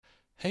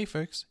Hey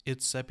folks,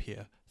 it's Seb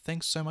here.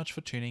 Thanks so much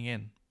for tuning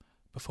in.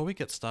 Before we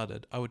get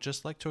started, I would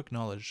just like to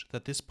acknowledge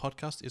that this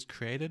podcast is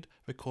created,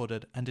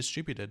 recorded, and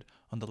distributed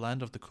on the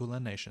land of the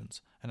Kulin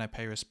Nations, and I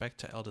pay respect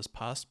to elders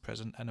past,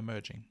 present, and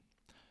emerging.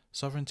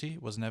 Sovereignty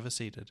was never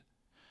ceded.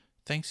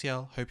 Thanks,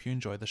 Yael. Hope you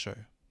enjoy the show.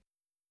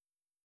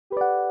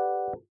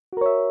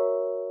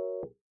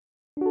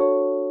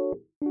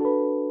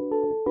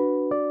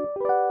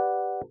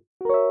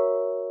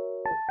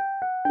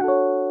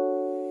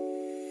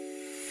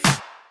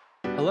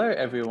 Hello,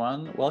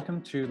 everyone.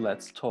 Welcome to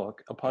Let's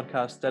Talk, a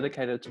podcast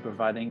dedicated to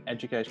providing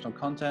educational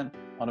content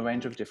on a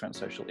range of different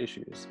social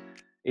issues.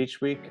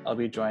 Each week, I'll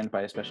be joined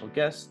by a special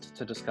guest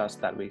to discuss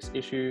that week's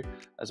issue,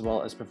 as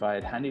well as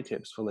provide handy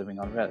tips for living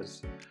on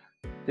res.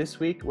 This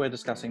week, we're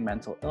discussing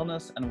mental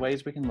illness and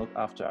ways we can look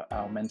after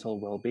our mental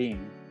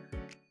well-being.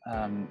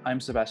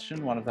 I'm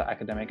Sebastian, one of the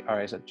academic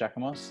RAs at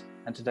Jacamos,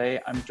 and today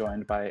I'm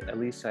joined by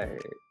Elise.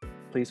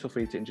 Please feel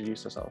free to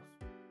introduce yourself.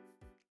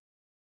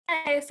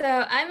 Hi,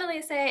 so I'm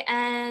Elise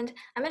and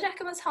I'm at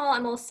Jacamos Hall.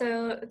 I'm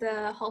also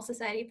the Hall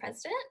Society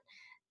president,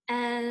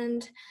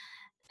 and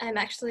I'm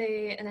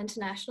actually an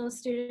international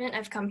student.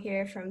 I've come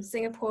here from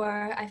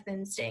Singapore. I've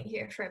been staying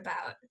here for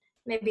about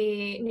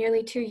maybe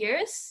nearly 2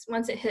 years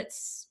once it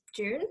hits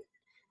June.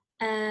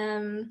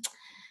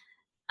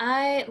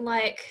 I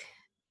like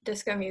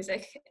disco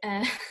music,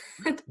 and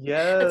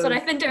that's what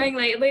I've been doing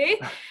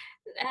lately,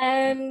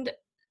 and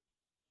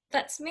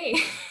that's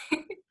me.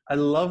 I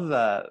love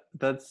that.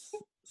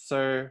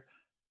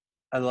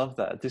 I love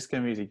that. Disco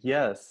music,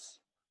 yes.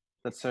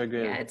 That's so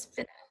good. Yeah,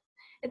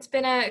 it's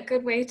been a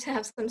good way to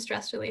have some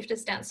stress relief,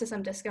 just dance to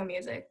some disco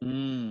music.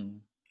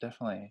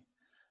 Definitely.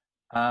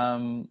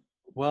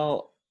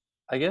 Well,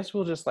 I guess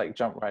we'll just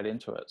jump right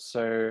into it.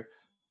 So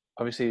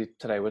obviously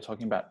today we're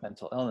talking about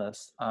mental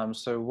illness.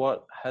 So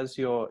what has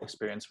your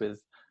experience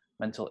with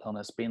mental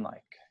illness been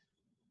like?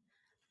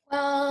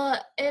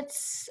 Well,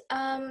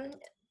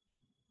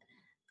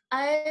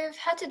 I've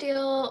had to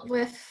deal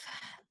with,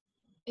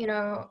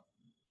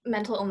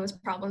 mental illness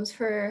problems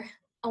for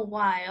a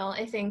while.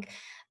 I think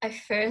I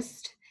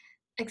first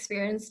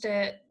experienced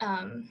it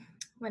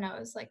when I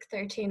was like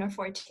 13 or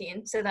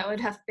 14. So that would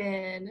have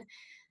been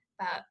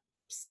about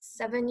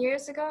 7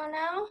 years ago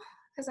now,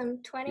 because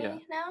I'm 20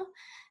 now.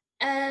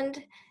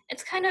 And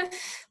it's kind of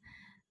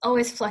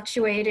always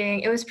fluctuating.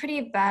 It was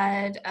pretty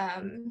bad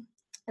at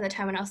the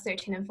time when I was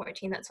 13 and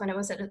 14. That's when it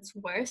was at its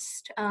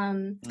worst.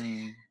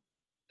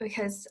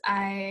 Because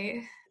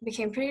I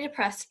became pretty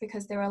depressed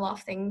because there were a lot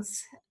of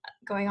things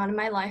going on in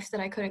my life that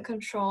I couldn't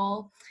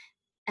control.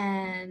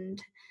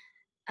 And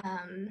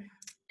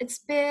it's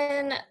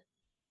been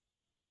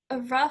a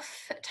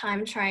rough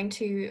time trying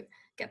to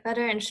get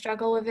better and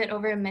struggle with it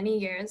over many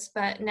years.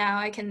 But now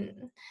I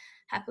can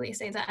happily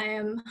say that I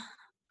am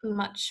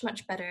much,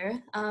 much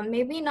better.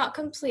 Maybe not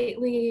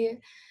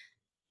completely,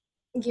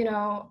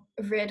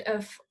 rid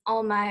of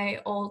all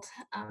my old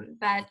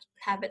bad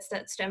habits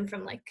that stem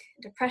from like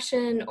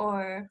depression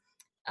or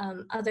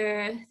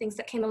other things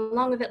that came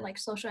along with it, like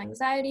social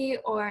anxiety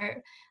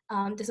or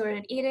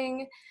disordered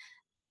eating.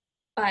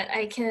 But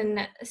I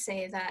can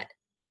say that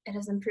it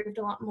has improved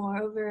a lot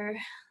more over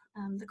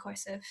the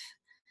course of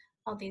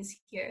all these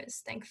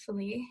years,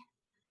 thankfully.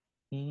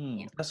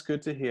 Yeah. That's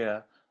good to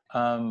hear.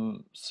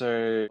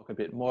 So talk a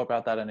bit more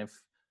about that, and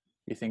if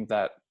you think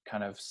that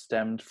kind of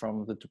stemmed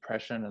from the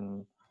depression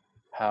and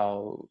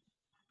how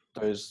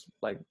those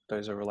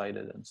are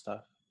related and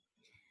stuff.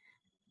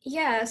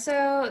 Yeah,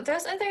 so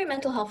those other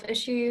mental health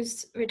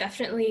issues were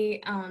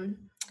definitely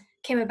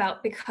came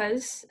about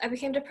because I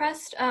became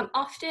depressed.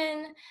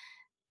 Often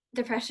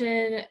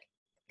depression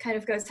kind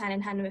of goes hand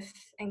in hand with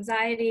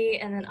anxiety,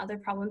 and then other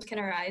problems can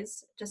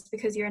arise just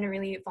because you're in a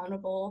really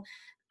vulnerable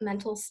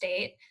mental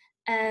state.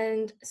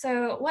 And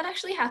so what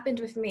actually happened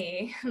with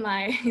me,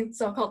 my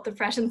so-called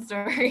depression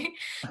story,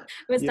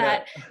 was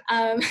Yeah.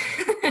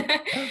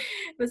 that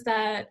was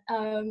that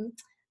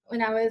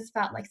when I was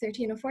about like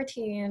 13 or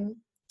 14,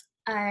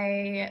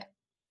 I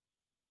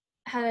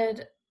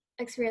had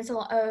experienced a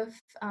lot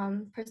of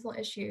personal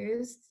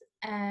issues,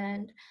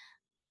 and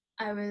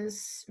I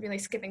was really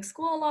skipping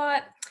school a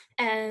lot,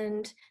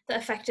 and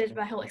that affected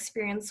my whole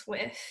experience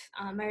with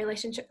my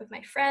relationship with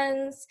my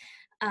friends,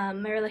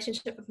 my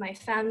relationship with my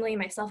family,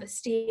 my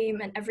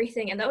self-esteem, and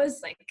everything. And that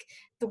was like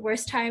the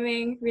worst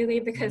timing, really,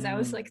 because I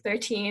was like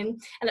 13,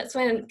 and that's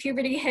when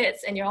puberty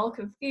hits, and you're all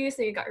confused,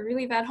 and you got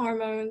really bad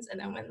hormones, and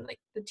then when like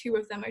the two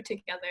of them are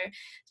together,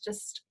 it's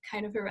just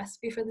kind of a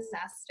recipe for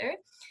disaster.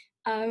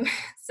 Um,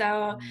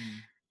 so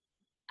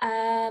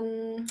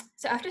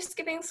so after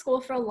skipping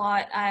school for a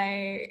lot,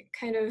 I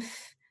kind of,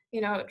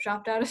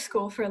 dropped out of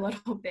school for a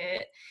little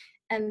bit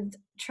and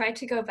tried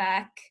to go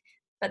back,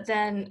 but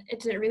then it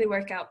didn't really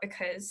work out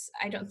because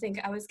I don't think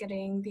I was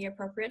getting the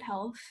appropriate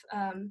health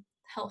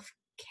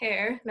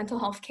care, mental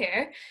health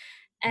care.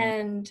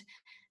 And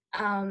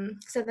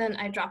so then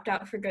I dropped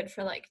out for good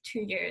for like 2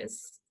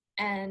 years.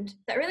 And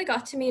that really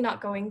got to me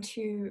not going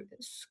to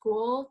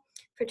school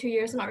for 2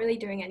 years not really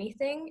doing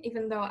anything,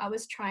 even though I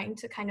was trying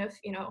to kind of,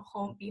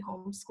 be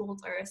homeschooled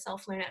or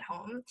self-learn at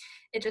home.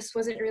 It just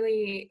wasn't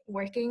really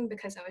working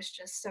because I was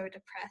just so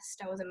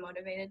depressed. I wasn't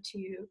motivated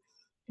to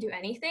do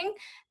anything.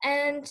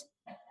 And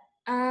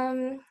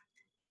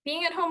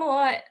being at home a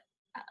lot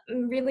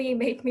really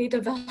made me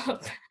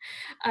develop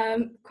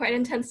quite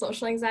intense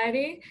social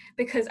anxiety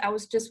because I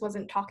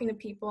wasn't talking to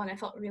people and I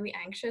felt really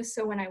anxious.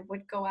 So when I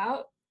would go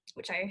out,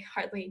 which I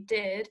hardly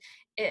did,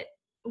 it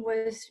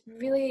was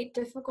really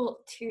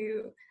difficult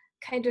to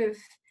kind of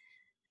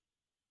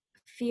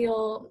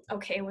feel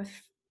okay with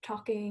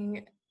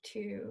talking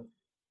to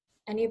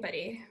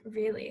anybody,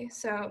 really.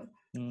 So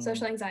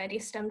social anxiety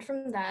stemmed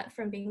from that,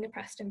 from being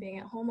depressed and being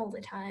at home all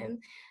the time.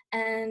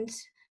 And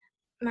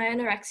my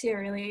anorexia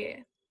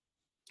really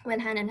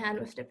went hand in hand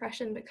with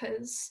depression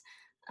because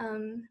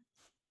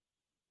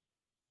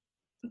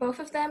both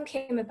of them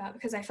came about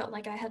because I felt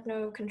like I had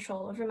no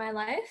control over my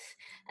life.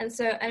 And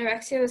so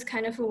anorexia was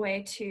kind of a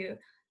way to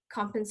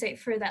compensate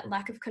for that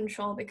lack of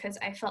control because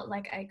I felt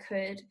like I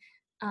could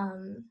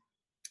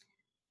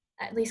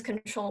at least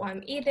control what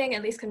I'm eating,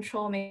 at least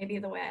control maybe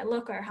the way I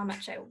look or how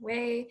much I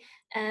weigh.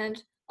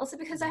 And also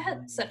because I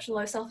had such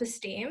low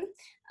self-esteem,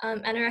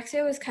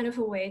 anorexia was kind of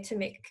a way to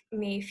make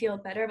me feel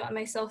better about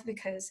myself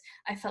because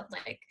I felt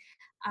like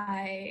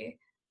I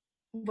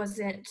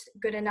wasn't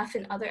good enough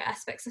in other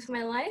aspects of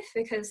my life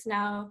because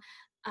now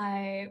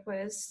I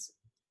was,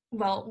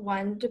 well,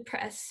 one,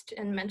 depressed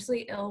and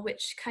mentally ill,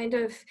 which kind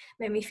of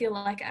made me feel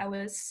like I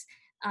was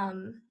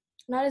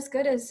not as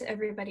good as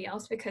everybody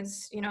else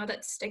because,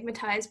 that's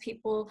stigmatized.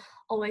 People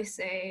always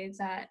say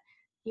that,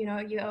 you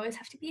always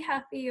have to be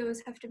happy, you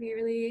always have to be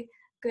really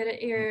good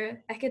at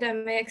your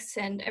academics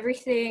and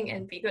everything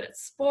and be good at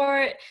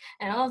sport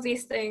and all of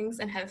these things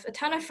and have a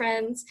ton of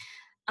friends.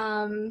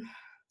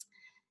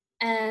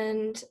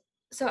 And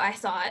so I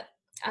thought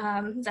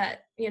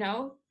that,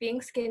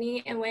 being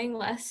skinny and weighing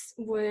less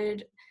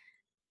would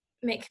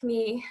make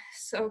me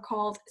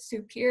so-called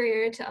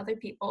superior to other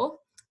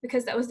people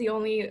because that was the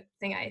only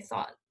thing I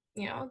thought,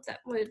 that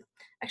would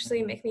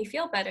actually make me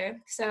feel better.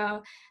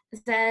 So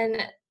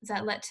then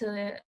that led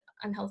to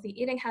unhealthy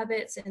eating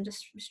habits and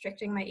just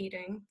restricting my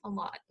eating a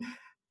lot.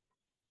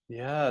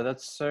 Yeah,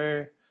 that's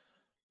so,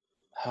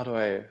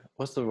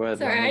 what's the word?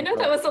 Sorry, I know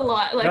that was a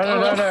lot. Like,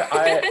 no.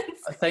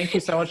 I thank you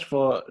so much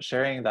for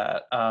sharing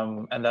that.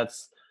 And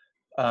that's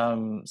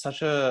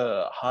such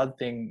a hard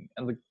thing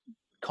and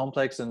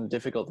complex and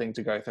difficult thing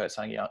to go through at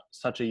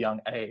such a young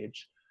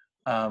age.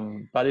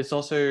 But it's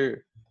also,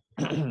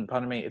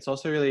 pardon me, it's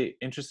also really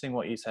interesting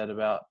what you said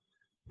about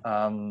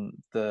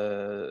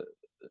the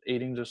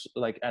eating just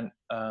like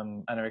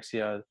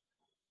anorexia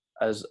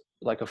as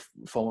like a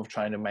form of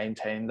trying to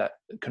maintain that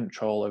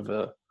control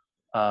over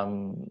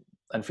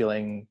and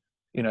feeling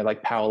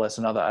like powerless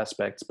in other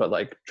aspects, but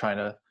like trying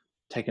to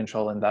take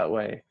control in that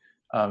way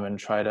and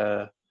try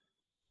to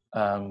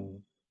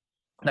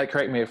like,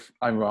 correct me if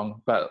I'm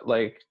wrong, but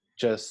like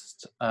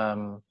just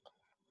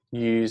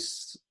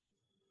use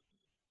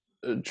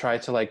try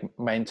to like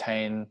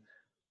maintain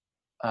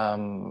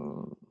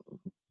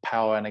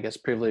power and I guess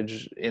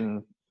privilege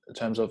in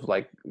terms of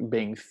like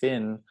being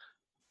thin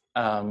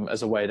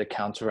as a way to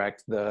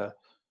counteract the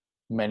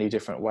many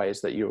different ways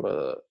that you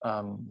were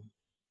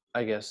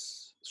I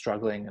guess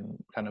struggling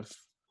and kind of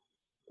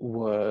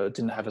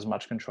didn't have as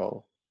much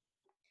control.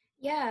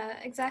 Yeah,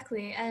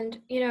 exactly. And,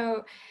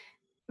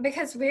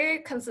 because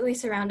we're constantly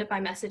surrounded by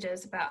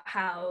messages about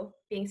how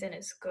being thin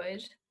is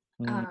good.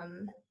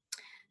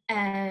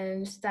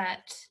 And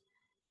that,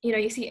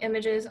 you see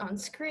images on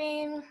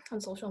screen, on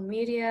social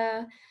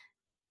media,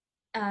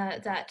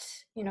 that,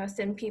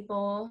 thin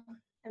people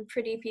and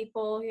pretty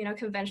people,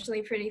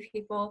 conventionally pretty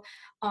people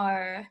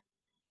are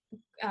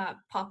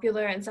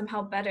popular and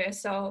somehow better.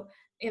 So,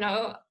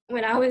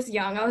 when I was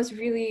young, I was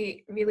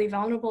really, really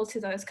vulnerable to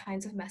those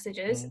kinds of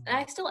messages. And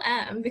I still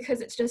am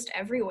because it's just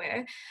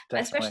everywhere. But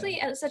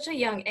especially at such a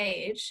young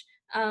age,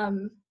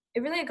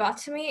 it really got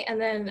to me. And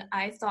then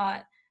I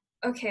thought,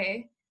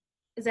 okay,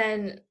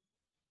 then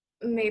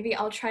maybe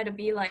I'll try to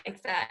be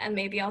like that and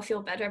maybe I'll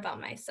feel better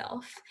about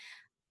myself.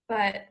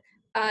 But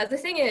the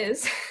thing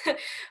is,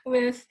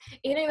 with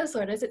eating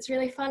disorders, it's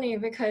really funny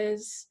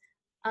because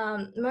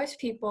most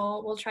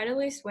people will try to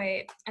lose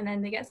weight and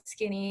then they get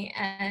skinny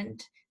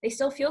and they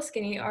still feel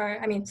skinny,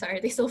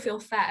 they still feel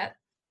fat,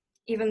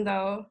 even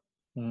though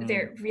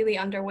they're really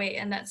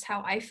underweight, and that's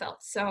how I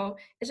felt. So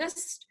it's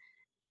just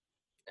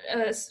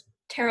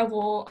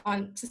terrible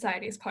on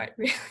society's part,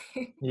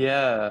 really.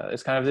 Yeah,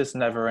 it's kind of this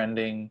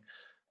never-ending,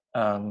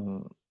 I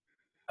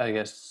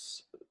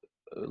guess,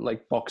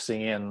 like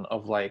boxing in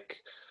of like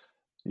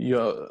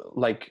you're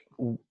like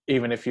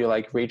even if you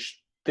like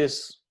reach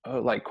this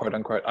like quote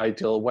unquote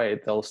ideal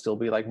weight, there'll still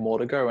be like more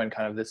to go, and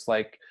kind of this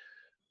like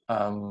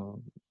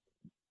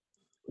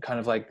kind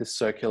of like this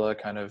circular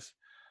kind of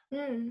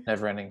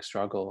never-ending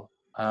struggle.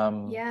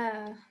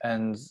 Yeah.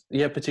 And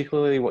yeah,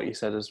 particularly what you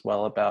said as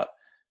well about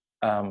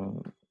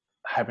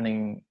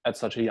happening at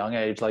such a young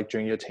age, like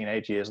during your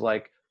teenage years,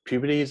 like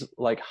puberty is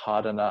like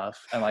hard enough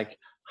and like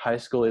high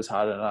school is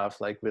hard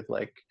enough, like with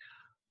like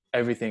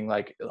everything,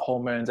 like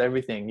hormones,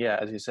 everything. Yeah,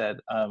 as you said.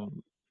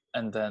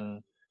 And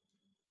then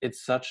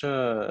it's such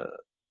a,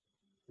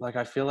 like,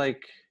 I feel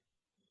like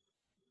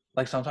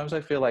sometimes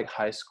I feel like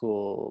high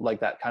school, like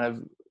that kind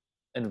of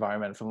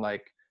environment from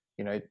like,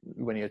 you know,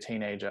 when you're a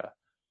teenager,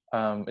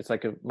 it's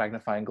like a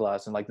magnifying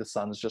glass, and like the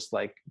sun's just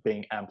like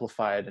being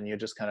amplified, and you're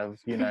just kind of,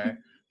 you know,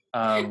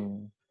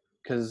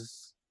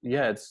 because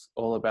yeah, it's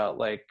all about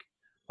like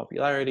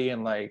popularity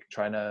and like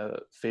trying to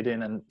fit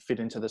in and fit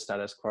into the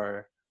status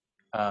quo.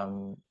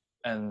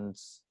 And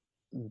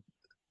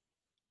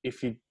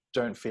if you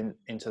don't fit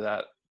into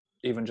that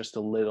even just a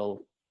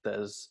little,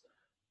 there's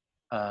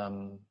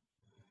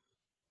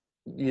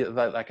yeah,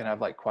 that can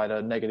have like quite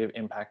a negative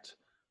impact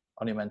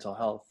on your mental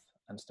health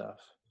and stuff.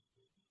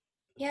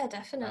 Yeah, Um,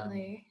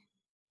 definitely.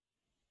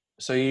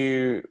 so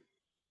you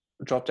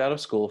dropped out of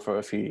school for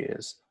a few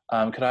years.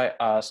 Could I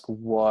ask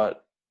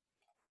what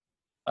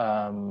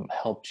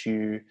helped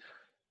you?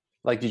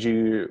 Like,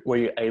 were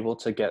you able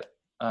to get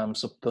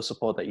the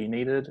support that you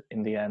needed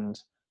in the end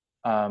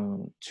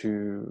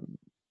to,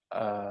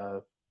 uh,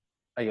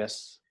 I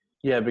guess,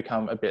 yeah,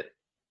 become a bit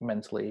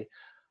mentally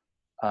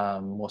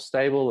more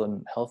stable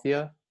and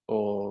healthier?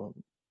 Or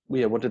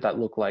yeah, what did that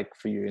look like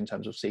for you in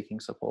terms of seeking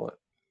support?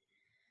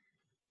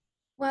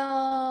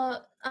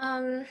 Well,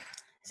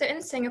 so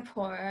in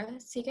Singapore,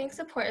 seeking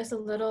support is a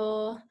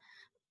little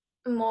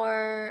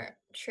more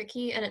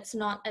tricky and it's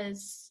not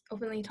as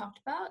openly talked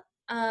about.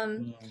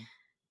 Mm.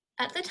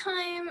 At the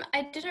time,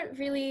 I didn't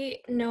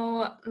really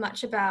know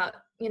much about,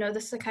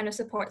 the kind of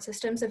support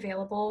systems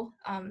available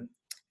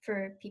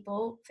for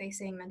people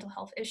facing mental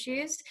health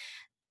issues.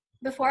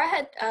 Before I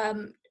had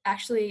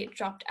actually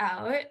dropped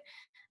out,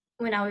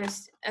 when I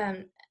was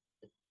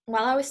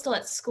while I was still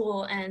at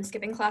school and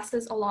skipping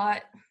classes a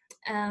lot,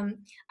 I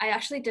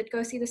actually did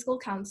go see the school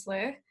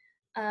counselor.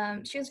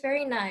 She was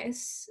very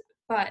nice,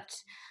 but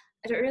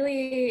I don't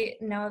really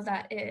know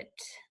that it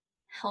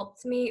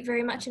helped me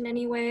very much in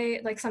any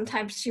way. Like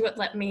sometimes she would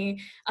let me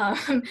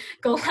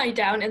go lie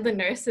down in the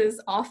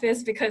nurse's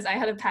office because I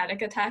had a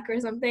panic attack or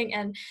something,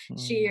 and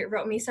Mm. she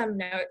wrote me some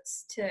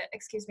notes to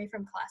excuse me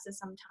from classes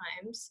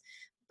sometimes.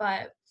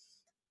 But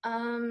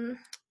um,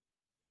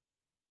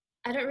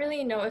 I don't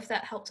really know if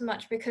that helped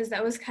much because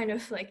that was kind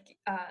of like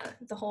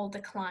the whole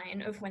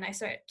decline of when I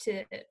started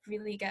to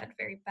really get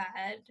very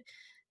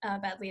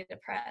badly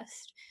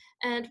depressed.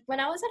 And when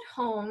I was at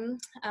home,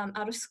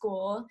 out of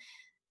school,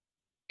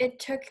 it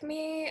took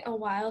me a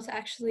while to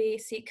actually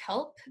seek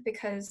help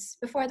because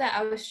before that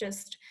I was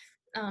just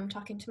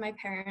talking to my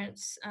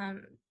parents.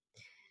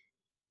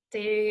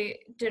 They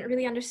didn't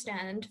really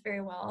understand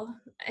very well.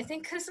 I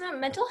think because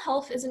mental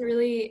health isn't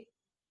really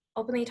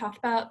openly talked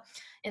about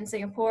in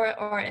Singapore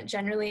or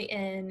generally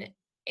in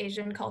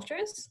Asian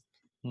cultures.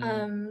 Mm.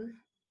 Um,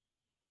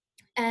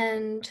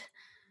 and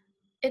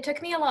it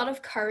took me a lot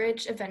of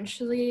courage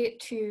eventually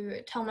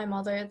to tell my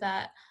mother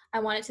that I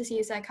wanted to see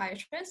a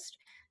psychiatrist.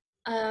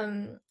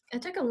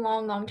 It took a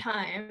long, long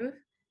time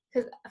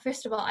because,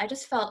 first of all, I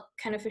just felt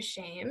kind of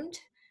ashamed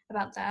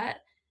about that.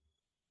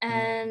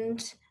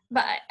 Mm.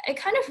 But I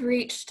kind of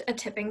reached a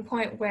tipping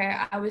point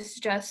where I was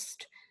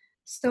just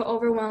so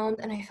overwhelmed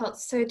and I felt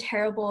so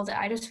terrible that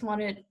I just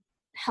wanted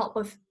help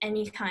of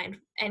any kind,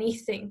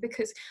 anything,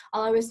 because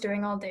all I was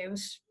doing all day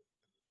was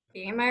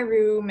being in my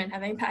room and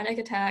having panic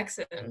attacks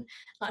and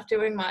not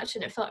doing much,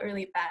 and it felt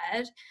really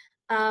bad.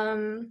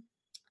 Um,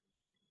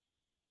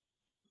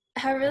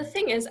 However, the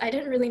thing is, I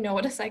didn't really know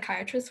what a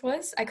psychiatrist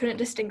was. I couldn't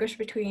distinguish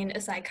between a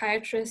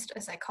psychiatrist,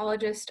 a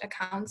psychologist, a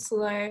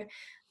counselor,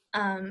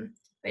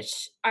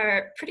 which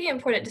are pretty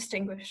important to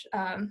distinguish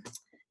Mm.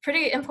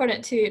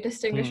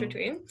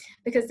 between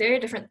because they're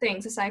different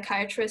things. A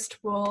psychiatrist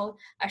will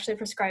actually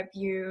prescribe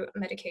you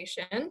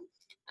medication.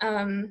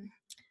 Um,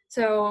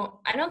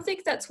 so I don't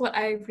think that's what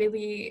I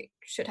really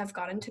should have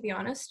gotten, to be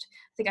honest.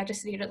 I think I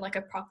just needed like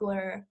a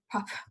proper,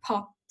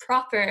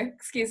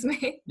 excuse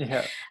me,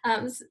 Yeah.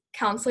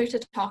 counselor to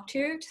talk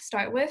to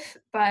start with.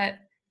 But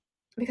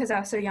because I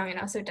was so young and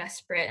I was so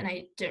desperate and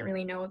I didn't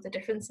really know what the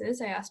difference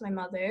is, I asked my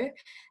mother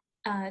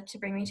to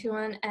bring me to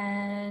one,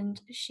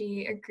 and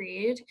she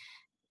agreed.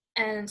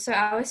 And so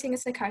I was seeing a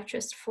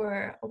psychiatrist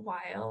for a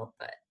while,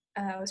 but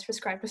I was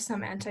prescribed with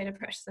some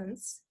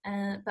antidepressants,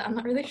 but I'm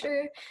not really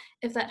sure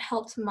if that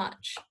helped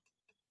much.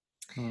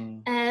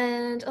 Mm.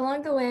 And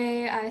along the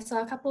way, I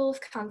saw a couple of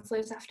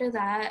counselors after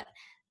that.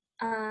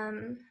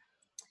 Um,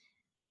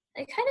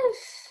 it kind of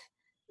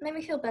made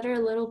me feel better a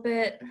little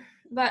bit,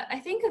 but I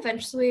think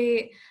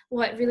eventually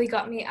what really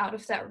got me out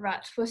of that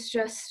rut was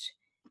just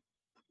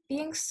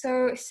being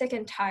so sick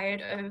and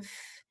tired of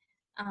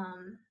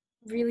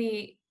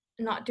really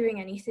not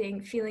doing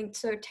anything, feeling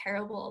so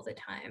terrible all the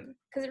time.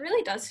 Because it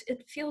really does.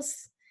 It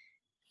feels.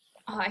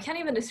 Oh, I can't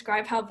even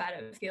describe how bad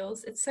it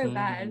feels. It's so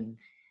bad.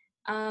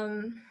 Mm.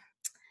 Um,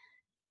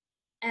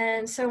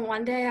 and so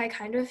one day I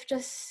kind of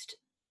just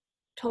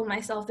told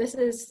myself, this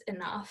is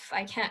enough.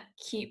 I can't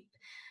keep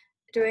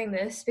doing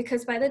this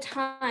because by the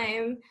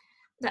time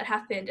that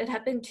happened, it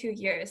had been 2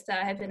 years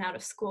that I had been out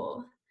of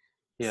school.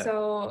 Yeah.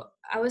 So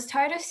I was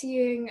tired of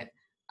seeing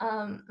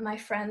my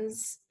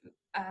friends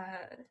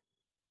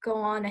go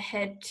on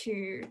ahead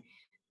to,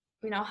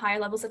 higher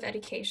levels of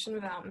education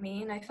without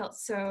me, and I felt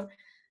so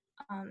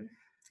um,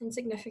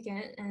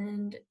 insignificant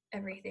and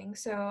everything.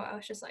 So I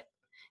was just like,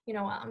 you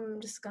know what, I'm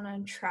just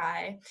gonna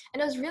try.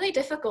 And it was really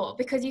difficult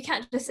because you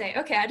can't just say,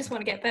 okay, I just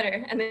want to get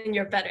better, and then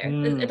you're better. It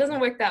Mm,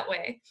 doesn't work that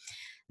way.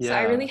 So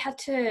I really yeah. had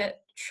to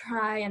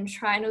try and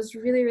try, and it was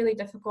really, really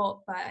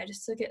difficult, but I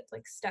just took it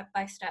like step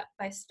by step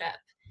by step,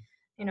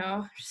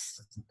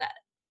 just that,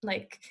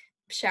 like,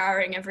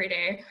 showering every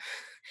day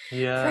for a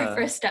Yeah.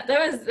 first step.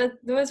 That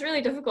was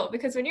really difficult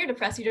because when you're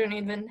depressed, you don't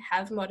even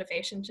have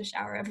motivation to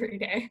shower every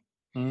day.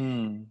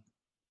 Mm,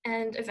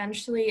 And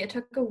eventually, it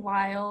took a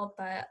while,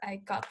 but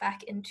I got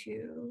back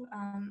into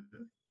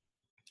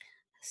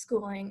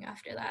schooling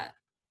after that.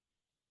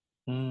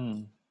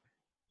 mm,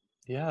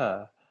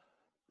 yeah.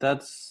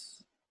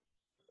 That's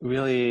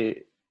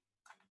really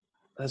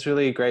that's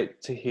really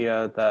great to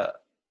hear that.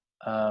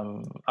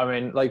 I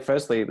mean, like,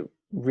 firstly,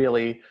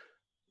 really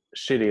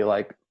shitty,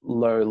 like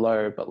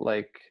low, but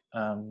like,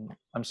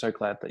 I'm so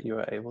glad that you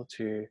were able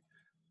to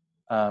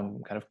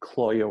kind of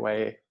claw your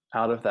way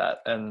out of that,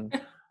 and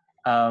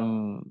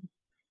um,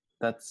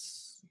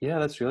 that's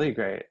really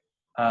great.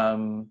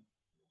 Um,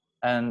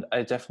 and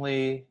I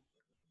definitely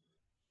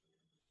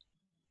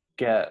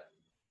get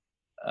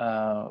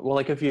well,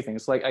 like, a few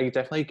things. Like, I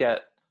definitely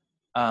get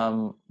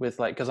with,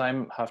 like, because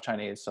I'm half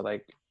Chinese, so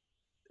like,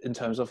 in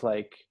terms of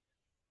like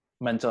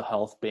mental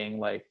health being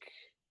like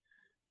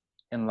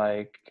in,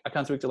 like, I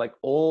can't speak to like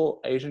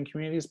all Asian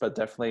communities, but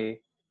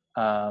definitely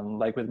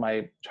like with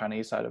my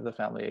Chinese side of the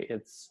family,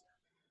 it's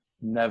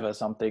never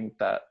something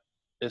that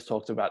is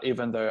talked about,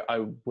 even though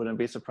I wouldn't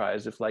be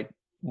surprised if like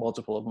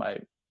multiple of my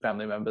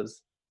family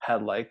members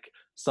had like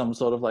some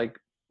sort of like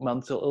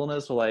mental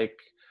illness, or like,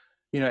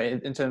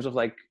 in terms of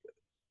like,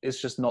 it's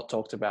just not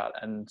talked about,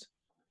 and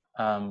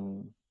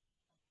um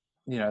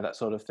that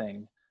sort of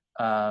thing.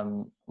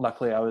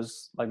 Luckily, I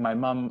was like, my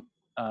mum,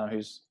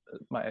 who's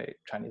my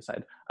Chinese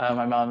side,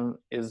 my mum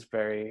is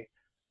very,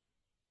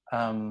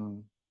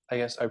 um, I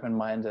guess,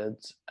 open-minded,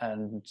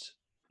 and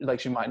like,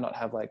 she might not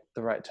have like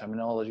the right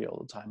terminology all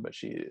the time, but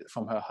she,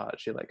 from her heart,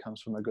 she like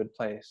comes from a good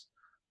place.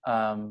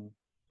 Um,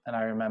 and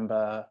I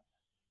remember,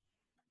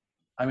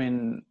 I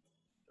mean,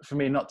 for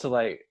me, not to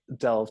like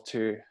delve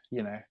too,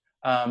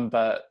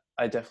 but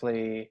I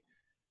definitely,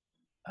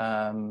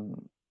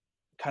 um,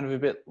 kind of a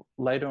bit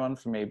later on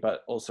for me,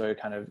 but also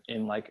kind of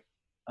in like,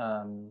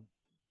 um,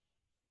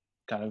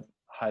 kind of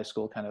high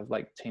school, kind of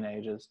like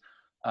teenagers,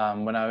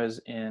 when I was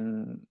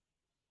in,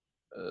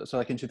 so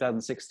like in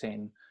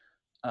 2016,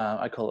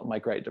 I call it my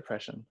Great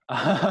Depression.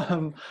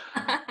 I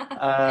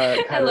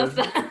Kind love of.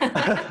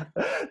 that.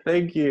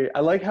 Thank you. I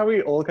like how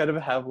we all kind of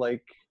have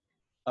like,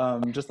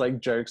 just like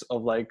jokes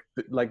of like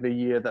like the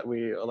year that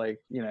we are, like,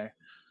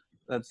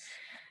 that's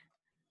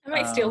I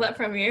might steal um that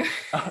from you.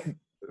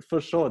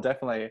 for sure,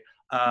 definitely.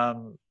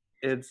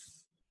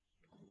 It's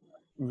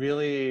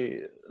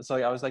really, so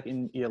I was like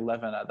in year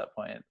 11 at that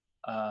point.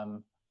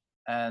 Um,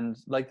 and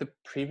like the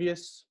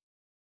previous,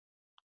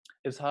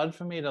 it's hard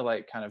for me to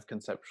like kind of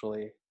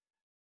conceptually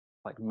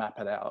like map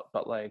it out,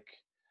 but like,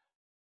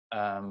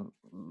 um,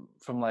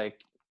 from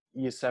like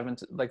year 7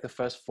 to like the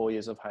first 4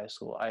 years of high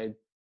school, it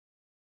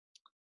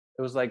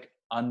was like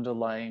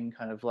underlying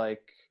kind of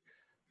like,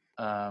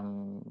 I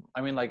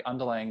mean, like,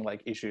 underlying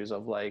like issues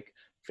of like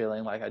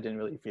feeling like I didn't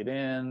really fit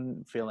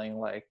in, feeling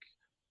like,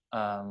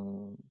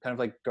 kind of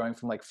like going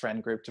from like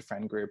friend group to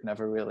friend group,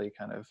 never really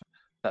kind of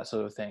that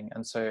sort of thing.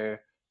 And so,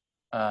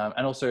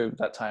 and also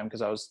that time,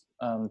 because I was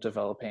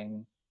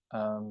developing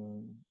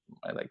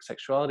my like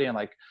sexuality and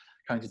like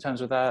coming to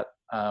terms with that,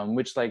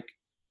 which like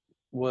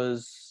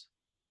was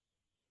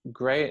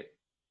great.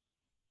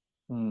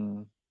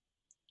 Hmm.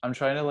 I'm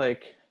trying to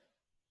like,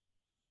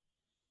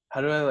 how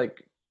do I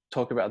like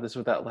talk about this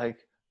without like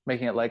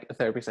making it like a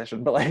therapy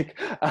session? But like,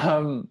 I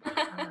mean,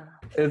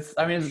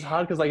 it's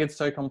hard because like it's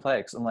so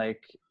complex, and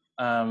like,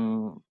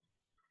 um,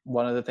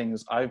 one of the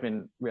things I've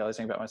been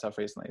realizing about myself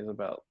recently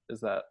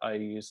is that I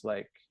use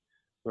like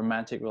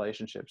romantic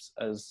relationships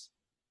as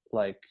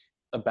like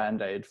a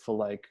band-aid for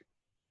like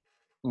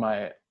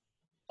my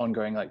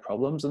ongoing like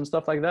problems and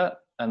stuff like that,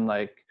 and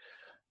like,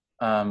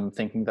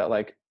 thinking that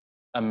like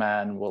a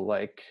man will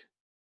like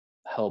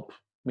help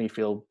me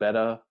feel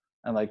better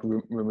and like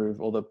remove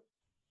all the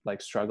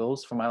like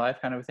struggles from my life,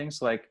 kind of thing.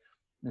 So like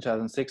in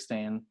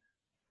 2016,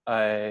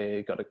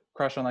 I got a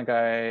crush on a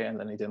guy, and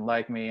then he didn't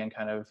like me, and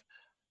kind of,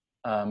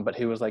 but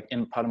he was like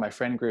in part of my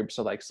friend group,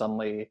 so like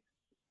suddenly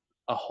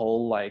a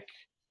whole like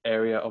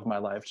area of my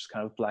life just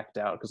kind of blacked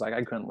out, because like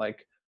I couldn't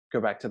like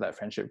go back to that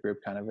friendship group,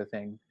 kind of a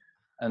thing.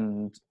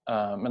 And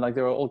like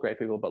they were all great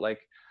people, but like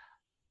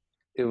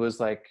it was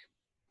like,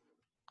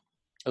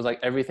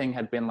 everything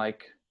had been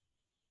like,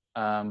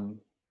 um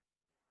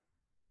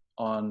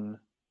on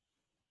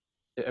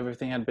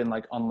everything had been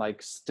like on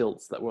like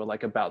stilts that were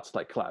like about to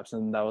like collapse,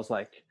 and that was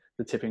like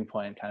the tipping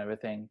point, kind of a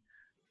thing.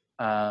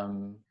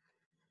 um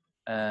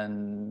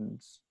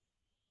and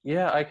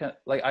yeah, I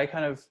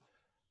kind of,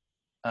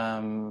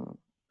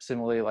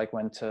 similarly like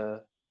went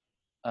to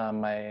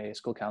my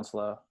school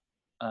counselor,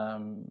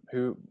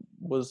 who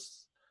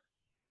was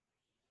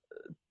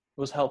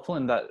helpful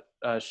in that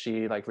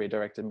she like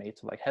redirected me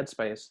to like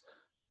Headspace,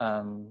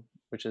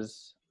 which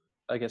is,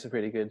 I guess, a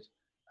pretty good.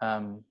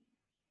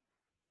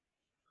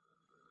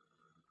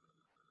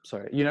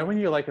 Sorry, you know when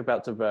you're like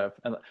about to burp,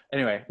 and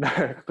anyway,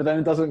 no, but then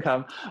it doesn't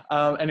come.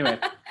 Anyway,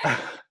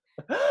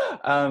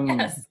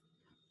 Yes.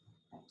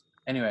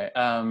 anyway,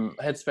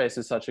 Headspace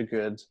is such a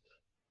good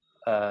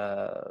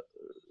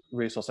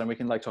resource, and we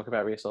can like talk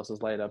about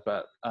resources later.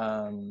 But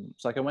so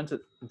like I went to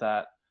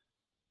that,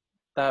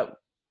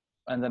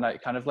 and then I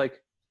kind of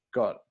like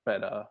got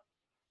better,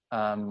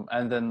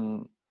 and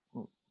then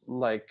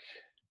like,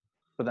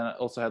 but then I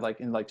also had like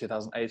in like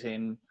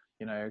 2018,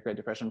 you know, Great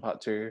Depression Part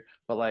 2,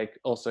 but like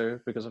also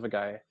because of a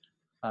guy,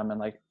 and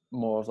like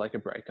more of like a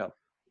breakup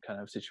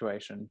kind of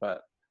situation.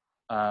 But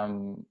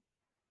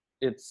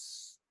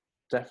it's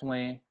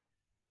definitely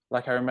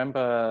like, I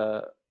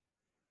remember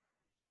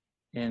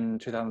in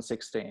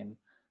 2016,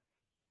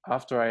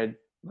 after I'd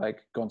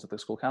like gone to the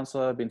school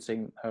counselor, been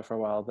seeing her for a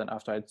while, then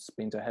after I'd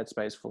been to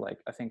Headspace for like,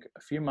 I think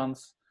a few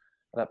months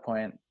at that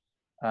point,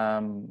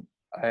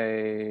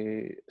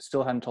 I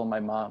still hadn't told my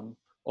mom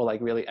or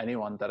like really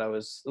anyone that I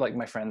was, like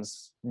my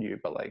friends knew,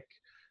 but like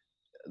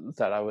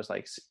that I was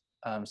like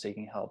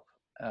seeking help,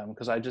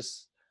 because I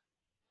just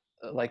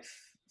like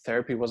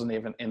therapy wasn't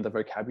even in the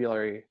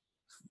vocabulary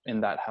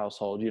in that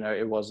household, you know.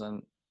 It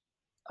wasn't,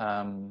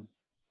 yeah,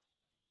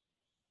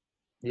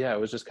 it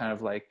was just kind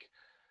of like,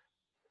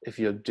 if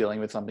you're dealing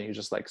with something, you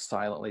just like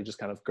silently just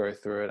kind of go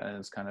through it, and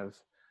it's kind of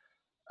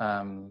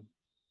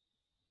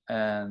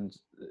and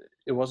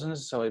it wasn't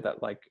necessarily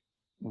that like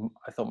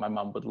I thought my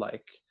mum would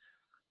like,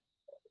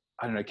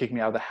 I don't know, kick me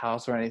out of the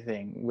house or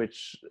anything,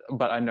 which,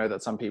 but I know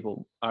that some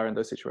people are in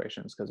those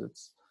situations because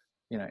it's,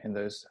 you know, in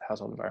those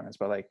household environments.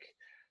 But like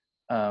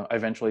I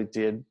eventually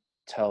did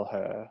tell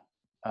her,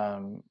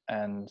 and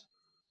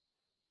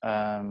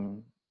I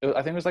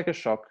think it was like a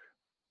shock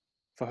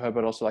for her,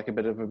 but also like a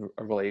bit of a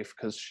relief,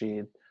 because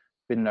she'd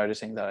been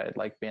noticing that I'd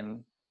like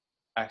been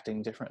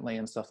acting differently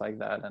and stuff like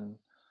that. And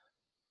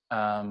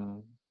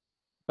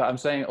but I'm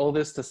saying all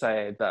this to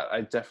say that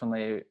I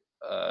definitely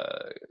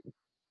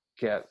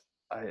get,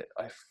 I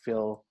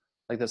feel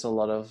like there's a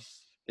lot of,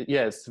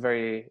 yeah, it's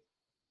very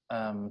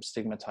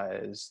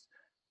stigmatized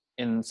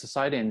in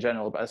society in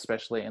general, but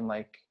especially in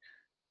like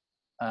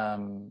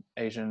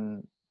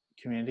Asian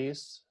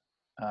communities,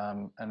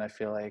 and I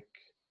feel like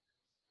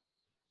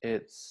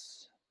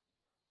it's,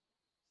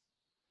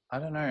 I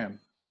don't know,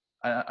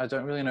 I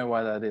don't really know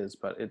why that is,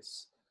 but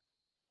it's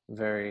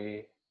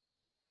very,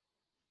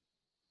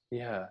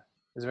 yeah,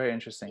 it's very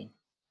interesting.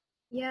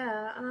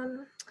 Yeah,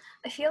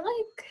 I feel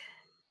like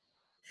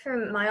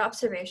from my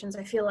observations,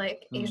 I feel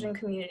like Mm. Asian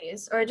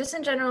communities, or just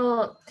in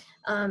general,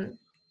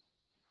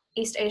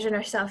 East Asian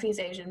or Southeast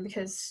Asian,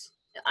 because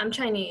I'm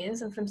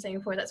Chinese, I'm from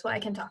Singapore, that's what I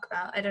can talk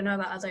about. I don't know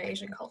about other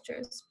Asian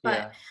cultures, but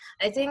Yeah.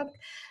 I think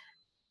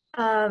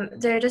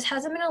there just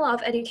hasn't been a lot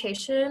of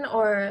education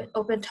or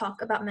open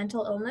talk about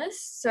mental illness.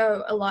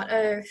 So a lot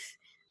of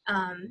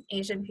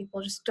Asian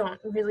people just don't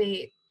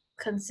really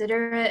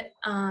consider it.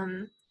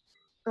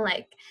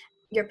 Like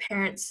your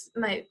parents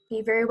might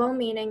be very well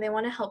meaning, they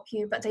want to help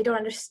you, but they don't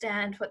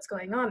understand what's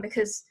going on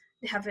because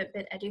they haven't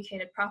been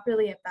educated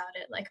properly about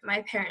it. Like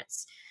my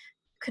parents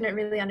couldn't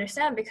really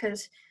understand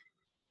because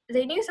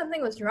they knew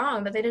something was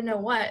wrong, but they didn't know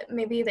what.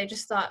 Maybe they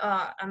just thought,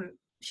 oh,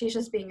 she's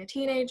just being a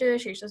teenager.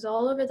 She's just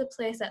all over the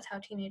place. That's how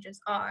teenagers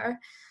are.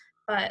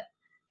 But,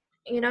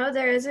 you know,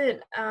 there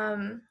isn't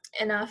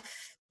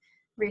enough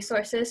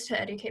resources to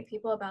educate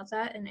people about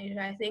that in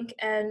Asia, I think.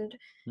 And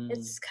Mm.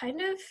 it's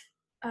kind of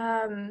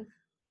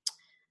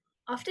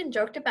often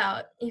joked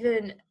about,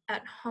 even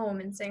at home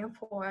in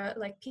Singapore.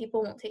 Like,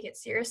 people won't take it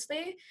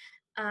seriously.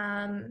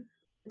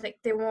 Like,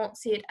 they won't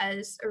see it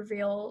as a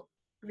real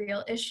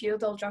issue.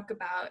 They'll joke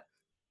about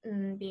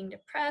being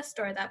depressed,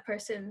 or that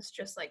person's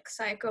just like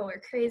psycho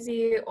or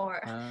crazy,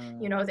 or Uh,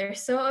 you know, they're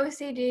so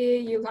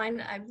OCD.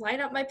 I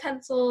line up my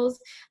pencils,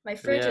 my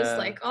fridge is yeah.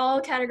 like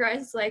all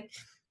categorized. Like,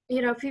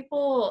 you know,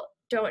 people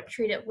don't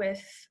treat it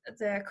with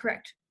the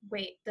correct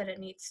weight that it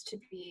needs to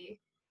be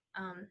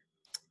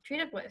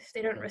treated with.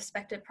 They don't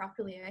respect it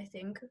properly, I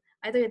think.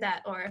 Either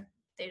that, or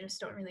they just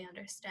don't really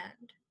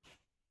understand.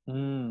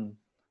 Mm,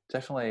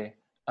 definitely.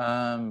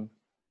 Um,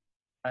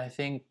 I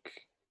think,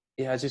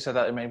 yeah, as you said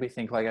that, it made me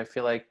think, like, I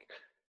feel like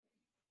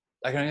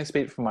I can only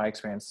speak from my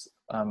experience,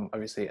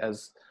 obviously,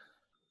 as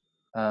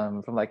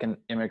from like an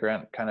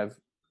immigrant kind of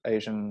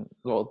Asian,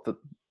 well, the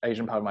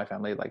Asian part of my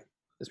family, like,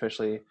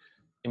 especially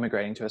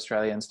immigrating to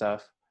Australia and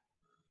stuff.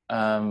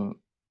 Um,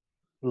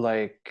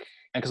 like,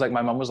 and because like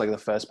my mom was like the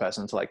first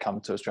person to like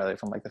come to Australia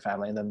from like the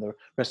family, and then the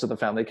rest of the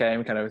family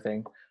came, kind of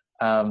thing.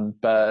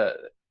 But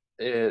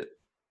it,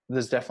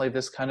 there's definitely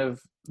this kind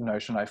of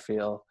notion, I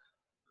feel,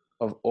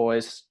 of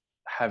always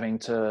having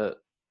to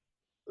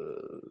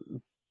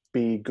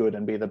be good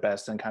and be the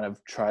best, and kind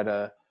of try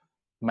to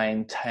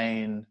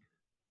maintain,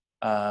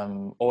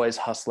 always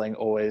hustling,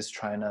 always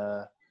trying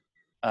to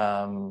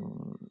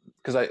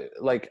because I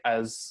like,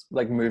 as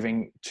like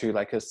moving to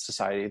like a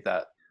society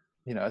that,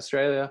 you know,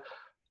 Australia,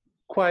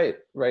 quite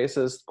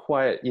racist,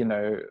 quite, you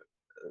know,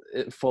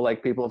 for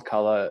like people of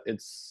color,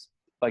 it's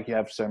like you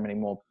have so many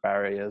more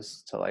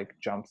barriers to like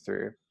jump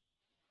through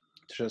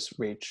to just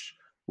reach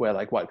where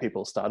like white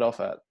people start off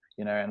at,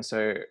 you know. And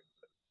so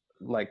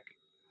like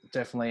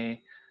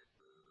definitely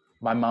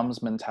my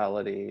mum's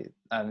mentality,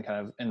 and kind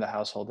of in the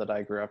household that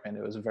I grew up in,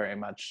 it was very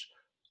much,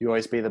 you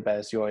always be the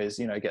best, you always,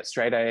 you know, get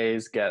straight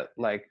A's, get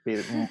like be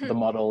the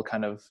model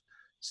kind of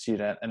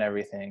student and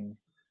everything.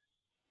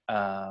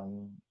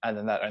 And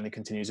then that only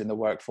continues in the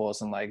workforce,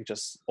 and like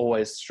just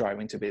always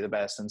striving to be the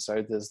best. And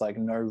so there's like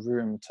no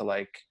room to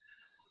like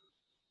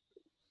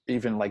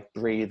even like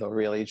breathe, or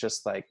really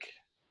just like,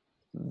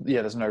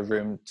 yeah, there's no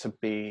room to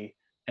be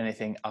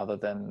anything other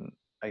than,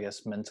 I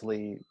guess,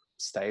 mentally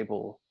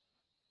stable,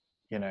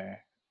 you know.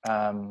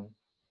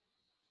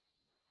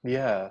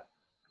 Yeah.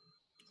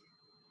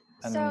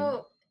 And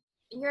So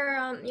you're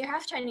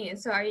half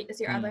Chinese. So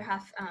is your other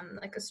half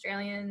like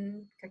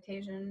Australian,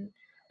 Caucasian?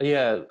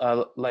 yeah,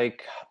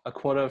 like a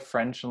quarter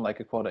French and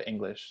like a quarter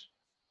English.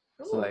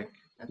 So Ooh, like,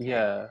 okay.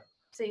 yeah,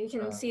 So you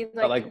can see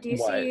but like, like do you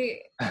white.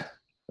 see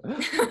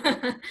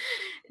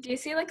do you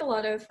see like a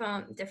lot of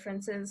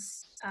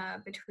differences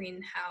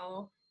between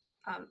how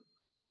um,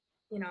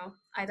 you know,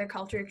 either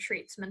culture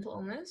treats mental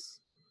illness?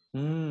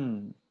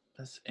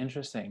 That's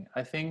interesting.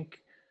 I think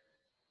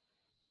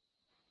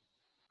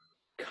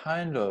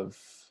kind of.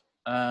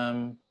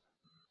 Um,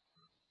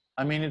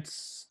 I mean,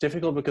 it's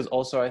difficult because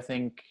also I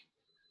think,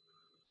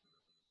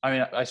 I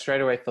mean, I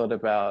straight away thought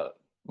about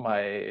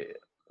my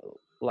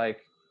like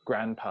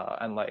grandpa,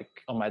 and like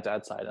on my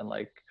dad's side, and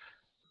like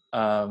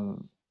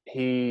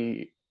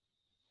he,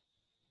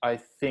 I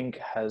think,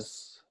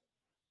 has,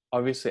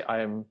 obviously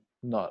I am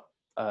not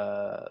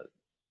a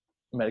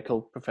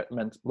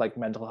like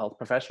mental health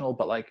professional,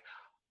 but like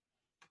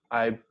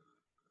I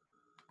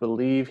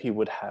believe he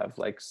would have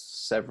like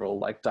several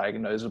like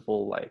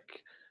diagnosable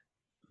like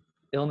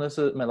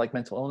illnesses, like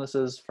mental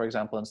illnesses, for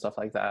example, and stuff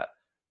like that.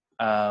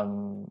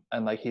 And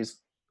like he's,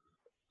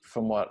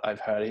 from what I've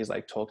heard, he's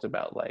like talked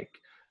about like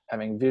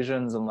having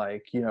visions and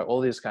like, you know,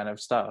 all this kind of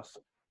stuff.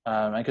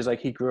 And because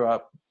like he grew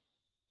up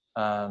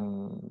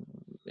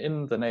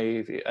in the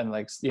Navy, and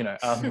like, you know,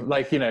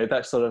 like, you know,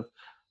 that sort of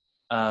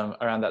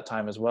around that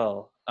time as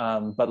well.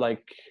 But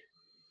like,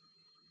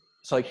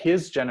 so like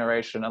his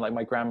generation and like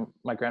my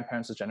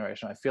grandparents'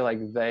 generation, I feel like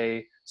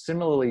they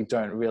similarly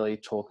don't really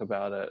talk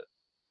about it.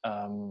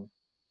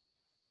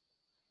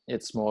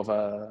 It's more of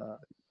a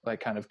like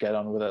kind of get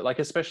on with it, like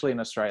especially in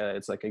Australia,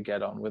 it's like a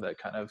get on with it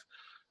kind of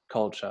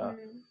culture.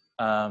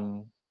 Mm.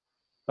 um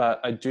but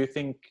I do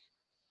think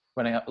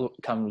when it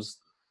comes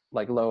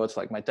like lower to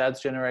like my dad's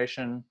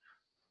generation,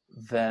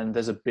 then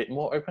there's a bit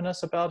more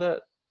openness about it.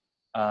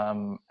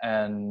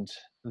 And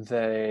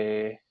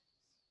they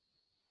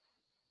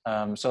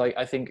so like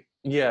I think,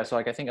 yeah, so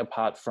like I think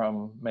apart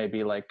from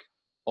maybe like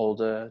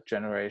older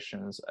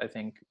generations, I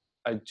think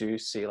I do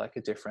see like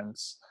a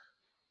difference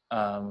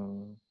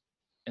um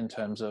in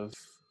terms of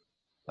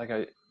like,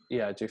 I,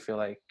 yeah, I do feel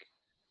like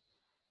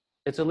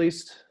it's at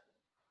least,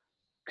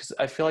 because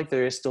I feel like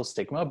there is still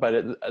stigma,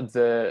 but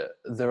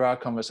there are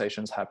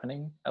conversations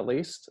happening at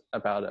least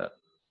about it.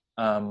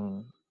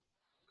 Um,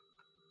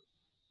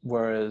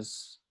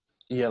 Whereas,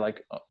 yeah,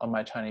 like on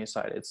my Chinese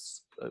side,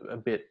 it's a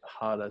bit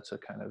harder to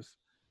kind of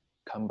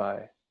come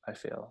by, I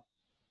feel.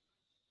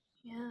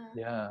 Yeah.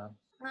 Yeah.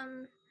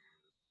 Um,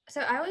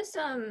 so I was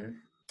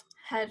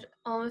had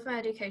all of my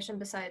education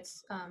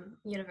besides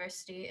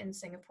university in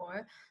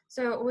Singapore.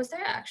 So was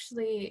there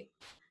actually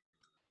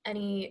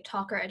any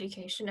talk or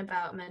education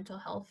about mental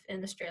health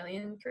in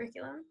Australian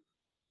curriculum?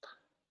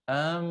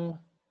 Um,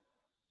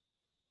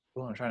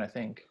 well, I'm trying to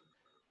think.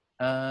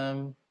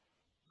 Um,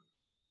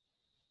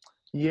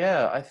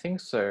 yeah, I think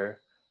so.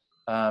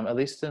 At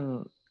least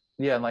in,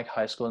 yeah, in like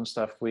high school and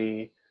stuff,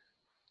 we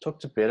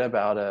talked a bit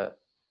about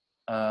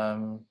it.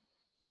 Um,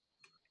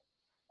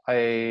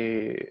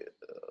 I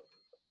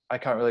I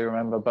can't really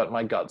remember, but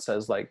my gut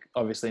says like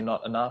obviously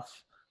not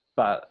enough.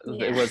 But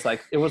Yeah. it was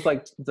like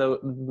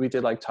we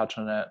did like touch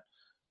on it.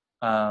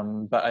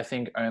 But I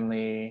think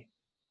only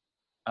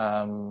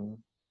um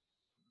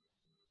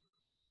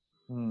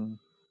hmm,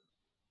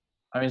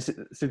 I mean,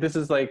 see, this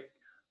is like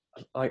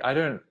I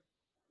don't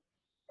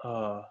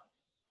uh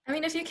I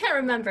mean, if you can't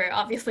remember,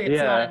 obviously it's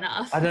not yeah, I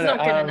enough. It's don't know.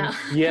 not good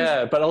enough.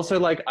 Yeah, but also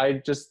like I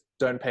just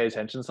don't pay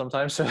attention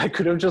sometimes. So I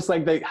could have just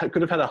like, they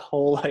could have had a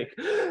whole like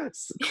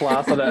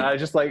class on it. I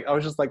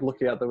was just like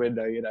looking out the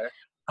window, you know.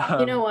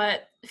 You know Um,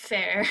 what?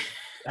 Fair.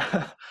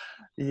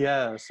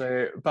 yeah.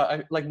 So,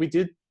 but like we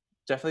did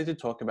definitely did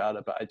talk about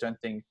it, but I don't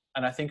think,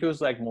 and I think it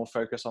was like more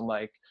focused on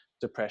like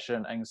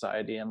depression,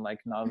 anxiety, and like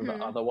none of the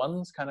Hmm. other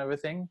ones, kind of a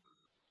thing.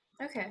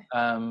 Okay.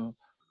 Um,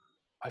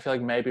 I feel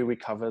like maybe we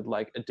covered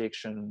like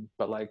addiction,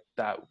 but like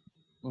that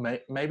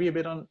maybe a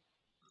bit on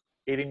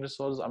eating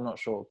disorders. I'm not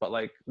sure, but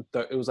like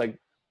it was like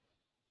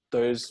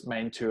those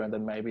main two, and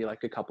then maybe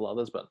like a couple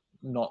others, but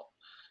not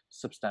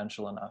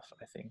substantial enough,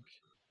 I think.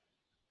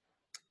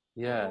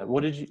 Yeah.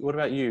 What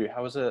about you?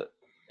 How was it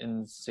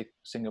in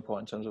Singapore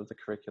in terms of the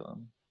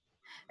curriculum?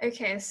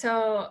 Okay,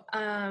 so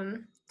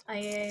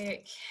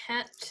I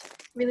can't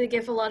really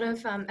give a lot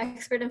of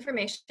expert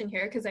information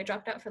here because I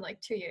dropped out for like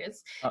 2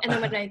 years. And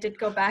then when I did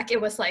go back, it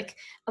was like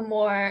a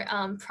more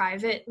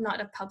private,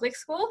 not a public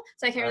school.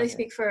 So I can't really Okay.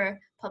 speak for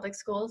public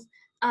schools.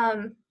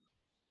 But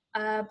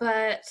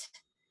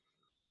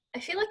I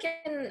feel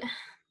like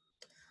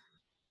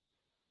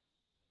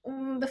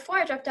before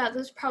I dropped out,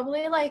 there's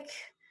probably like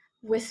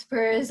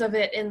whispers of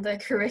it in the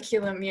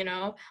curriculum, in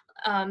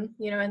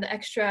the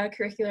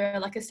extracurricular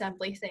like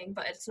assembly thing,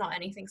 but it's not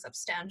anything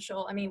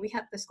substantial. I mean, we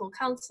had the school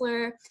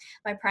counselor.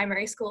 My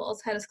primary school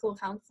also had a school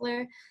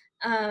counselor.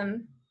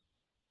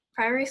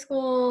 Primary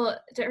school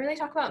didn't really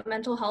talk about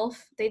mental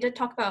health. They did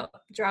talk about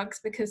drugs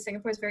because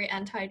Singapore is very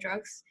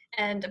anti-drugs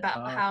and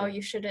about how Okay.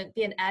 you shouldn't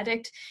be an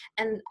addict.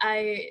 And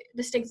I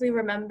distinctly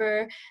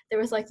remember there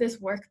was like this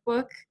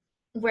workbook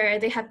where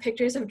they had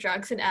pictures of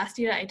drugs and asked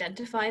you to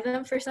identify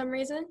them for some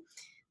reason.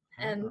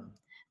 And Oh.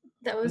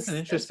 that That's an was pretty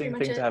interesting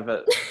much thing to it. have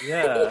it.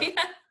 Yeah. Yeah.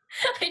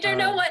 I don't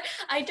know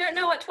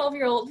Um, what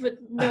 12-year-old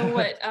would know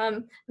what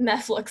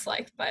meth looks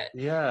like, but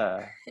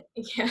yeah.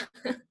 yeah.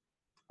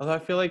 Although I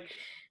feel like,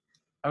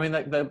 I mean,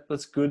 like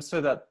that's good so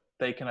that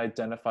they can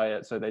identify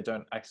it, so they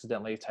don't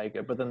accidentally take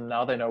it. But then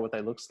now they know what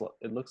it looks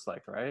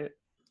like, right?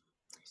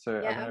 So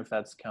I don't Yeah. know if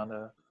that's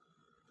counter.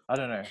 I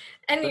don't know, but it's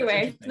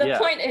Anyway, interesting. the Yeah.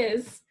 point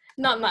is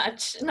not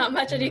much Mm,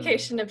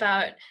 education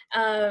about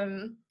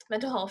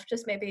mental health,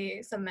 just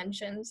maybe some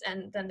mentions,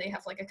 and then they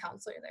have like a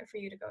counselor there for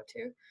you to go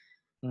to.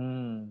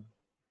 mm,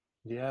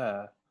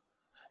 yeah.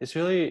 It's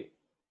really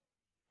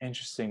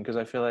interesting because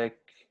I feel like,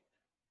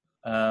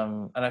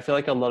 and I feel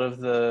like a lot of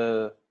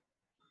the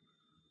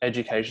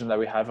education that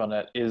we have on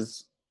it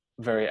is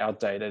very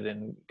outdated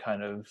and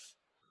kind of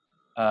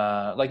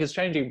like it's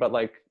changing, but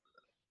like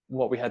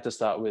what we had to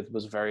start with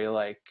was very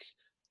like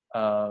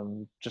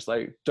just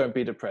like don't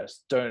be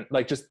depressed, don't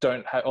like just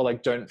don't have, or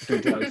like don't do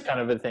drugs kind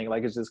of a thing.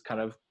 Like it's just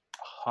kind of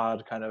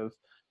hard kind of,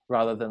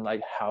 rather than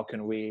like how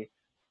can we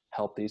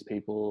help these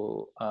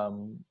people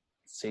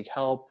seek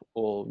help,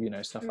 or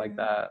stuff like Mm.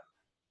 that.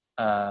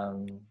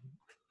 um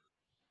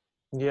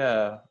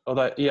yeah,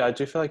 although yeah, I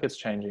do feel like it's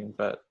changing,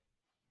 but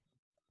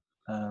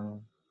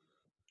um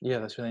yeah,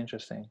 that's really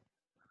interesting.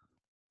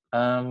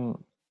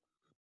 um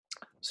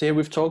So yeah,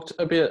 we've talked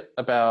a bit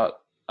about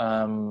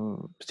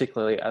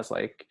particularly as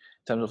like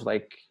in terms of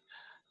like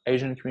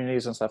Asian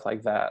communities and stuff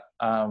like that.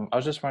 I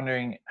was just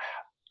wondering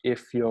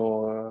if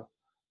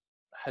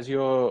has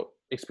your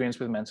experience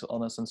with mental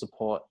illness and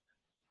support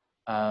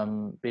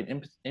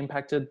been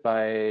impacted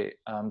by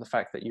the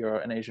fact that you're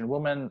an Asian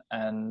woman,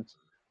 and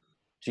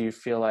do you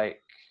feel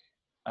like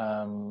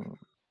um,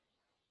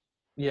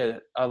 yeah,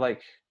 are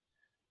like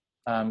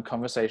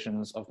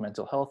conversations of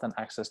mental health and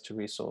access to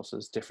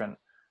resources different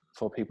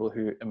for people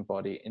who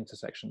embody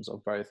intersections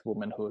of both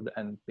womanhood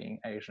and being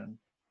Asian?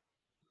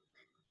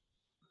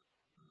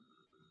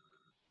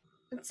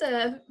 It's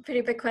a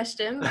pretty big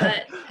question,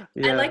 but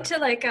I'd like Yeah. to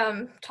like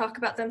talk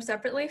about them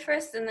separately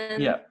first and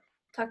Yeah. then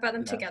talk about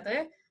them Yeah.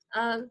 together.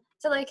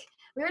 So like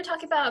we were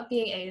talking about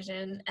being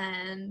Asian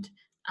and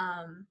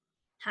um,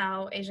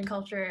 how Asian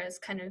culture is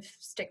kind of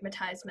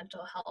stigmatized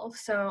mental health.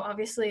 So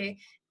obviously,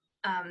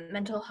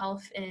 mental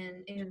health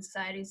in Asian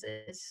societies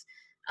is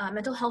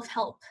mental health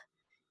help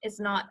is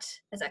not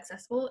as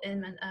accessible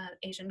in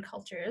Asian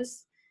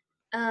cultures.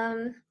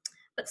 Um,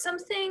 but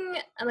something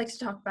I like to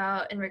talk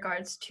about in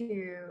regards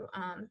to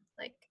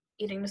like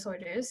eating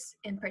disorders,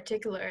 in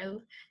particular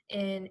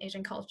in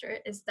Asian culture,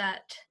 is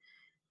that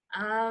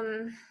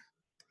um,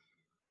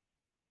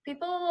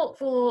 people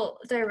will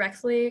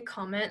directly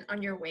comment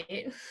on your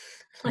weight.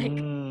 Like,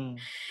 Mm,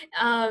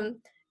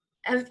 um,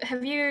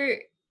 have you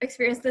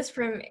experienced this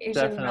from Asian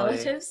definitely.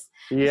 relatives?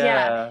 Yeah,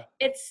 Yeah.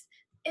 it's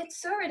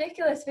it's so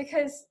ridiculous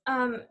because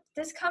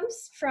this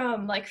comes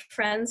from like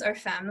friends or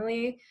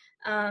family,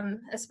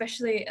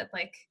 especially at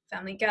like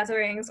family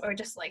gatherings or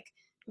just like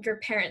your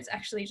parents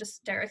actually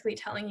just directly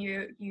telling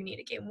you you need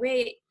to gain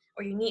weight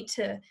or you need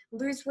to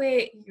lose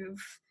weight, you're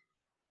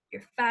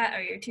fat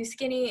or you're too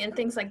skinny and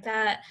things like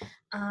that.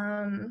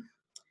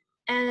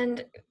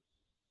 And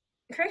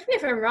correct me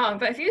if I'm wrong,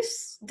 but if you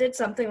did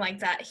something like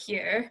that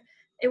here,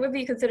 it would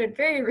be considered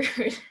very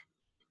rude.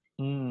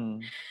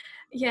 Mm,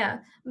 Yeah,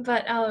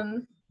 but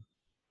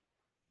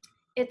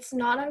it's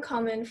not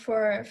uncommon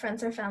for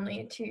friends or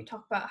family to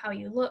talk about how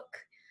you look.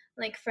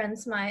 Like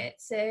friends might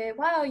say,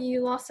 "Wow,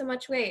 you lost so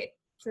much weight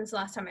since the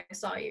last time I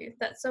saw you.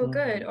 That's so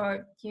good." mm,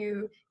 Or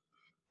you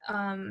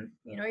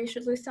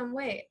should lose some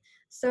weight.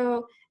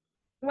 So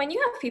when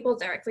you have people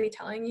directly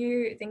telling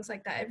you things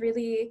like that, it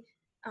really,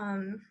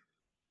 um,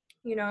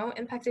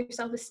 impacts your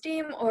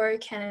self-esteem or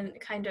can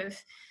kind of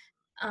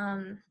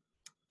um,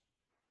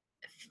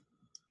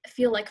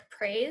 feel like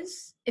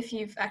praise if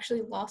you've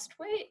actually lost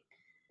weight.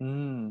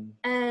 mm,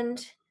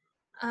 And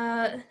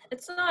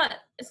it's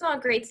not a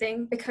great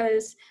thing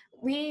because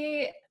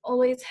we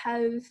always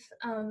have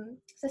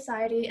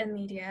society and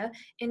media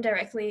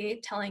indirectly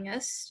telling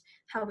us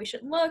how we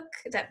should look,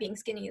 that being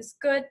skinny is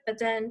good, but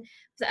then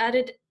the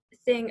added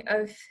thing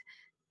of,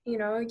 you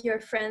know, your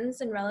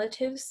friends and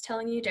relatives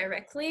telling you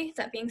directly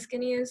that being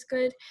skinny is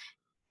good,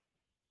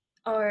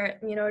 or,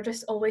 you know,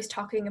 just always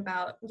talking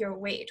about your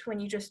weight when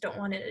you just don't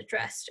want it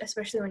addressed,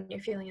 especially when you're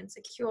feeling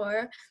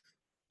insecure.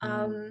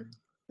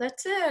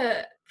 That's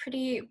a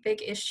pretty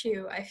big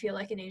issue, I feel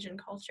like, in Asian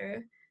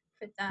culture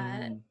for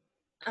that.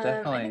 I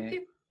think Definitely.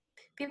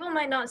 people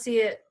might not see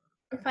it,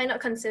 might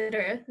not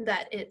consider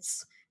that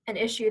it's an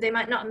issue. They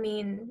might not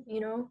mean, you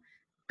know,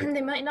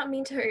 they might not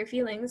mean to hurt your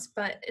feelings,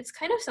 but it's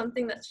kind of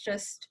something that's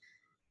just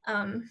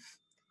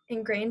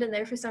ingrained in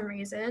there for some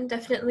reason.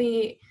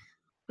 Definitely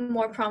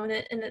more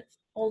prominent in the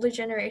older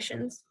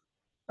generations,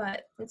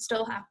 but it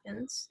still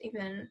happens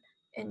even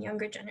in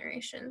younger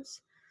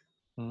generations.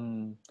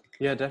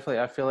 Yeah, definitely.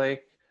 I feel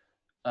like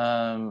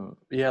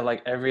yeah,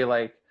 like every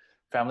like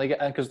family,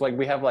 because like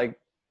we have like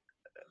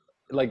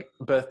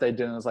birthday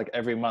dinners like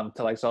every month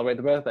to like celebrate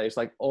the birthdays,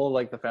 like all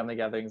like the family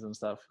gatherings and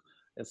stuff.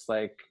 It's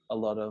like a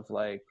lot of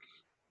like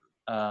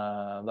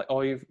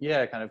oh, you've,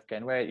 yeah, kind of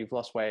gained weight, you've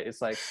lost weight.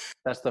 It's like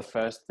that's the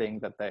first thing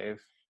that they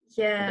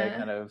Yeah.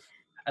 kind of,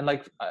 and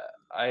like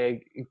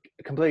I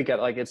completely get,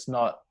 like, it's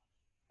not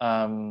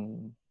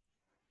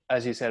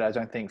as you said, I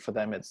don't think for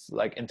them it's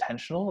like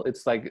intentional.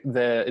 It's like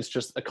it's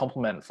just a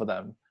compliment for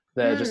them.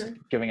 They're just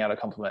giving out a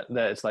compliment.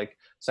 It's like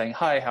saying,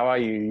 hi, how are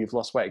you, you've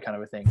lost weight, kind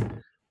of a thing.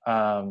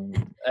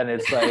 And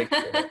it's like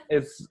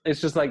it's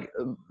just like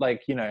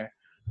you know,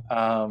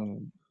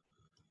 and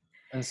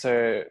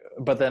so,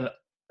 but then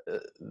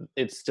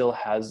it still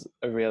has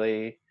a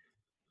really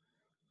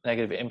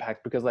negative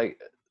impact, because like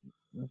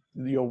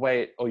your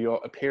weight or your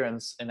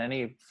appearance in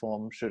any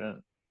form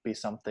shouldn't be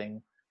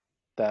something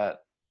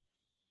that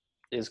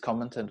is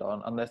commented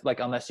on,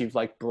 unless you've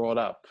like brought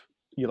up,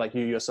 you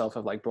yourself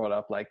have like brought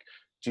up, like,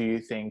 do you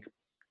think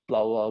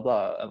blah blah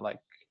blah, and like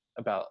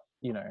about,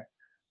 you know,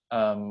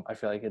 I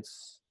feel like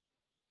it's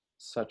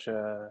such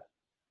a,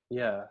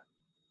 yeah,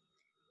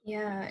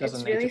 Yeah,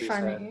 doesn't it's need to really be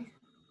said. funny.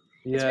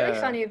 It's really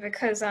Yeah. funny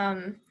because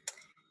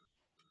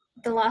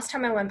the last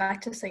time I went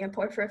back to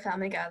Singapore for a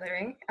family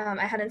gathering,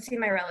 I hadn't seen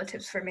my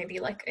relatives for maybe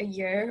like a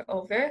year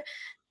over.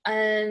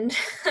 And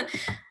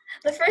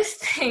the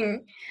first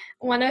thing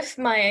one of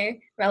my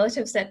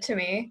relatives said to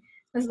me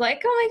was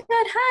like, oh my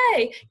God,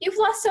 hi, you've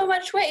lost so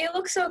much weight. You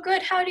look so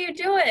good. How do you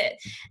do it?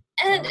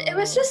 And it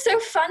was just so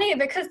funny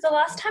because the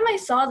last time I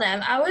saw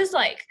them, I was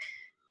like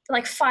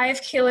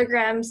 5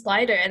 kilograms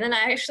lighter, and then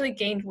I actually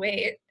gained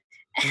weight.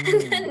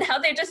 And then now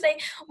they're just saying,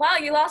 wow,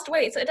 you lost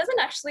weight. So it doesn't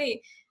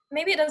actually,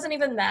 maybe it doesn't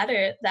even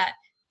matter that,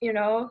 you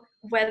know,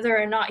 whether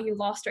or not you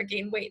lost or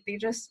gained weight. They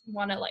just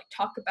want to like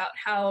talk about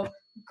how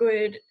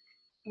good,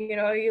 you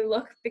know, you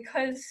look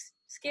because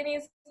skinny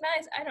is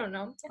nice. I don't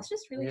know. It's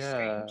just really Yeah.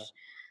 strange.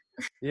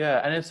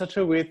 Yeah, and it's such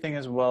a weird thing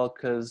as well,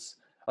 because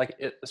like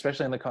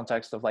especially in the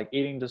context of like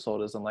eating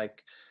disorders, and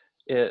like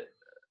it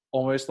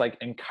almost like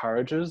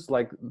encourages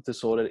like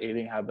disordered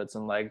eating habits,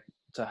 and like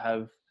to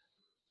have,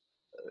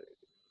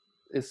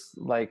 it's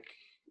like,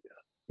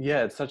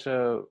 yeah, it's such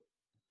a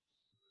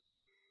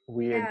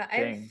weird Yeah,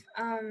 thing.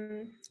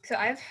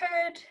 I've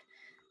heard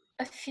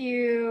a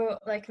few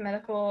like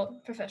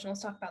medical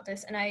professionals talk about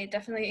this, and I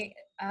definitely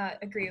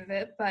agree with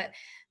it. But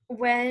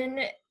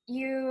when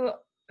you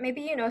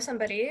maybe you know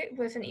somebody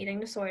with an eating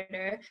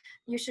disorder,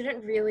 you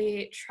shouldn't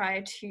really try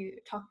to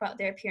talk about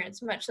their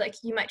appearance much. Like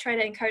you might try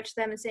to encourage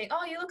them and saying,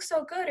 "Oh, you look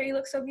so good," or "You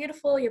look so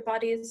beautiful. Your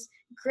body is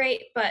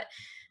great," but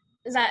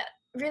that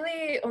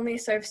really only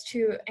serves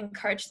to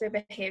encourage their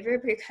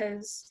behavior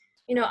because,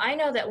 you know, I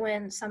know that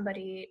when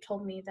somebody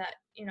told me that,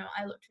 you know,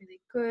 I looked really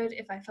good,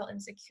 if I felt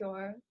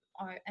insecure,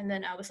 or and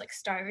then I was like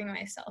starving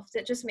myself,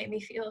 that just made me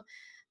feel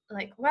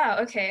like, wow,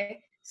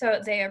 okay,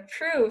 so they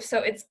approve, so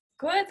it's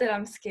good that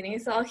I'm skinny,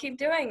 so I'll keep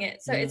doing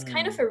it. So it's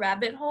kind of a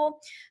rabbit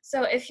hole.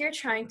 So if you're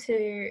trying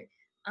to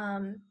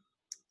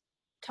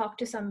talk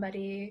to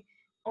somebody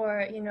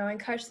or, you know,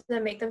 encourage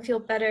them, make them feel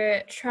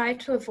better, try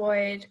to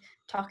avoid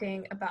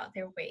talking about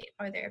their weight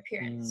or their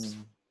appearance.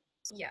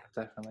 Yeah,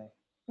 Definitely.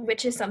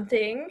 which is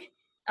something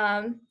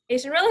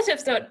Asian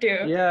relatives don't do.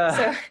 Yeah.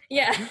 So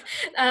yeah,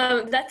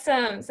 that's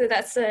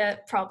a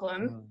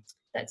problem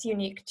that's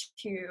unique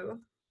to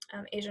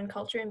Asian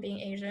culture and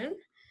being Asian.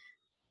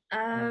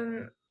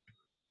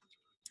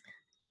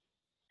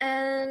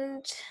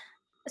 And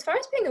as far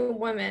as being a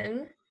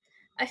woman,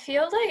 I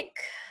feel like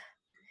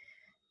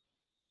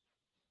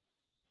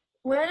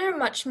women are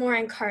much more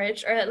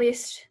encouraged, or at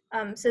least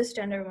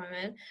cisgender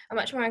women are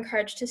much more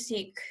encouraged to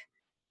seek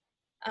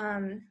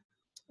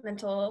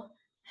mental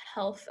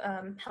health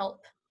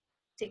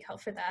seek help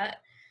for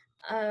that.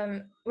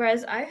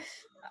 Whereas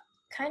I've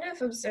kind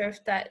of observed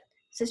that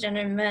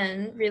cisgender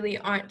men really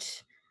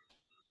aren't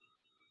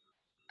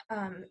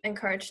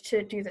encouraged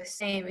to do the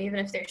same, even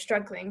if they're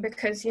struggling,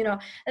 because, you know,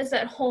 there's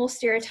that whole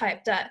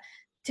stereotype that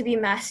to be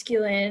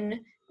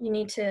masculine, you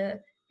need to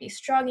be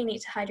strong, you need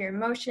to hide your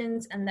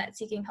emotions, and that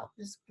seeking help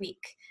is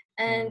weak.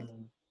 And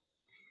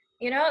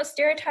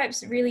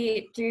stereotypes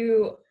really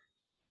do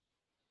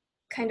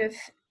kind of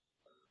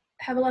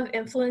have a lot of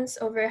influence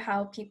over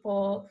how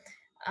people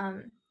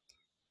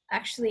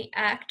actually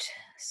act.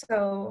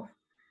 So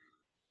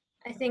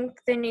I think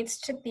there needs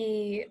to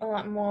be a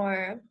lot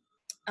more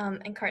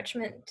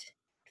encouragement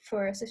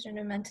for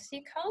cisgender men to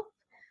seek help,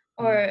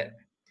 so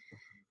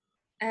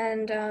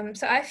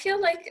I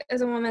feel like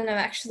as a woman, I'm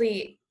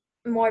actually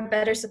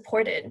better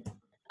supported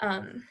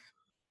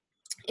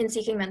in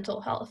seeking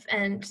mental health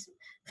and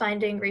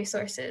finding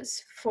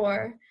resources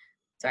for.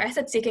 Sorry, I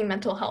said seeking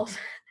mental health.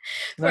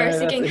 For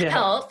seeking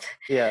help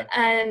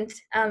and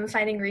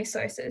finding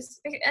resources.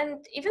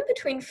 And even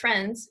between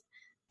friends,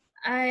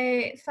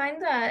 I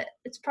find that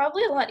it's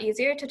probably a lot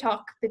easier to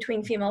talk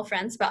between female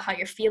friends about how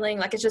you're feeling,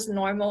 like it's just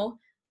normal,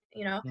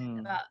 about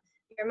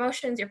your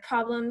emotions, your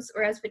problems,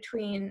 whereas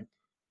between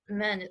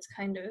men, it's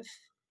kind of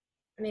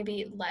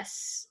maybe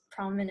less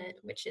prominent,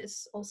 which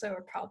is also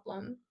a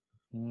problem.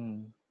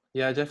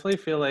 Yeah, I definitely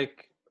feel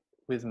like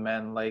with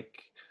men,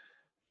 like,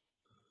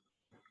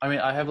 I mean,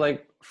 I have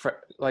like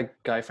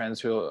guy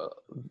friends who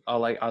I'll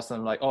like ask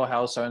them like, oh,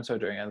 how's so and so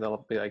doing, and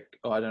they'll be like,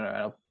 oh, I don't know, and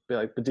I'll be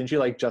like, but didn't you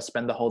like just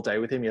spend the whole day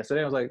with him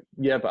yesterday? I was like,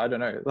 yeah, but I don't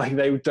know. Like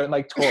they don't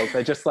like talk.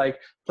 They just like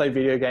play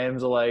video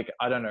games or like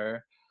I don't know,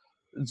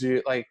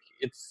 do like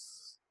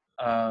it's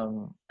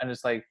and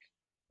it's like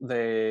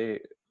they.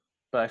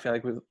 But I feel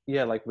like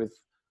with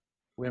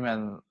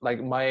women,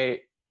 like my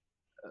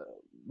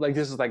like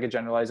this is like a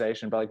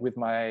generalization, but like with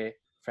my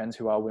friends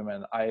who are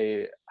women,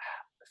 I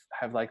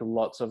have like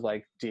lots of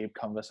like deep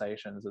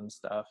conversations and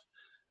stuff,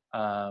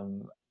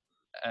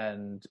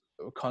 and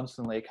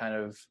constantly kind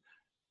of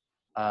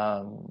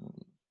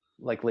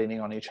like leaning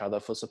on each other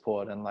for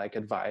support and like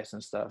advice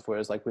and stuff.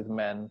 Whereas like with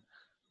men,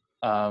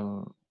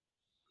 you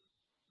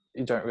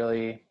don't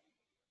really,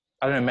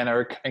 I don't know, men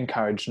are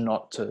encouraged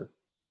not to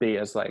be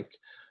as like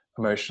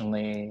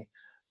emotionally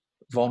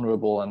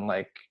vulnerable and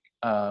like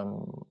I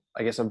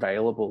guess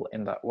available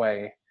in that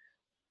way.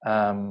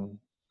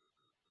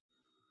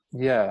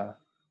 Yeah,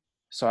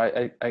 so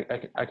I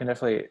can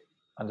definitely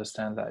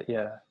understand that.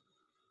 Yeah.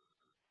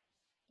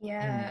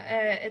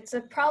 It's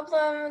a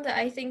problem that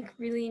I think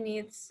really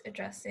needs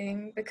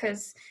addressing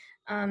because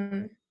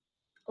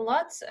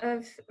lots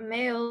of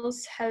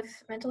males have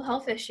mental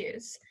health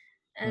issues,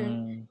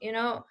 and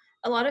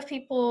a lot of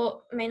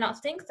people may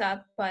not think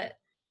that, but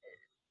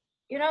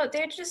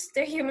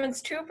they're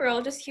humans too. We're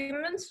all just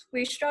humans.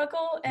 We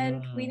struggle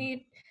and we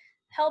need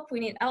help. We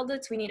need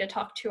outlets. We need to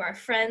talk to our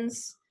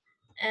friends,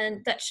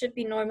 and that should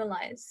be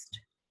normalized.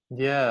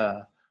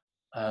 Yeah.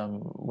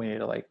 We need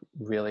to like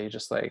really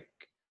just like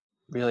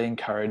really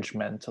encourage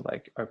men to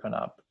like open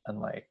up and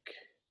like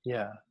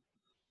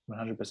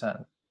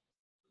 100%.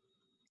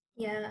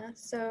 Yeah,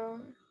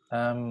 so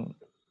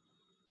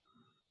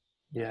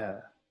yeah.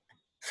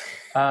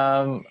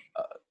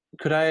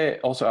 Could I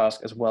also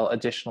ask as well,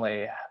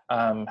 additionally,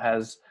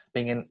 has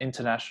being an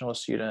international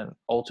student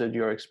altered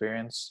your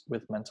experience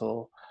with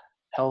mental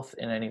health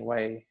in any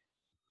way?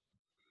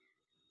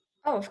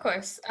 Oh, of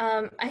course.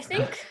 I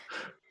think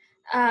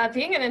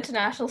being an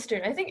international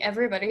student, I think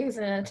everybody who's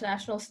an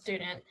international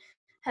student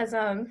has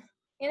some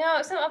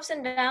ups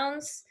and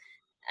downs.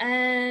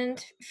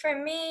 And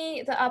for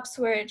me, the ups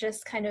were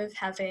just kind of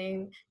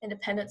having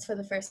independence for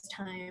the first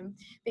time,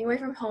 being away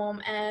from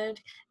home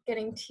and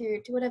getting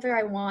to do whatever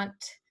I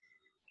want.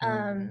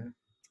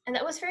 And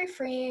that was very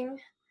freeing.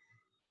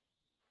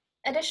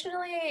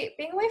 Additionally,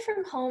 being away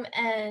from home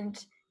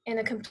and in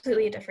a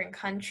completely different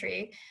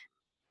country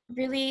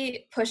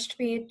really pushed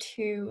me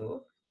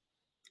to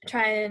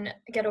try and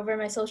get over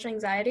my social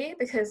anxiety,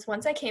 because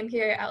once I came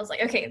here, I was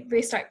like, okay,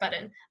 restart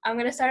button. I'm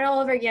going to start all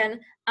over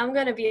again. I'm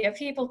going to be a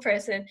people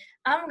person.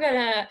 I'm going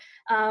to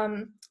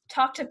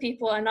talk to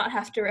people and not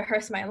have to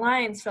rehearse my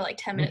lines for like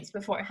 10 minutes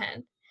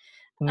beforehand.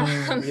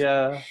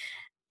 Yeah.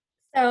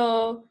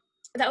 So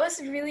that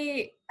was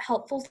really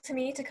helpful to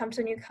me to come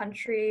to a new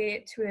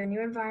country, to a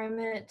new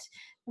environment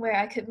where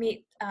I could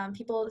meet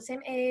people the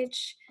same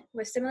age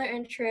with similar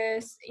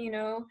interests,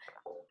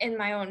 in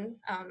my own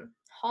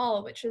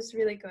hall, which was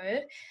really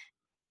good.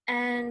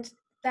 And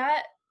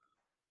that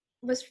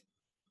was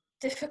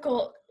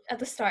difficult at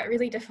the start,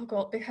 really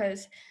difficult,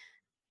 because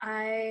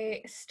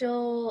I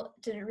still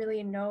didn't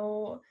really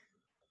know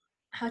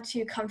how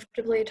to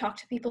comfortably talk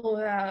to people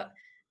without,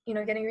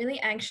 getting really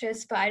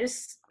anxious, but I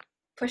just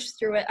pushed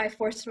through it. I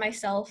forced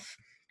myself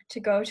to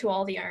go to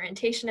all the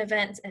orientation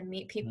events and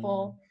meet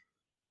people.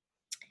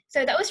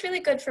 So that was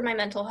really good for my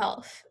mental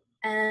health.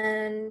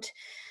 And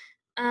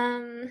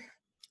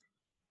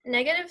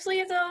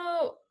negatively,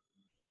 though,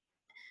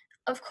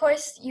 of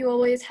course, you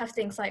always have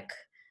things like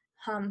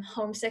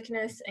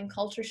homesickness and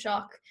culture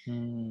shock,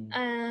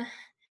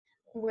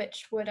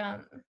 which would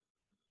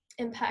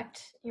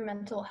impact your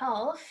mental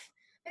health.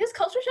 Because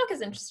culture shock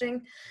is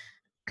interesting,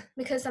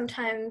 because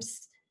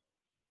sometimes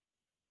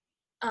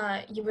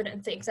you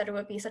wouldn't think that it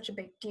would be such a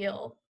big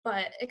deal,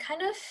 but it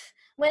kind of,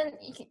 when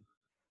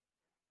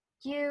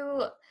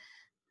you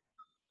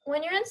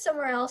when you're in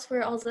somewhere else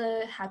where all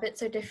the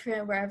habits are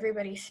different, where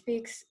everybody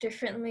speaks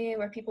differently,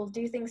 where people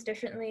do things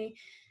differently,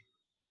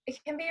 it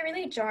can be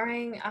really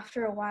jarring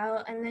after a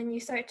while, and then you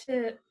start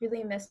to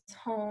really miss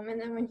home. And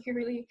then when you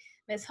really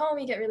miss home,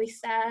 you get really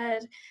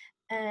sad,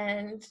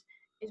 and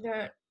you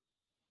don't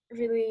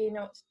really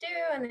know what to do,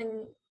 and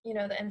then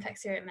that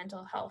impacts your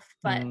mental health.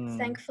 But Mm,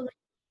 thankfully,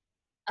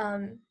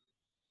 um,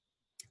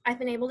 I've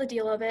been able to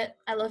deal with it.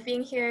 I love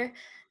being here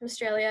in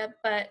Australia,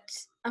 but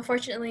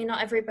unfortunately,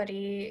 not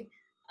everybody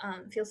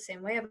feels the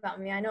same way about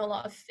me. I know a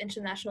lot of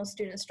international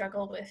students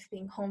struggle with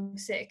being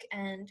homesick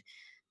and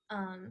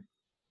um,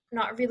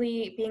 not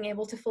really being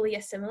able to fully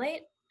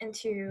assimilate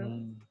into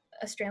mm,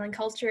 Australian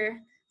culture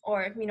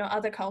or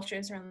other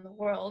cultures around the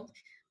world.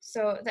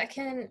 So that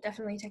can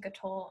definitely take a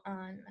toll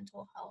on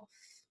mental health.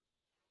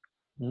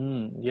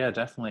 yeah,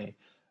 definitely.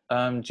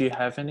 Do you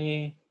have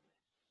any,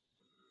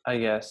 I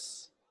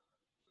guess,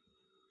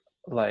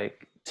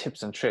 like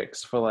tips and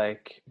tricks for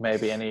like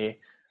maybe any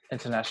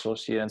international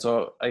students,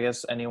 or I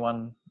guess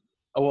anyone,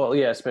 oh, well,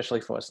 yeah,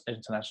 especially for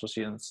international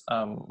students,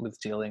 with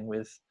dealing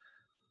with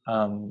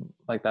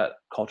like that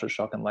culture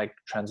shock and like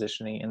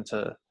transitioning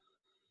into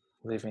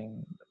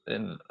living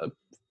in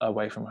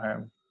away from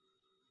home?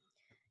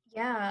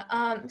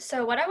 Yeah.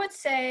 So what I would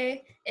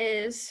say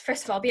is,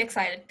 first of all, be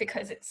excited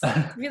because it's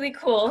really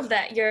cool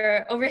that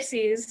you're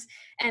overseas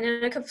and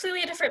in a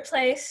completely different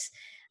place.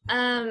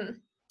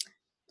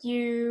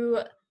 You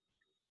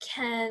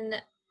can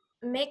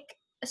make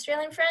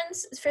Australian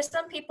friends. For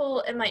some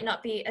people, it might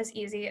not be as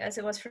easy as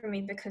it was for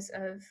me because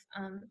of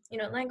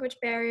language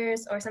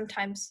barriers or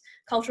sometimes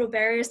cultural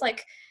barriers.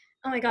 Like,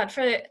 oh my God,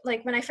 for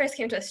like when I first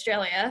came to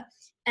Australia,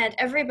 and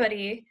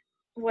everybody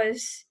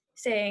was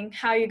saying,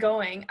 "How are you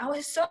going?" I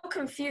was so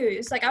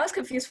confused. Like I was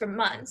confused for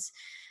months,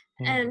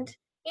 Mm. and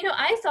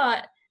I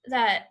thought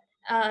that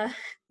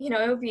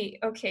it would be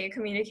okay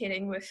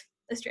communicating with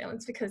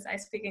Australians because I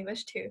speak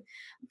English too,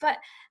 but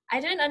I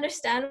didn't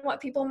understand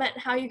what people meant.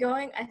 How you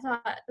going? I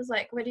thought it was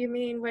like, what do you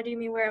mean? What do you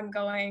mean where I'm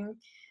going?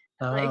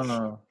 Like,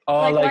 Oh,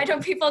 like why like,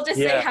 don't people just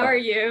say yeah, how are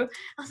you?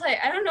 I was like,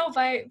 I don't know,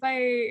 by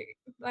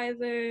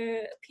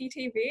the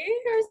PTV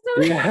or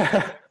something.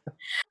 yeah.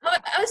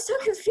 I was so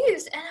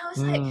confused, and I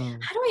was like, Mm.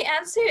 how do I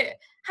answer?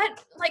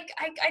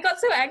 I got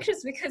so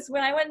anxious because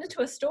when I went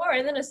into a store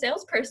and then a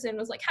salesperson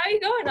was like, how are you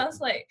going? I was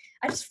like,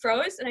 I just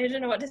froze and I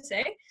didn't know what to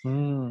say.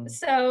 Mm.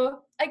 So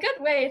a good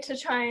way to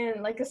try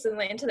and like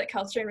assimilate into that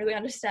culture and really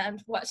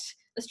understand what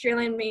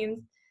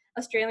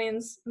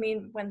Australians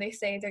mean when they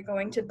say they're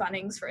going to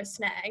Bunnings for a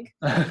snag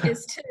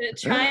is to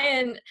try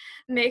and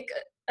make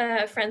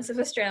friends with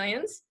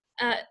Australians.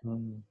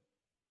 Mm.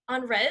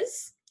 On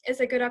Res is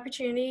a good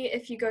opportunity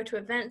if you go to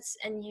events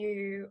and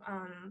you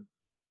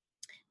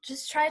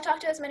just try to talk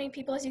to as many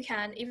people as you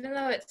can, even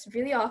though it's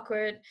really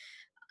awkward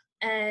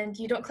and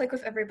you don't click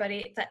with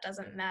everybody. That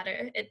doesn't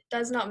matter. It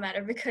does not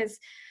matter because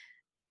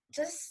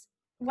just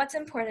what's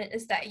important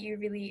is that you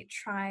really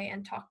try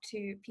and talk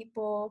to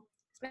people,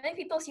 as many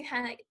people as you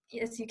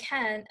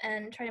can,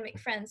 and try to make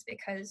friends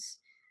because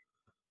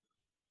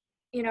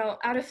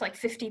out of like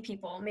 50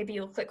 people, maybe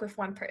you'll click with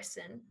one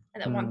person,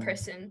 and that one Mm.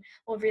 person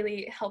will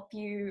really help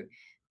you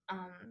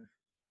um,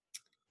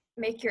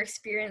 make your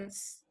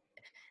experience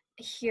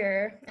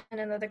here in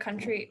another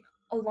country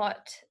a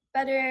lot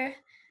better.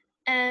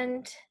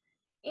 And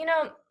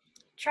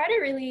try to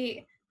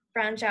really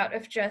branch out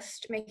of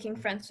just making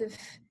friends with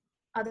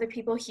other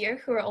people here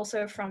who are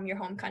also from your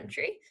home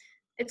country.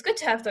 It's good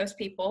to have those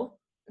people,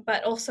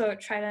 but also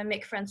try to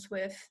make friends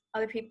with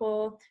other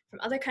people from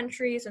other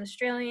countries and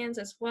Australians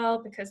as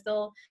well, because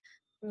they'll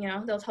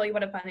tell you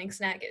what a Bunnings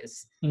snag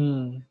is.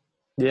 Mm.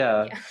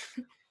 Yeah, Yeah.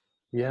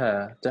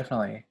 yeah,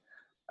 definitely.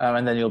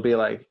 And then you'll be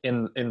like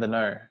in the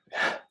know.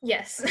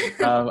 Yes.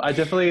 I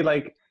definitely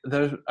like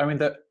those. I mean,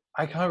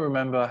 I can't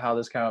remember how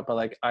this came up, but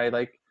like I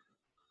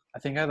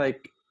think I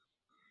like,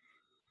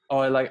 oh,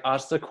 I like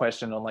asked a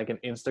question on like an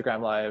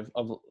Instagram live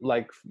of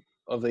like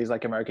of these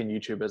like American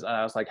YouTubers, and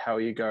I was like, "How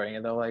are you going?"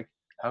 And they're like,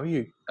 "How are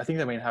you?" I think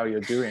they mean how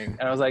you're doing,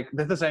 and I was like,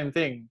 "They're the same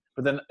thing."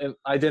 But then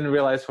I didn't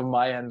realize from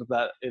my end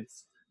that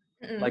it's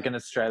like an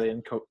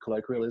Australian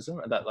colloquialism,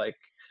 and that like,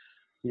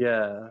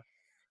 yeah,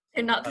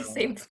 They're not the um,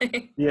 same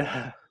thing.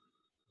 yeah.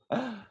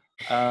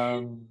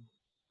 um,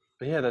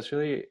 but yeah, that's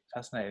really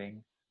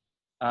fascinating.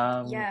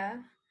 Um, Yeah.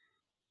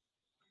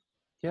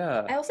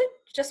 yeah. I also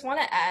just want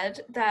to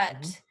add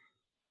that Mhm.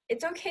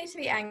 it's okay to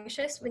be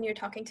anxious when you're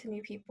talking to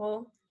new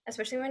people,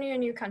 especially when you're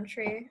in a new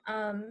country.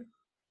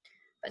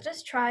 But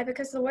just try,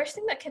 because the worst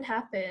thing that can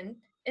happen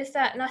is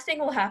that nothing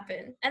will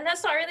happen. And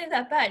that's not really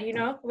that bad,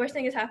 The worst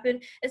thing that's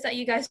happened is that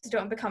you guys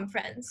don't become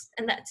friends.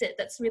 And that's it.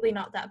 That's really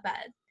not that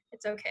bad.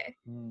 It's okay.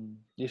 Mm.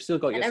 You've still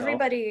got And yourself.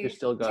 You've everybody,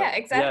 still got, yeah, yeah.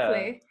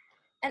 exactly.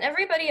 And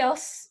everybody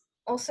else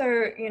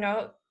also,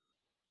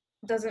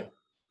 doesn't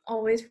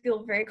always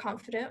feel very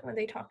confident when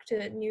they talk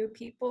to new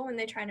people and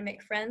they try to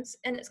make friends,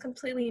 and it's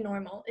completely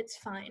normal. It's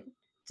fine.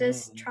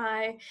 Just Mm.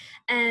 try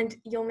and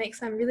you'll make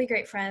some really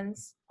great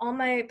friends. All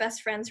my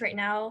best friends right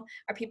now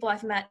are people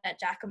I've met at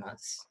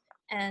Jacamos,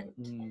 And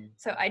Mm.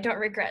 so I don't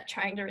regret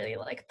trying to really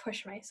like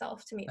push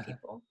myself to meet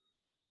people.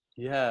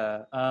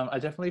 Yeah, I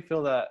definitely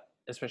feel that,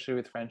 especially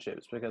with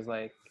friendships, because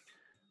like,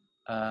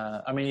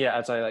 I mean, yeah,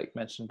 as I like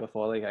mentioned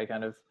before, like I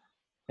kind of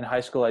in high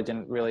school I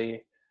didn't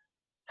really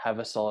have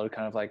a solid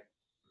kind of like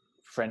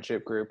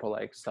friendship group or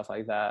like stuff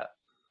like that,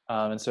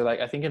 and so like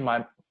I think in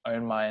my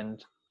own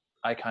mind,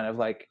 I kind of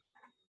like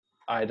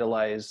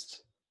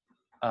idolized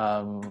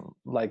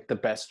like the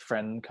best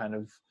friend kind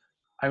of.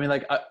 I mean,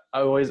 like I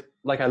always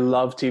like I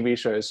love TV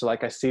shows, so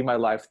like I see my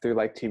life through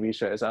like TV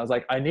shows. And I was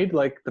like, I need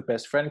like the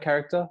best friend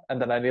character,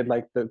 and then I need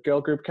like the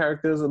girl group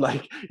characters, and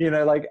like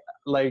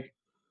like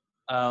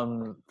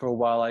for a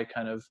while I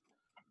kind of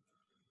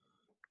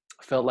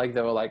felt like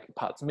there were like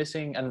parts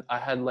missing, and I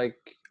had like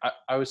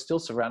I was still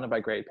surrounded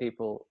by great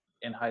people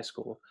in high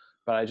school,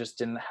 but I just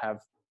didn't have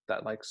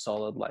that like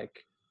solid like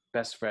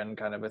best friend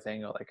kind of a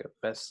thing, or like a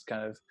best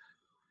kind of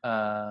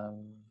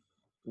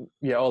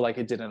yeah, or like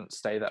it didn't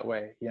stay that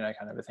way,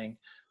 kind of a thing.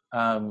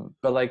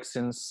 But like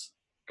since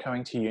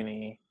coming to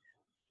uni,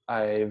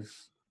 I've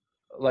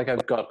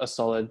I've got a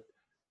solid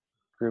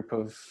group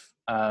of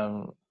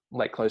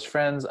like close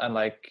friends, and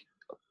like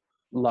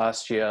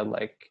last year,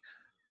 like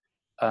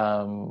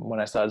when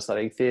I started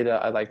studying theater,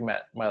 I like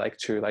met my like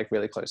two like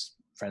really close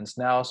friends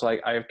now. So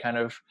like I've kind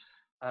of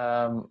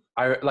I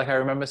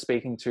remember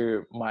speaking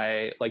to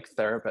my like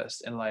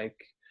therapist in like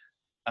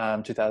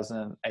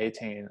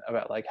 2018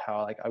 about like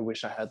how like I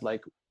wish I had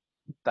like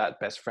that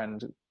best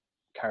friend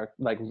character,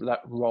 like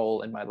that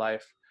role in my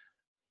life.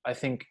 I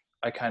think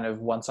I kind of,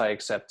 once I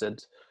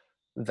accepted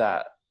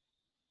that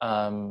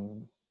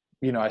um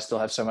I still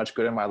have so much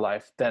good in my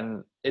life,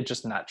 then it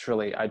just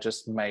naturally I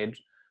just made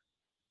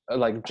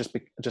like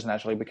just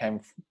naturally became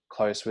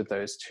close with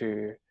those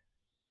two.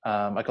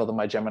 I call them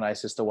my Gemini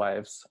sister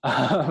wives,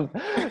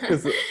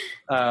 because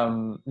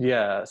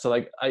yeah, so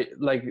like I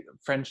like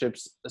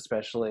friendships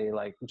especially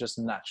like just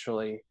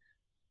naturally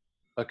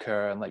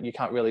occur, and like you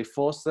can't really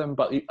force them,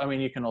 but I mean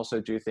you can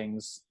also do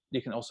things,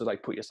 you can also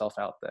like put yourself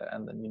out there,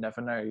 and then you never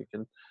know, you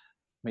can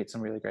meet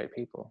some really great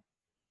people.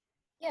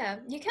 Yeah,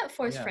 you can't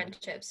force Yeah.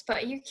 friendships,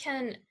 but you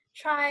can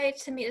try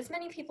to meet as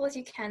many people as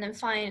you can and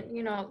find,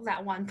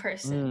 that one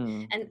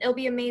person. And it'll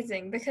be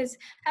amazing because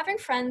having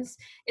friends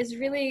is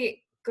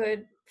really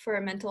good for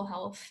mental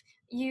health.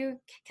 You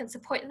can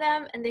support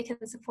them and they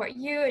can support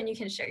you, and you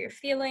can share your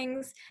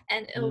feelings,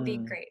 and it'll be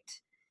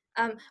great.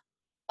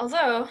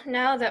 Although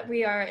now that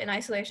we are in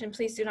isolation,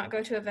 please do not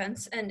go to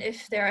events, and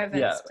if there are Yeah.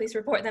 events, please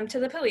report them to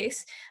the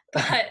police.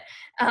 But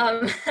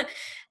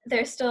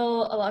there's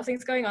still a lot of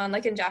things going on.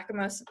 Like in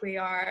Jacamos, we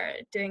are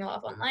doing a lot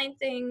of online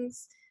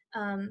things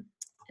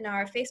in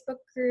our Facebook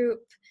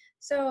group.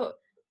 So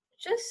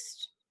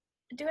just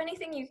do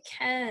anything you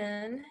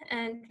can,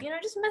 and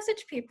just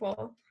message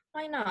people.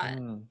 Why not?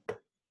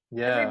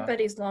 Yeah.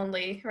 Everybody's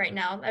lonely right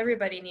now.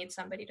 Everybody needs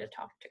somebody to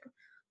talk to.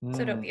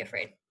 So don't be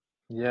afraid.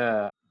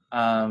 Yeah.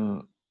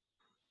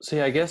 So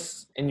yeah, I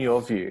guess in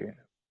your view,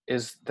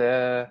 is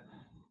there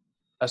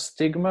a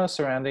stigma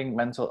surrounding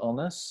mental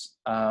illness?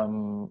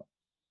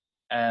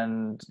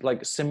 And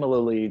like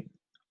similarly,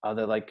 are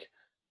there like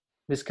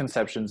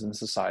misconceptions in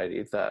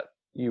society that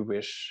you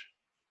wish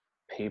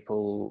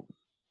people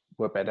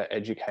were better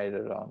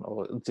educated on,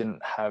 or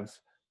didn't have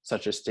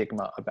such a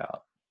stigma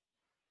about?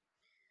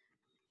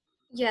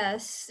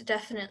 Yes,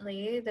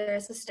 definitely.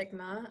 There's a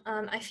stigma.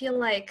 I feel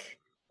like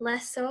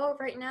less so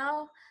right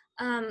now,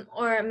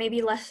 or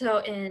maybe less so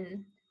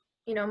in,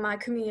 my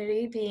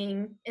community,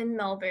 being in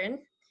Melbourne,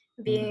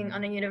 being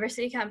on a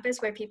university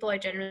campus where people are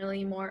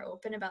generally more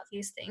open about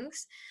these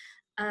things.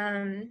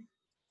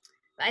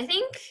 I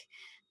think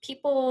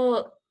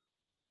people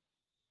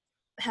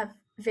have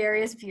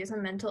various views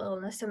on mental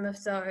illness. Some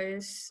of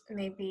those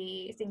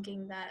maybe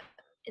thinking that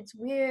it's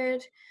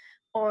weird,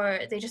 or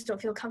they just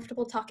don't feel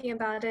comfortable talking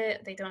about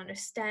it. They don't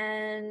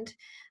understand,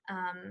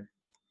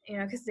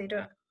 because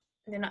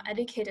they're not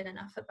educated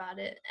enough about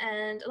it.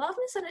 And a lot of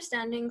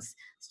misunderstandings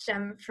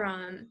stem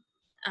from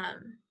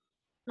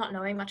not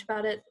knowing much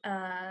about it.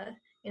 I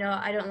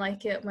don't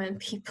like it when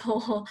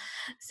people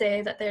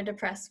say that they're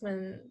depressed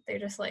when they're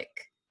just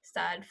like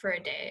sad for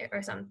a day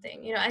or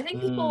something. I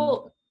think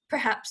people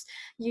perhaps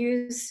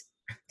use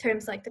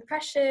terms like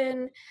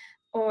depression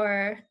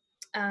or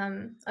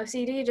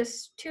OCD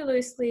just too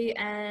loosely,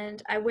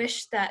 and I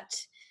wish that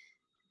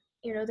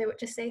they would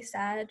just say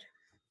sad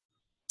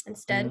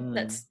instead.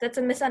 That's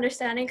a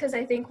misunderstanding, because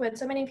I think when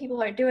so many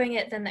people are doing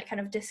it, then that kind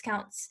of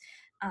discounts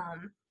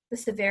the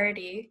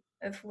severity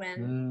of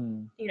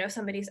when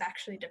somebody's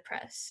actually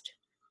depressed.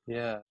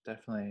 Yeah,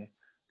 definitely.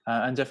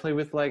 And definitely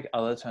with like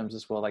other terms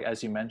as well, like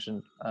as you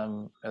mentioned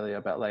earlier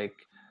about like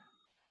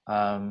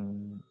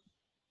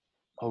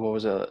or what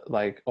was it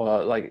like,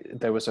 or like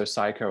they were so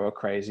psycho or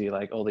crazy,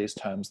 like all these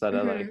terms that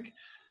are like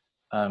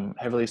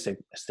heavily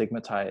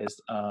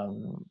stigmatized.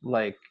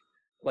 Like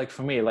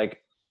for me,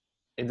 like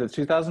in the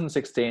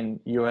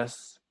 2016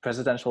 US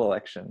presidential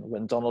election,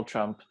 when Donald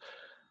Trump,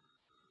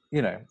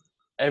 you know,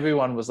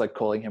 everyone was like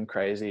calling him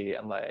crazy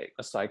and like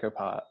a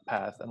psychopath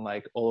and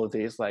like all of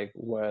these like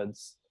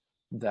words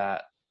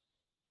that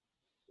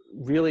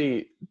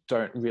really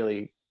don't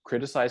really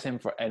criticize him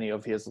for any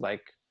of his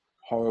like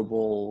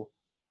horrible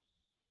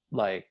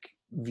like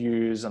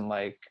views and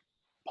like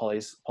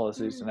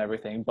policies and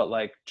everything, but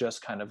like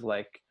just kind of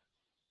like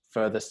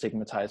further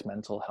stigmatize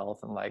mental health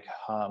and like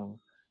harm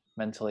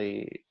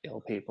mentally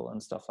ill people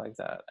and stuff like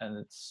that. And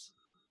it's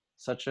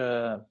such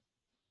a,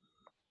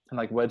 and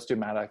like words do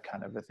matter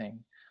kind of a thing.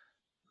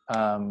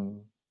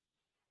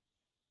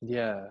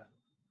 Yeah.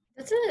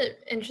 That's an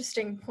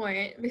interesting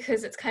point,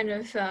 because it's kind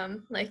of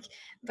like,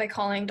 by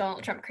calling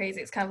Donald Trump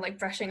crazy, it's kind of like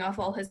brushing off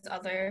all his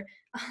other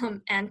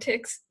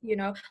antics, you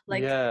know,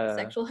 like Yeah.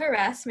 sexual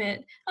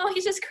harassment. Oh,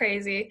 he's just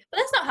crazy. But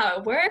that's not how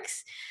it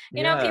works.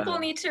 You know, people Yeah.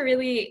 need to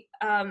really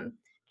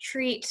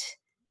treat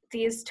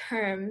these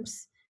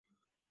terms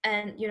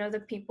and, you know, the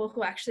people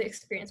who actually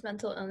experience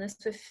mental illness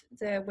with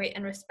the weight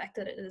and respect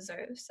that it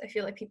deserves. I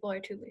feel like people are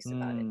too loose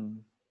about it.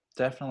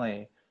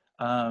 Definitely.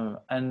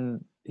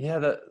 And yeah,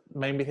 that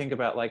made me think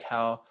about like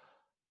how,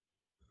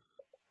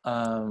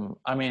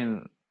 I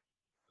mean,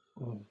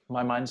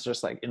 my mind's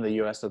just like in the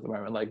US at the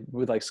moment, like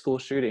with like school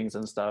shootings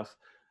and stuff,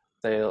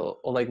 they'll,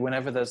 or like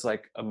whenever there's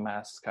like a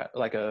mass,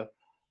 like a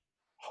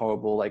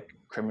horrible like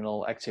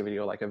criminal activity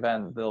or like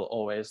event, they'll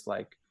always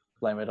like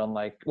blame it on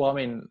like, well, I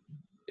mean,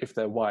 if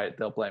they're white,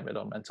 they'll blame it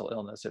on mental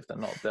illness. If they're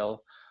not,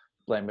 they'll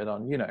blame it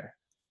on, you know,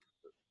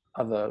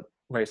 other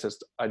racist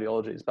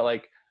ideologies. But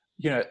like,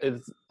 you know,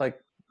 it's like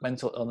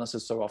mental illness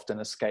is so often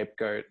a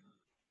scapegoat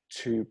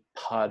to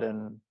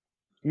pardon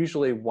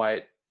usually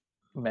white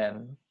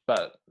men,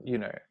 but you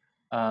know,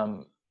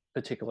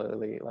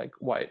 particularly like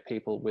white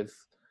people with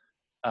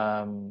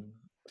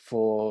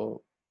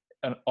for,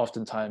 and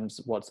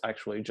oftentimes what's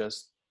actually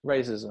just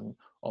racism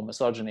or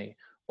misogyny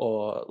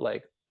or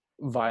like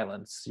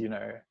violence, you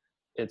know.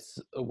 It's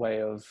a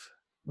way of,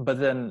 but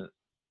then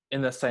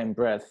in the same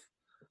breath,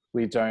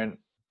 we don't,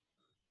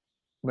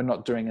 we're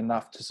not doing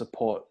enough to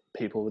support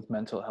people with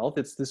mental health.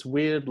 It's this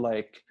weird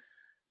like,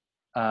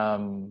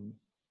 um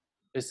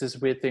it's this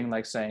weird thing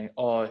like saying,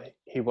 oh,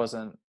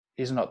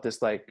 he's not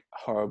this like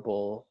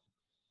horrible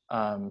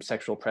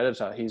sexual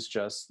predator, he's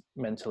just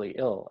mentally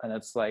ill. And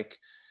it's like,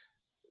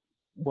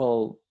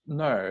 well,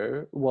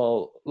 no,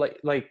 well,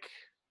 like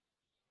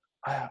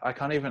I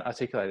can't even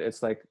articulate it.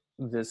 It's like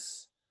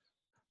this,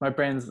 my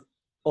brain's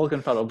all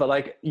confuddled, but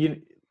like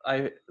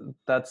I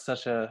that's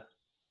such a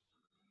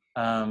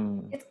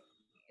um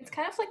It's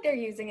kind of like they're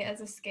using it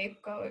as a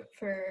scapegoat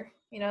for,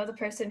 you know, the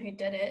person who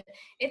did it.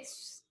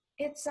 It's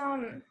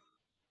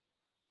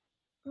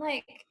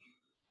like,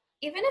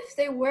 even if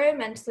they were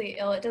mentally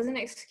ill, it doesn't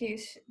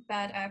excuse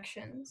bad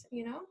actions,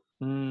 you know?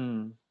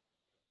 mm,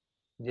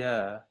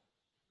 yeah.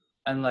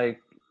 And like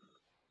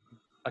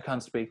I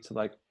can't speak to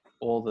like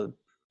all the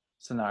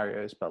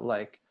scenarios, but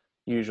like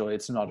usually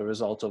it's not a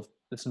result of,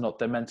 it's not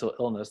their mental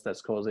illness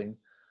that's causing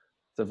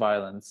the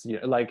violence. You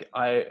know, like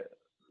I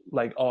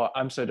like, oh,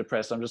 I'm so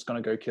depressed, I'm just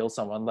gonna go kill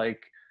someone.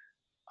 Like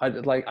I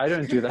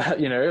don't do that,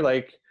 you know.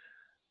 Like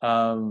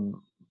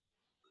um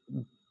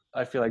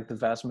I feel like the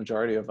vast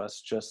majority of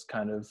us just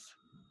kind of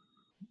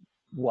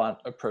want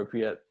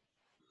appropriate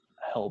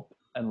help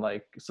and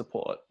like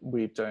support.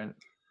 We don't,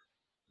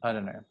 I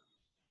don't know.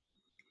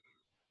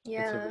 It's a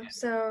Yeah. weird,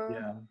 So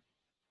yeah.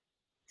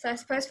 so I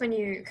suppose when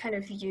you kind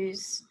of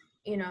use,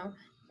 you know,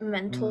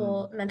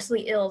 Mm,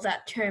 mentally ill,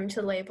 that term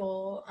to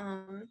label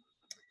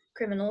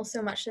criminals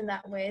so much in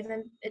that way,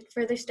 then it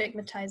further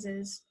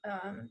stigmatizes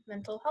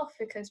mental health,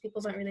 because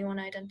people don't really want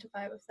to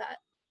identify with that.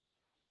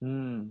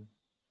 mm,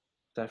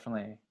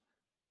 definitely.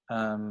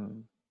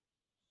 100%.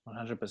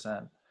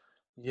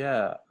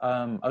 Yeah.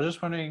 I was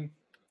just wondering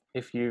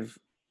if you've,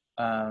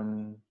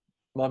 well,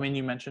 I mean,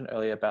 you mentioned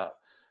earlier about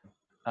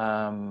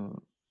um,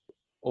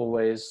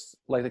 always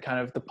like the kind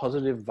of the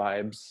positive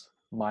vibes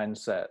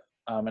mindset,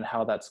 and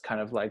how that's kind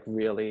of like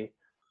really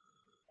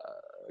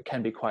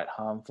can be quite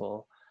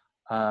harmful.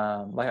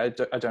 Like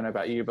I don't know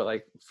about you, but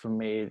like for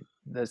me,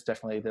 there's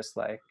definitely this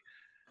like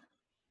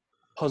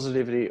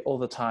positivity all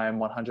the time,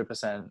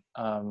 100%.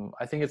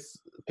 I think it's,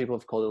 people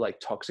have called it like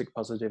toxic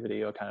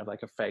positivity or kind of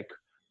like a fake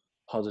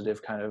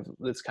positive kind of,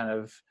 it's kind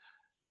of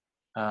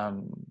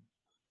um,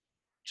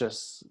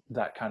 just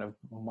that kind of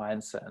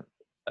mindset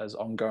as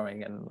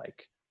ongoing and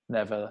like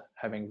never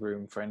having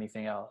room for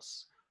anything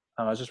else.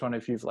 I was just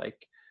wondering if you've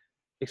like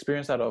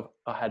experienced that, or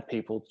had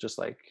people just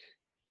like,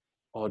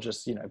 or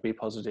just, you know, be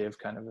positive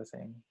kind of a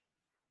thing.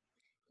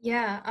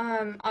 Yeah,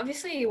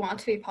 obviously you want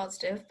to be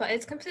positive, but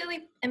it's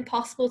completely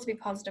impossible to be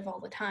positive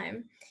all the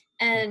time.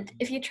 And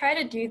if you try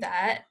to do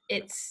that,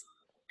 it's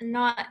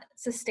not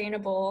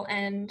sustainable,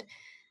 and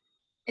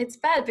it's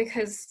bad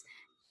because,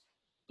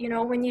 you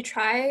know, when you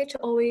try to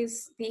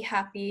always be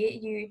happy,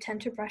 you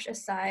tend to brush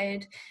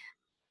aside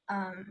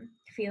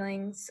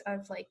feelings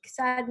of like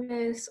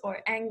sadness or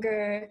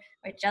anger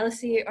or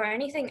jealousy or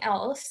anything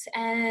else.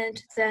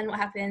 And then what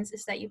happens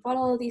is that you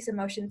bottle all these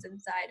emotions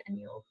inside and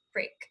you'll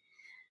break.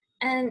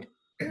 And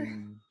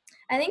Mm,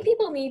 I think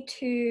people need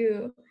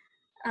to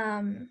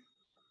um,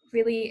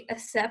 really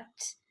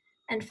accept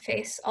and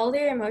face all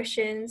their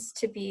emotions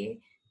to be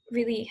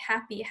really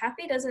happy.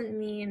 Happy doesn't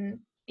mean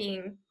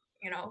being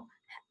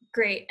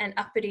great and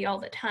uppity all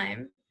the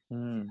time.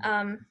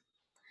 Mm.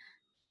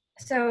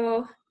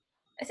 So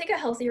I think a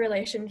healthy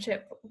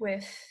relationship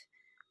with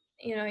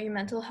your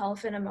mental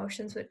health and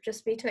emotions would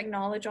just be to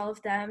acknowledge all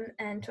of them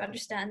and to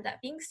understand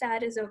that being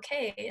sad is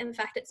okay. In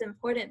fact, it's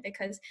important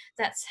because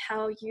that's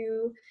how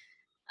you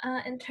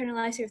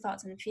internalize your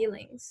thoughts and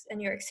feelings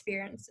and your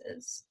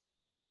experiences.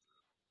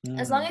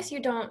 As long as you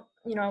don't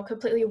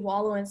completely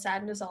wallow in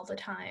sadness all the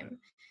time,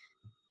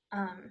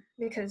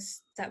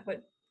 because that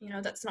would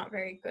that's not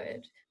very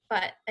good.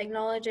 But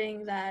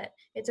acknowledging that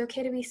it's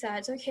okay to be sad,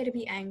 it's okay to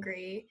be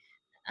angry,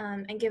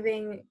 and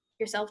giving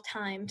yourself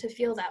time to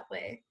feel that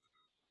way,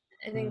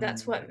 I think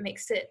that's what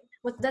makes it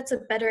that's a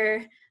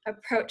better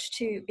approach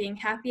to being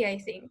happy, I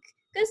think.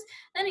 Because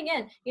then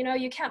again,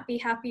 you can't be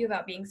happy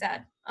without being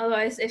sad.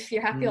 Otherwise, if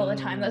you're happy all the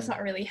time, that's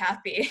not really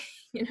happy.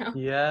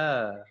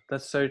 Yeah,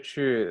 that's so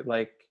true.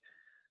 Like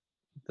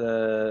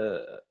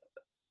the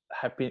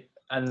happy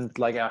and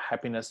like our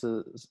happiness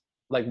is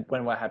like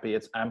when we're happy,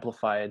 it's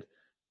amplified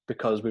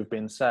because we've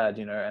been sad,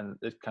 and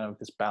it's kind of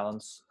this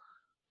balance.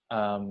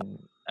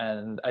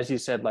 And as you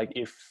said, like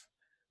if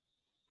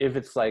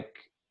it's like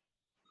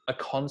a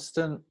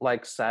constant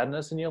like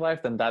sadness in your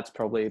life, then that's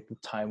probably the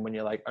time when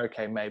you're like,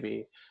 okay,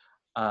 maybe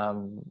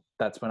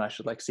that's when I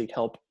should like seek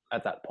help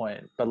at that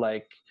point. But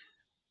like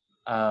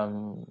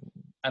and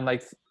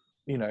like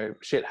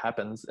shit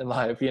happens in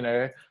life,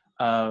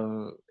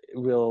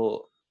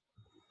 will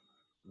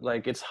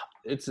like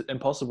it's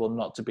impossible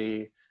not to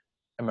be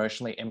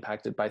emotionally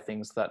impacted by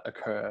things that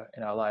occur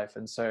in our life.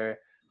 And so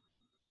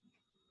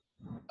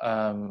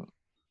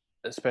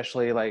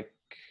especially like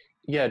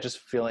just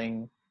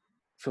feel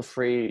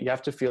free. You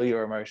have to feel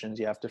your emotions,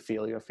 you have to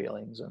feel your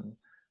feelings. And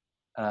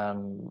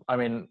I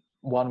mean,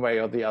 one way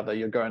or the other,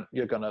 you're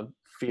gonna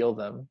feel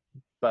them.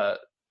 But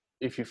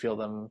if you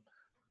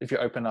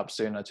open up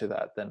sooner to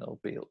that, then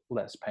it'll be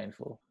less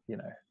painful.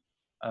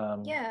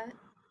 Yeah,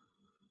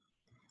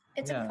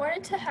 it's Yeah.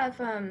 important to have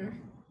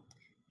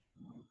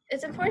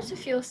it's important to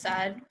feel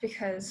sad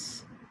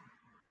because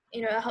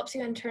it helps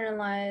you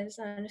internalize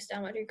and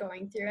understand what you're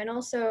going through. And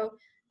also,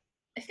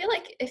 I feel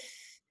like if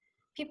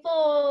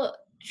people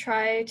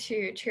try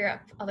to cheer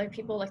up other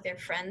people, like their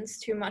friends,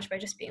 too much by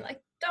just being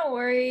like, don't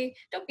worry,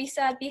 don't be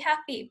sad, be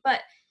happy.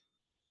 But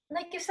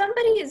like if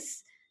somebody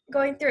is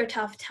going through a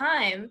tough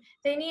time,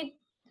 they need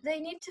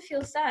to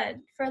feel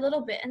sad for a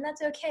little bit, and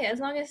that's okay, as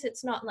long as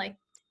it's not like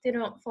they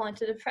don't fall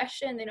into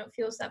depression, they don't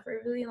feel sad for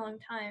a really long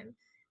time,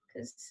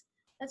 because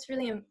it's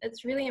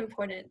really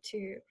important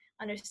to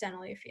understand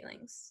all your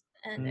feelings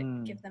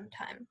and give them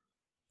time.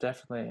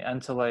 Definitely.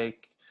 And to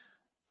like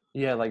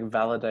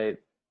validate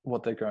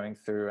what they're going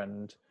through,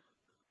 and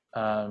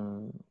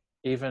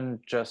even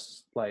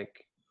just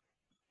like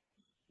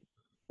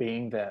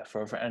being there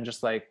for a friend and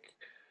just like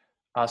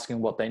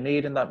asking what they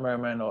need in that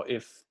moment, or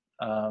if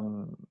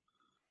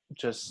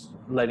just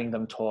letting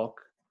them talk,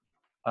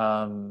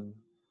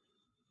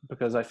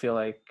 because I feel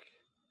like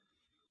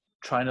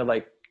trying to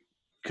like,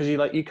 because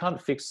you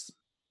can't fix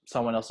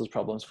someone else's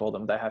problems for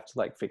them, they have to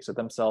like fix it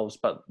themselves.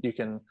 But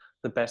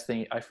the best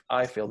thing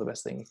I feel the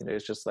best thing you can do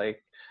is just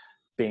like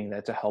being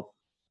there to help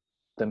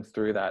them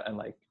through that, and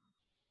like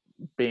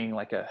being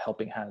like a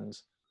helping hand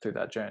through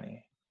that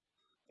journey.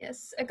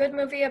 Yes, a good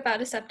movie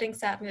about accepting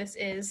sadness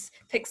is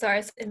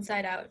Pixar's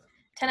Inside Out.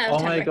 10 out of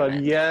 10 Oh my recommend.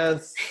 God,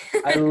 yes.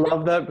 I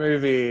love that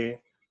movie.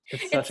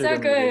 It's such a so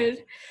good movie.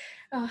 good.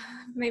 Oh,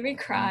 made me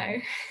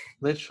cry.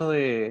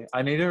 Literally,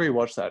 I need to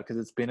rewatch that because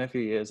it's been a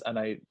few years and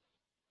I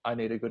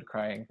need a good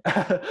crying.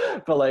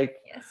 But like,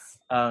 Yes.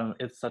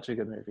 it's such a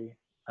good movie.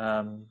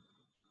 And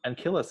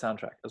killer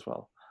soundtrack as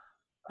well.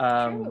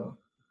 True.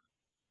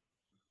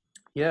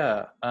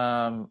 Yeah.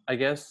 I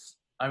guess,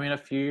 I mean, a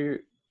few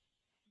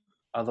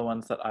other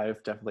ones that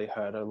I've definitely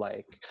heard are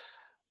like,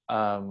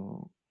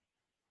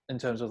 in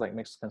terms of like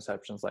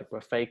misconceptions, like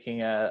we're faking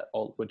it,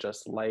 or we're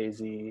just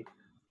lazy,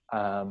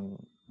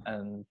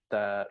 and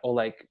that, or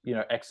like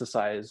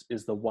exercise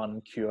is the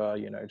one cure,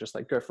 just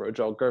like go for a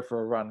jog, go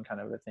for a run, kind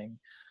of a thing.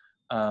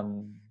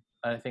 And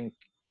I think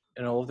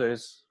in all of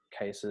those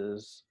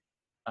cases,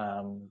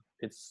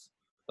 it's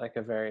like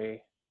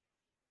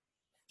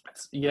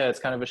it's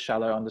kind of a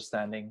shallow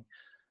understanding.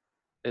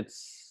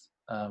 It's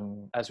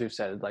as we've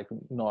said, like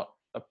not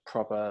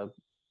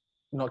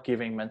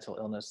giving mental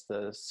illness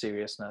the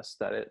seriousness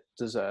that it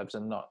deserves,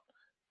 and not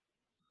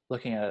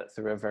looking at it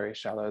through a very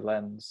shallow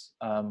lens,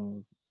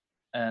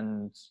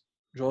 and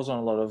draws on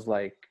a lot of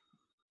like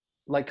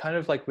kind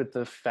of like with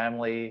the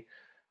family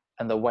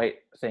and the weight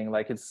thing.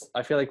 Like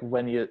I feel like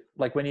when you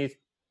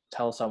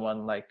tell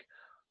someone like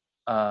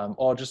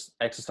or just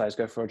exercise,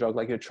 go for a jog,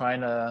 like you're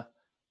trying to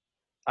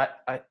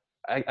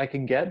I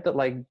can get that,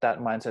 like that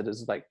mindset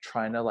is like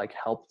trying to like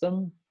help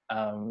them,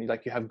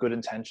 like you have good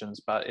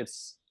intentions, but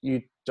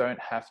you don't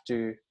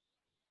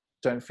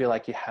feel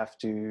like you have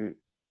to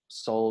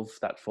solve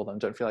that for them,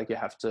 don't feel like you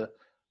have to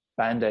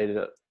band-aid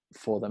it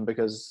for them,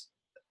 because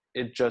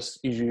it just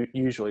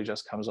usually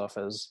just comes off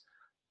as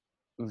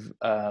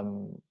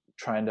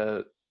trying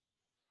to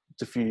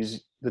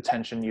diffuse the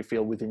tension you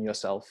feel within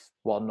yourself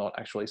while not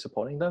actually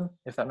supporting them,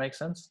 if that makes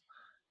sense.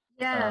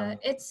 Yeah,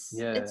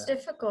 Yeah. it's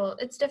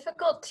difficult. It's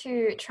difficult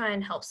to try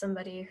and help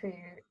somebody who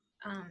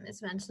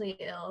is mentally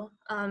ill.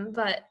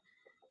 But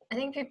I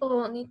think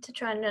people need to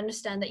try and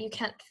understand that you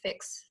can't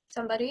fix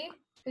somebody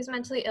who's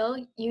mentally ill.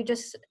 You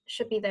just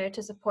should be there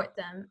to support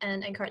them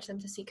and encourage them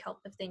to seek help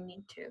if they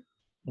need to.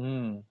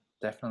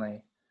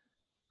 Definitely.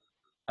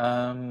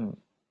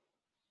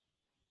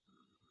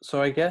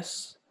 So I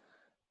guess,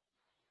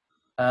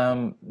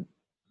 do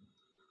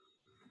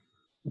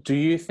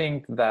you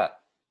think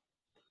that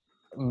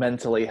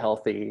mentally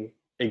healthy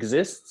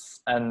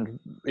exists? And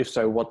if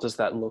so, what does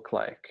that look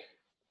like?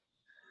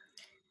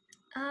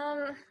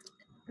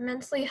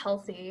 Mentally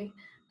healthy.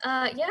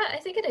 Yeah, I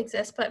think it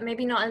exists, but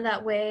maybe not in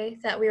that way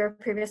that we were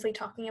previously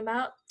talking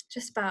about.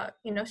 Just about,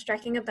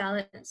 striking a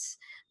balance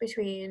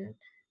between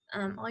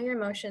all your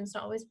emotions,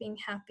 not always being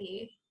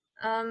happy.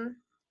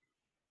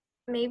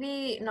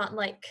 Maybe not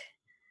like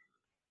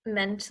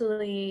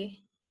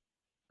mentally,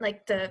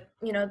 like the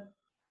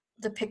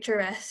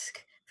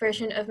picturesque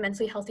version of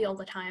mentally healthy all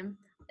the time.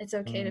 It's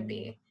okay to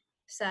be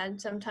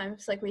sad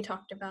sometimes, like we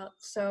talked about.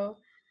 So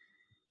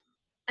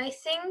I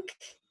think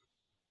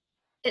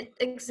it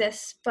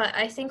exists, but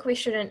I think we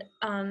shouldn't,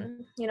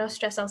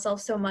 stress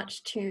ourselves so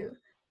much to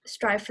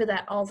strive for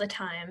that all the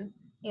time.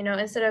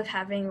 Instead of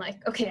having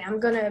like, okay, I'm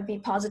gonna be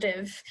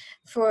positive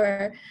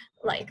for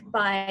like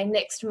by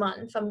next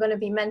month. I'm gonna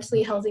be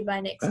mentally healthy by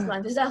next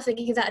month. Instead of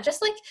thinking that,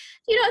 just like,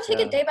 take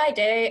it day by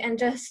day and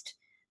just,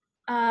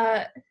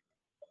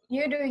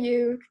 you do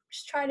you.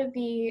 Just try to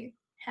be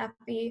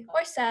happy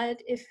or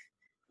sad if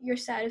you're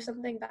sad if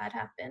something bad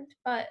happened,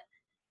 but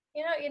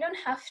you don't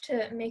have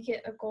to make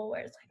it a goal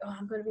where it's like, oh,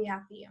 I'm going to be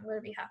happy. I'm going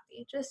to be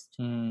happy. Just,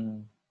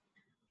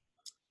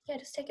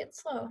 just take it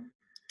slow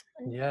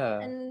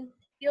and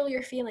feel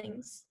your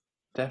feelings.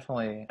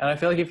 Definitely. And I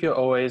feel like if you're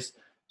always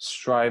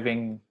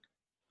striving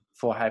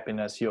for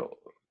happiness, you're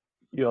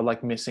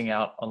like missing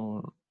out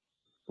on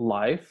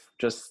life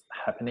just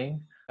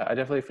happening. I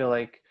definitely feel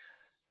like,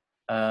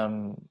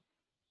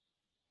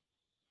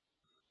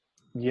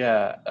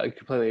 yeah, I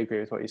completely agree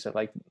with what you said.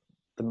 Like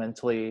the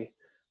mentally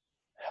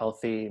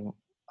healthy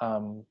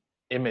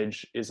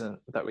image isn't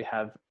that we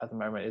have at the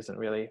moment isn't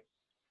really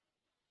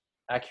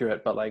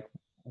accurate, but like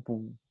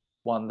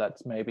one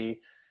that's maybe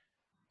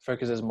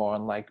focuses more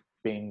on like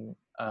being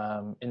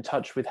in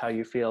touch with how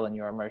you feel and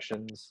your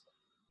emotions,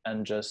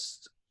 and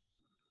just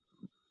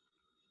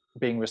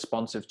being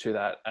responsive to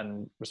that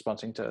and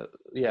responding to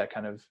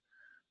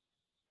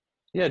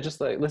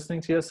just like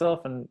listening to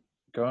yourself and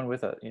going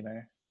with it.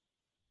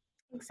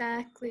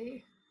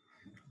 Exactly.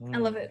 I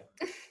love it.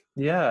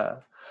 Yeah.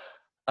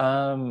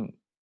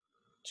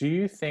 Do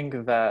you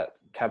think that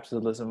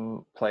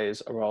capitalism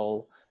plays a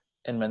role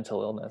in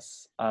mental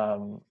illness?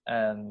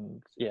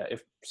 And yeah,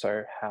 if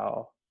so,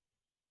 how?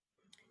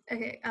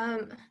 Okay.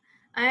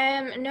 I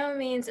am no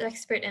means an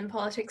expert in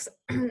politics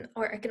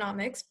or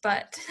economics,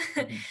 but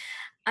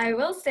I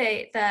will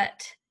say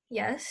that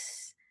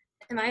yes,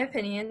 in my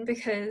opinion,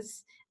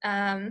 because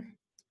all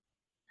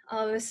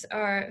of us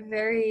are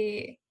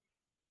very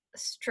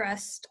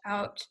stressed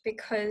out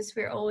because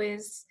we're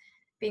always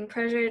being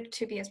pressured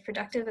to be as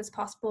productive as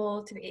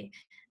possible, to be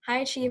high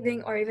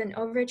achieving or even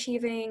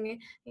overachieving.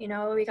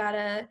 We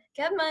gotta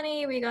get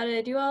money, we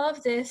gotta do all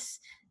of this,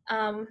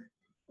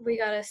 we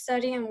gotta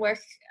study and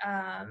work,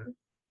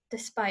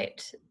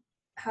 despite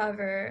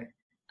however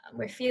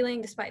we're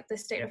feeling, despite the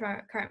state of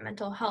our current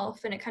mental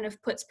health. And it kind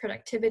of puts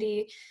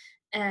productivity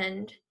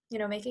and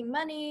making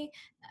money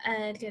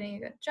and getting a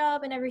good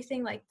job and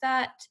everything like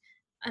that,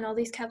 and all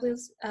these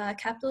capitalist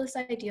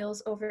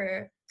ideals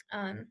over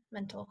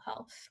mental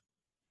health.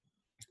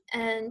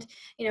 And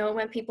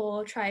when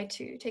people try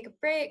to take a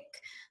break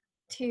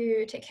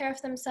to take care of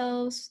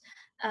themselves,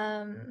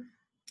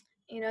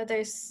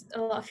 there's a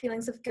lot of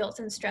feelings of guilt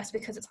and stress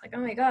because it's like, oh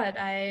my god,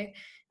 I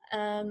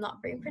am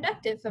not being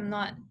productive, I'm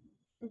not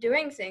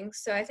doing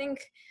things. So I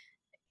think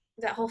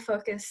that whole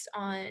focus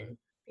on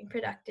being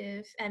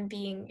productive and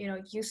being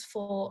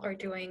useful or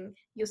doing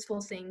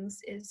useful things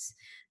is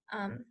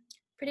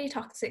pretty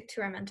toxic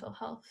to our mental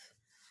health.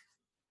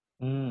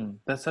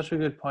 That's such a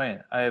good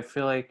point. I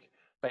feel like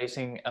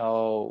basing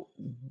our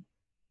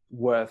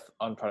worth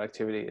on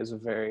productivity is a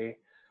very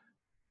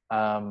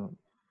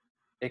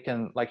it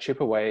can like chip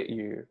away at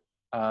you,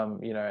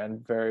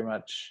 and very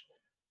much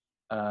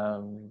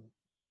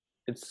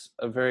it's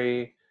a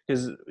very,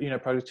 because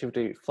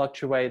productivity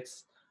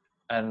fluctuates,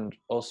 and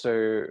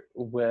also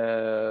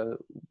we're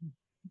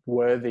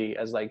worthy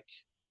as like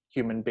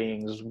human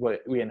beings.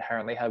 We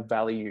inherently have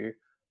value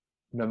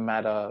no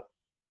matter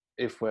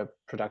if we're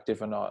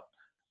productive or not.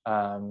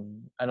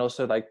 And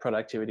also like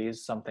productivity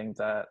is something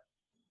that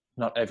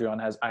not everyone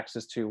has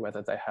access to,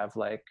 whether they have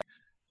like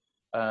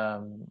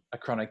a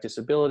chronic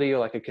disability or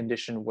like a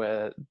condition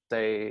where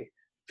they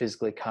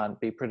physically can't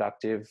be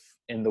productive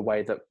in the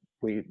way that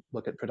we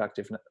look at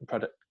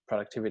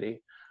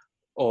productivity,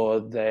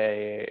 or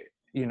they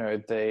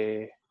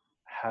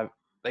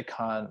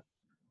can't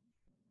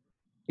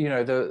you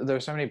know, there are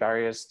so many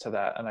barriers to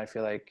that, and I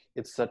feel like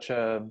it's such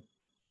a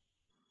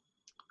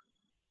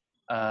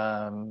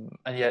and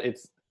yet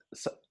it's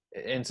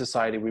in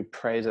society we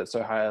praise it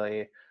so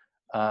highly,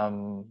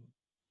 um,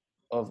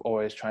 of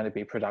always trying to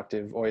be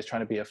productive, always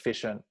trying to be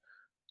efficient,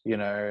 you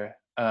know.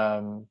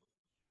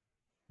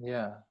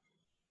 Yeah.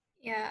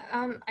 Yeah,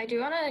 I do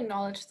want to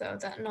acknowledge though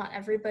that not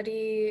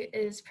everybody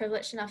is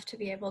privileged enough to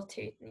be able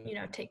to,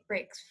 take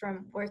breaks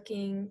from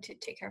working to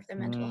take care of their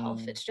mental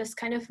health. Mm, It's just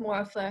kind of more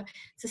of a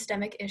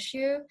systemic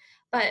issue.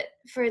 But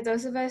for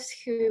those of us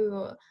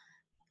who,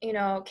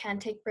 can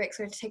take breaks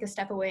or take a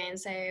step away and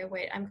say,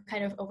 wait, I'm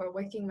kind of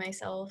overworking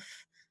myself.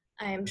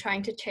 I'm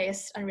trying to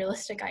chase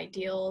unrealistic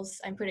ideals.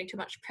 I'm putting too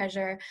much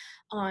pressure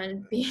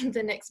on being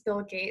the next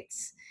Bill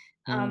Gates.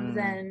 mm,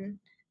 Then,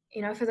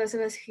 for those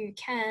of us who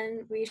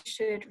can, we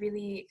should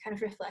really kind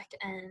of reflect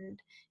and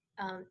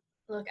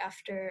look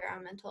after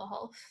our mental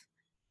health.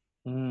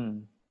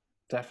 mm,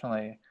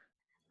 definitely.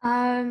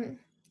 Um,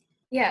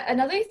 yeah,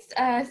 another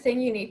thing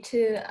unique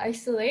to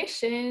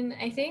isolation,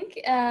 I think,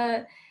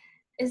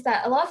 is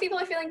that a lot of people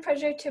are feeling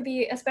pressured to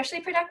be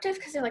especially productive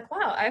because they're like,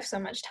 wow, I have so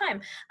much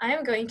time. I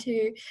am going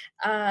to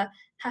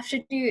have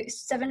to do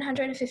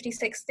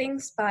 756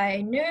 things by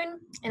noon,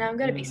 and I'm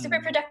going to be super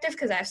Mm, productive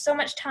because I have so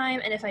much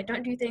time. And if I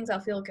don't do things, I'll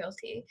feel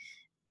guilty.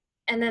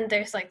 And then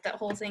there's like that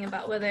whole thing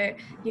about whether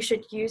you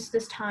should use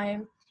this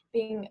time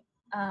being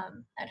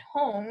at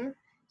home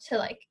to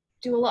like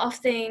do a lot of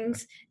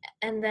things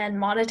and then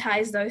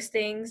monetize those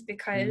things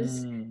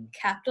because mm,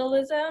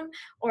 capitalism,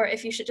 or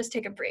if you should just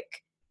take a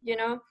break, you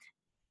know?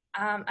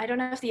 I don't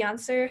have the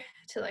answer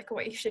to like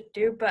what you should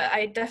do, but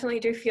I definitely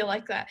do feel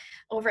like that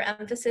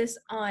overemphasis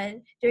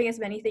on doing as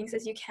many things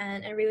as you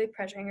can and really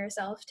pressuring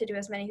yourself to do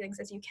as many things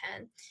as you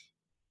can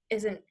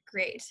isn't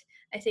great.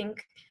 I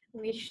think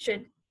we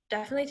should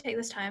definitely take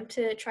this time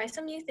to try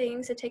some new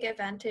things, to take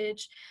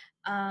advantage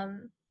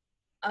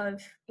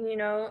of,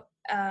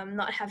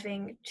 not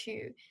having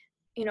to,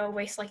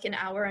 waste like an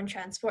hour on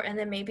transport, and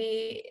then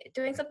maybe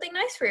doing something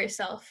nice for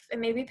yourself and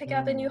maybe pick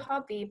up a new mm.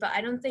 hobby. But I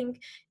don't think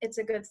it's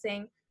a good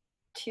thing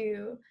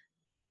to,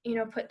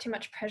 put too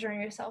much pressure on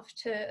yourself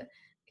to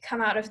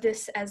come out of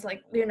this as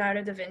like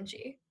Leonardo da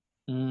Vinci.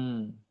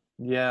 Mm,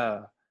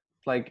 yeah.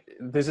 Like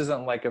this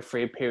isn't like a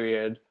free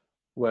period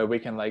where we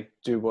can like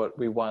do what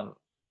we want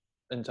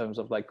in terms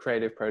of like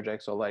creative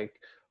projects or like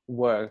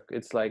work.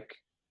 It's like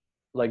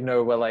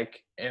no, we're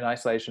like in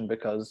isolation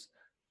because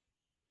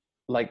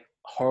like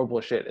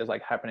horrible shit is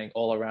like happening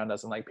all around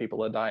us and like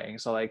people are dying.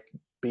 So like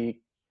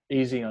be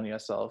easy on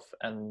yourself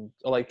and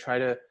or like try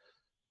to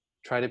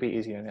be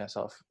easy on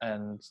yourself,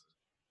 and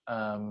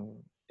um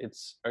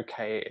it's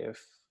okay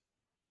if,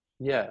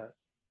 yeah,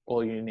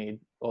 all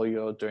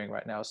you're doing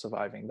right now is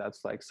surviving.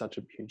 That's like such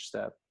a huge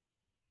step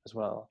as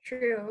well.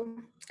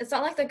 True. It's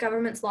not like the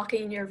government's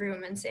locking in your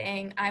room and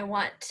saying, I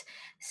want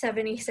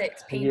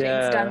 76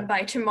 paintings done Yeah,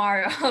 by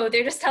tomorrow.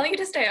 They're just telling you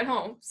to stay at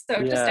home. So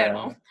just stay at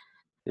yeah, home.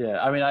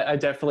 yeah. I mean, I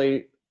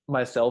definitely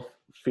myself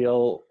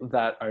feel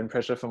that own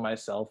pressure for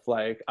myself.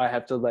 Like I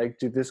have to like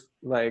do this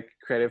like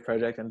creative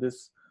project and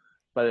this,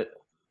 but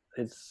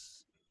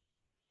it's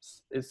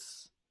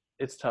it's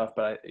it's tough.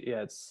 But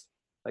yeah, it's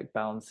like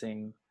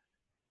balancing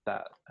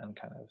that and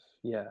kind of,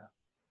 yeah.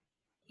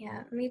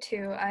 Yeah, me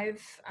too.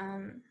 I've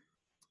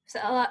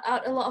set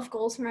out a lot of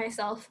goals for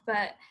myself,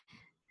 but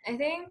I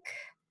think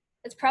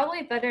it's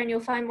probably better and you'll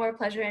find more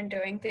pleasure in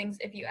doing things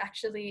if you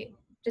actually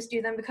just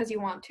do them because you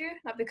want to,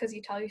 not because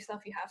you tell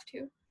yourself you have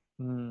to.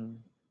 Mm,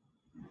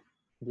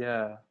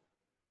 yeah,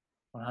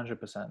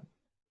 100%.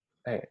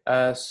 Hey,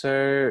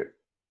 so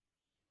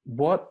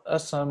what are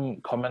some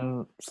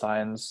common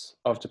signs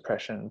of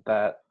depression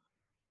that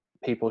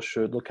people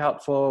should look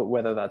out for,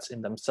 whether that's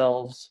in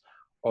themselves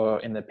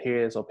or in their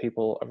peers or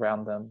people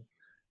around them?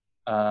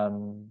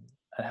 And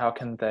how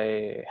can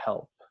they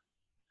help?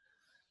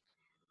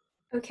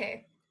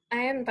 Okay. I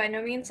am by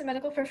no means a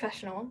medical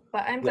professional,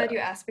 but I'm glad Yeah. you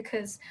asked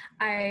because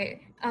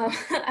I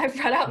I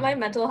brought out my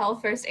mental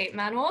health first aid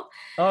manual.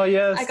 Oh, I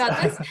yes.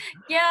 got this.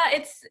 Yeah,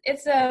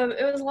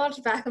 it was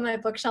lodged back on my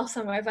bookshelf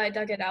somewhere, but I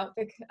dug it out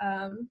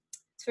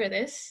for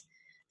this.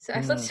 So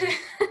I flipped Mm,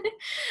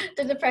 to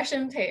the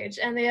depression page,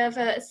 and they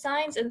have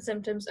signs and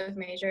symptoms of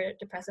major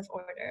depressive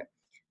order.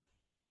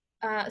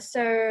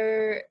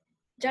 So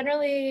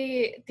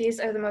generally,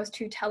 these are the most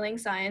two telling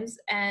signs,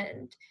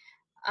 and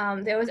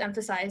they always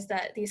emphasize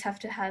that these have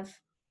to have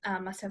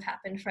must have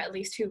happened for at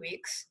least 2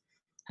 weeks,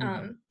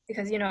 mm,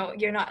 because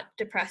you're not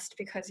depressed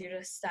because you're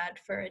just sad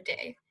for a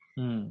day.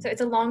 So mm,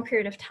 it's a long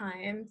period of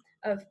time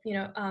of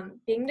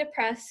being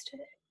depressed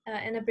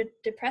in a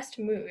depressed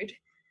mood,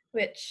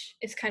 which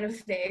is kind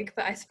of vague,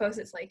 but I suppose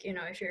it's like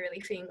if you're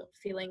really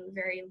feeling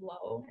very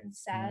low and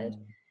sad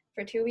mm,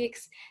 for 2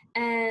 weeks,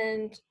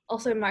 and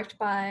also marked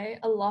by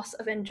a loss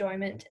of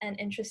enjoyment and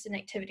interest in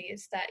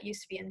activities that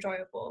used to be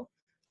enjoyable.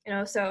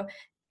 So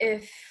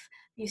if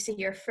you see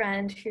your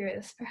friend who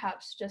is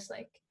perhaps just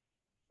like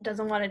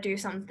doesn't want to do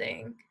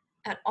something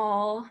at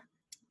all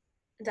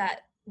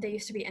that they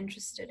used to be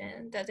interested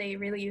in, that they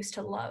really used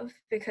to love,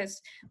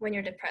 because when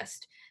you're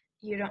depressed,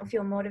 you don't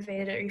feel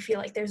motivated, or you feel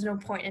like there's no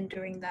point in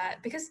doing that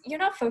because you're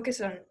not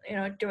focused on,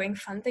 doing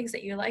fun things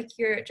that you like.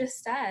 You're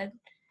just sad.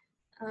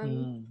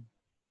 Mm.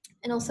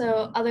 And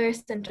also other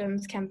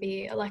symptoms can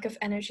be a lack of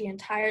energy and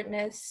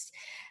tiredness,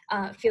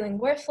 feeling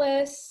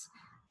worthless,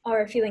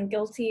 or feeling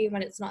guilty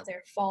when it's not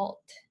their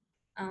fault.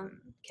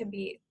 Can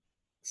be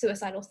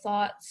suicidal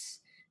thoughts,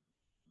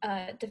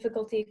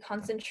 difficulty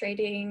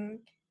concentrating,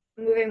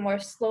 moving more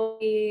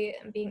slowly,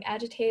 being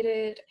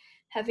agitated,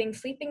 having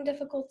sleeping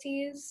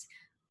difficulties,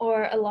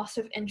 or a loss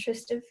of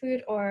interest in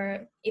food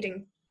or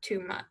eating too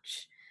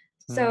much.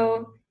 Mm.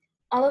 So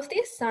all of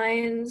these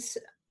signs,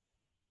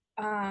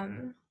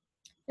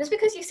 just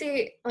because you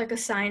see like a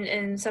sign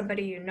in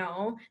somebody you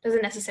know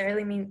doesn't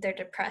necessarily mean they're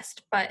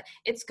depressed, but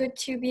it's good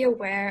to be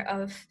aware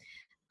of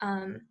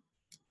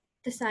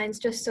the signs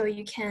just so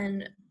you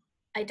can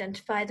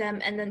identify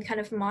them and then kind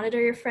of monitor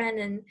your friend.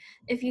 And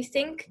if you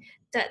think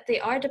that they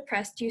are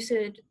depressed, you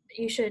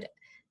should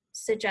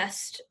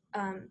suggest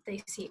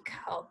they seek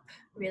help,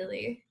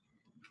 really.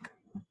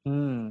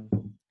 Mm.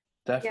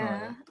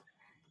 Definitely.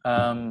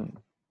 Yeah. Um,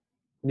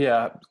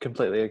 yeah,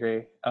 completely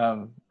agree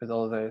with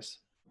all of those.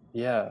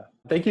 Yeah.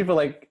 Thank you for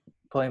like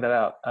pulling that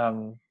out.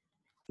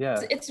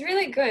 Yeah. It's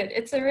really good.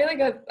 It's a really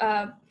good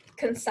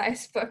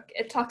concise book.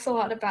 It talks a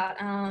lot about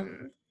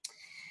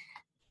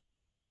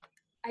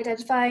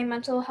identifying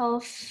mental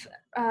health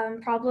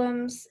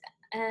problems,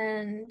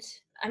 and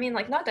I mean,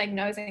 like, not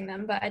diagnosing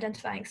them, but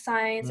identifying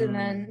signs, and Mm.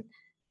 then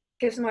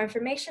gives more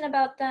information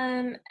about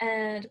them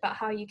and about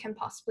how you can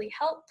possibly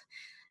help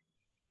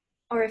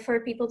or refer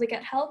people to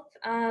get help.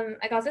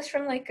 I got this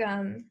from like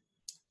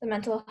the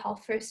mental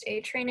health first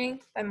aid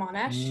training by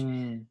Monash.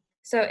 Mm.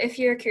 So if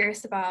you're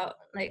curious about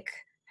like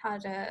how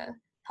to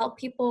help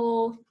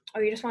people,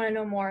 or you just want to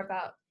know more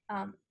about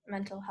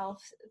mental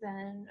health,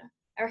 then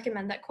I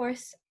recommend that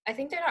course. I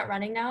think they're not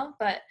running now,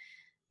 but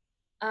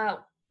uh,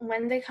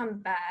 when they come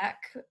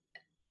back,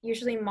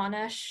 usually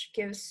Monash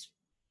gives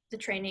the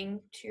training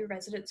to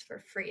residents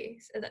for free.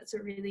 So that's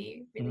a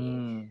really, really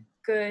Mm.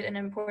 good and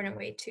important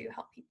way to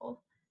help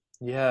people.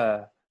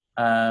 Yeah.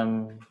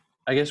 Um,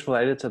 I guess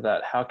related to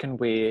that, how can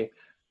we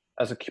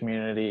as a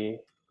community,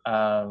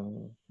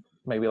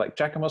 maybe like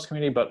Jackamo's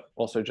community, but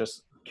also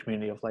just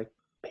community of like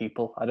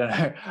people, I don't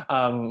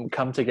know,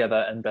 come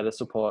together and better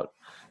support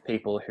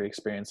people who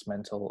experience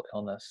mental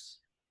illness?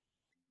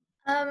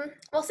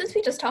 Well, since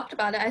we just talked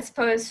about it, I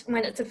suppose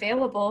when it's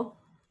available,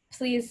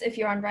 please, if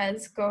you're on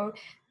res, go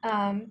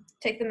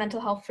take the mental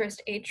health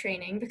first aid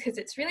training because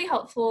it's really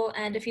helpful.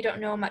 And if you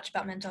don't know much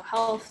about mental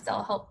health,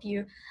 they'll help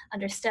you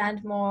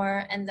understand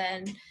more. And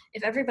then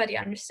if everybody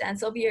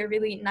understands, it'll be a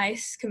really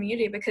nice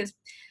community because,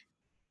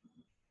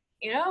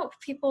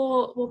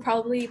 people will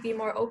probably be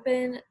more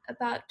open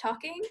about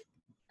talking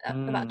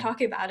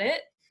Mm. about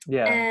it.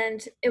 Yeah.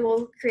 And it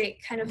will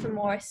create kind of a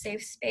more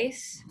safe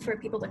space for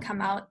people to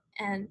come out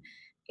and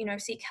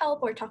seek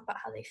help or talk about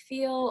how they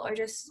feel, or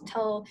just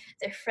tell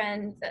their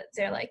friend that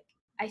they're like,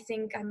 I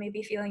think I may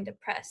be feeling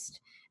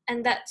depressed.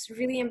 And that's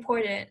really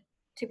important,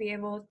 to be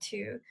able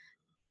to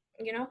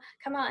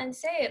come out and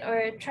say it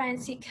or try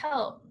and seek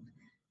help.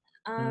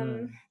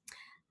 Mm.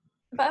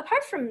 But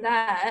apart from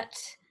that,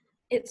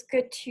 it's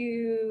good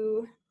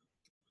to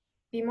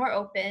be more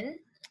open,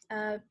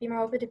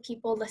 to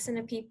people, listen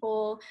to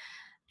people,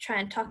 try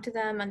and talk to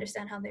them,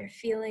 understand how they're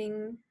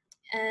feeling.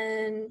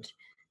 And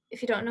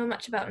if you don't know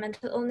much about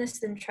mental illness,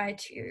 then try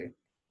to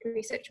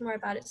research more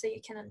about it so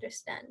you can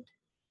understand.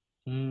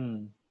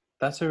 Mm.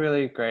 That's a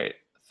really great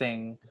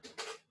thing,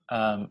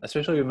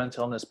 especially with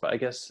mental illness, but I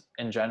guess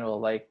in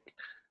general,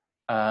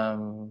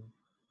 um,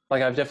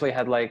 like I've definitely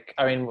had like,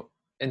 I mean,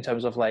 in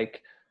terms of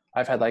like,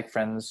 I've had like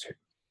friends who,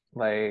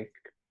 like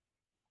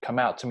come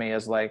out to me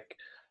as like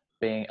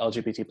being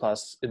LGBT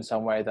plus in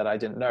some way that I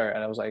didn't know,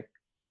 and I was like,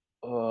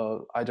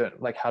 oh, I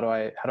don't like, how do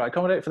I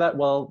accommodate for that?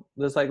 Well,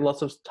 there's like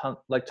lots of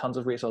tons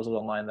of resources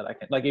online that I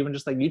can like, even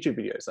just like YouTube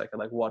videos I can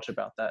like watch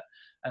about that.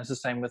 And it's the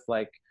same with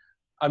like,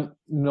 I'm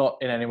not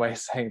in any way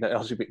saying that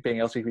being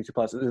LGBT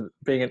plus is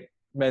being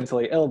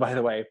mentally ill, by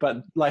the way, but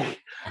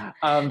like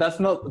that's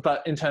not,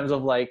 but in terms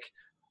of like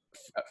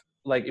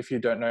if you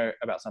don't know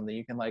about something,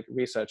 you can like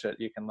research it,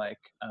 you can like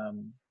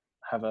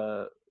have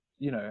a,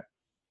 you know,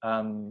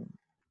 um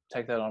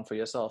take that on for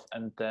yourself,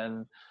 and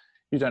then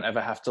you don't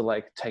ever have to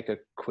like take a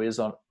quiz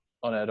on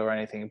it or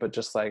anything, but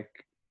just like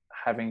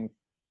having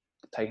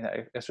taken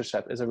that extra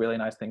step is a really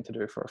nice thing to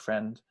do for a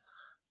friend.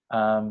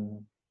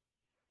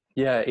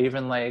 Yeah,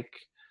 even like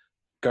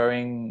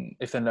going,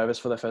 if they're nervous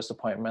for their first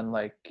appointment,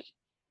 like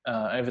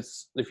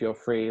if you're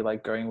free,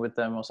 like going with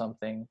them or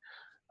something,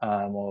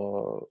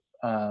 or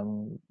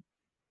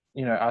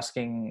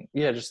asking,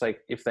 yeah, just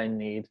like if they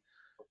need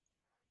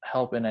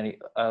help in any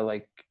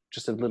like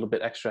just a little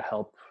bit extra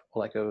help,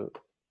 or like a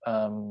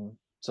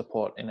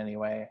support in any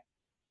way.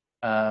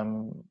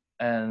 And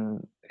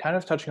kind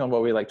of touching on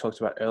what we like talked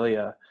about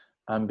earlier,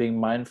 being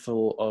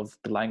mindful of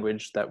the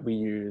language that we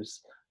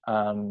use,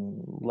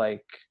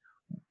 like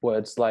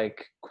words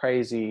like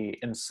crazy,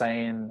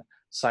 insane,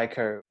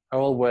 psycho are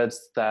all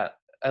words that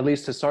at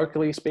least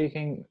historically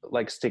speaking,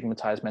 like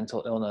stigmatized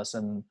mental illness,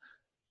 and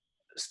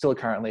still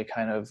currently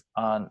kind of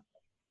aren't,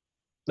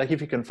 like,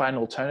 if you can find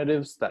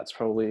alternatives, that's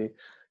probably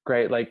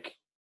great. Like,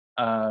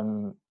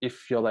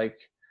 if you're like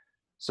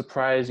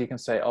surprised, you can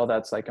say, oh,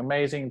 that's like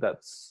amazing,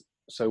 that's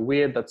so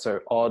weird, that's so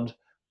odd.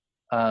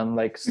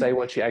 Like, say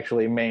what you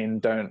actually mean.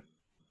 Don't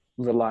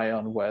rely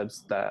on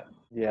words that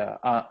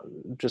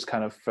just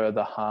kind of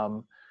further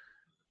harm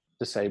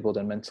disabled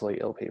and mentally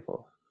ill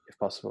people, if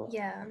possible.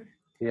 Yeah.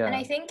 Yeah. And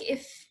I think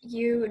if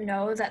you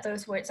know that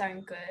those words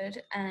aren't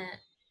good and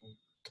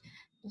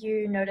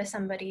you notice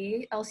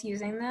somebody else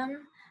using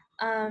them,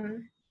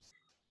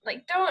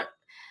 like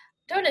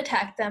don't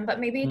attack them, but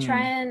maybe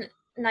try and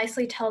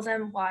nicely tell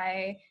them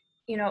why,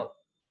 you know,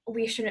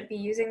 we shouldn't be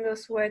using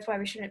those words, why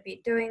we shouldn't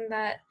be doing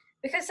that.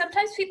 Because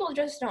sometimes people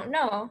just don't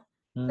know.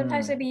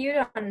 Sometimes maybe you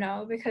don't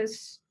know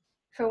because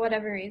for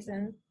whatever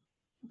reason.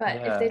 But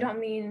if they don't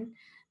mean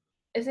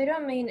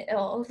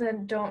ill,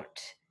 then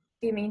don't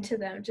be mean to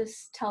them.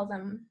 Just tell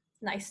them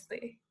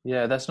nicely.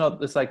 Yeah,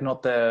 it's like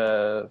not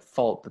their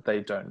fault that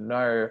they don't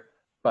know,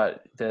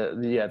 but there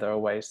are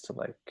ways to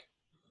like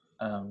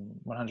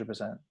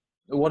 100%.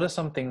 What are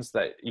some things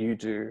that you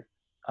do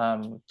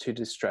to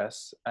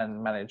distress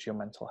and manage your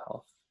mental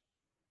health?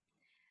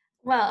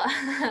 Well,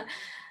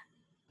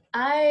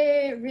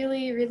 I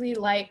really, really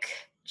like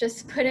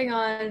just putting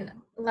on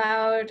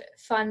loud,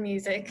 fun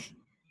music.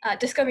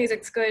 Disco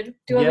music's good.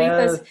 Dua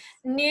Lipa's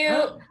new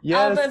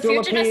album,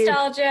 Dua Future Peep.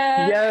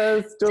 Nostalgia.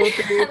 Yes, Dua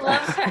Peep. I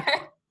love her.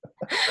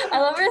 I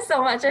love her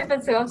so much. I've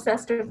been so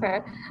obsessed with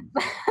her.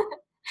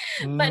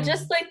 But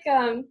just like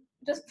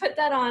just put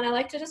that on. I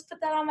like to just put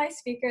that on my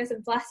speakers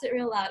and blast it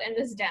real loud and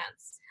just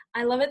dance.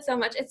 I love it so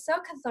much. It's so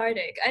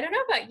cathartic. I don't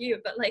know about you,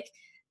 but like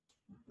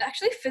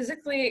actually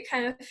physically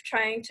kind of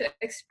trying to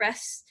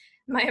express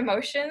my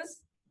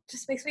emotions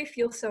just makes me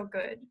feel so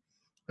good.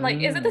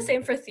 Like, is it the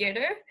same for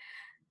theater?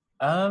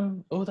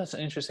 Oh, that's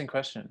an interesting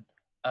question.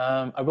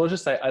 I will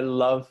just say I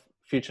love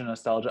Future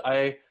Nostalgia.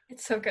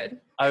 It's so good.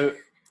 I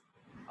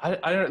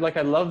don't like.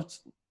 I loved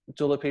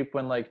Dula Peep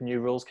when like New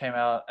Rules came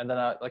out, and then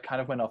I like kind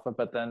of went off it.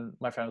 But then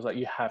my friend was like,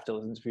 "You have to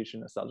listen to Future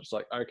Nostalgia." It's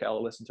like, okay,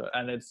 I'll listen to it.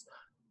 And it's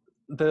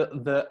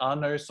there are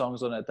no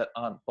songs on it that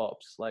aren't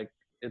bops. Like,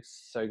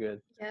 it's so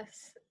good.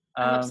 Yes,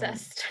 I'm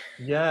obsessed.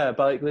 Yeah,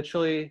 but like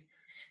literally,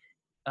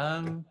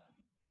 kind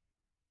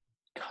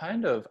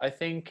of. I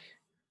think,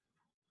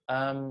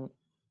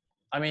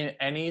 I mean,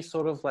 any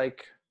sort of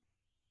like,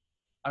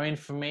 I mean,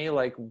 for me,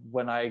 like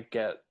when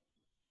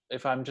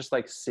if I'm just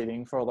like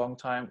sitting for a long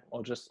time,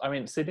 or just, I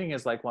mean, sitting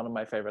is like one of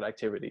my favorite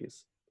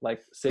activities.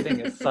 Like, sitting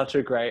is such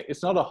a great,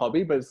 it's not a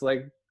hobby, but it's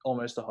like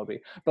almost a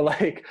hobby. But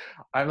like,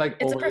 I'm like,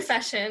 it's always, a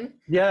profession.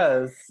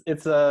 Yes,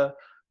 it's a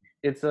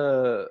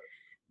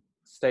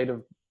state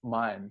of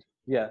mind.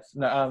 Yes.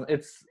 No,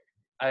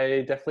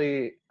 I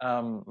definitely,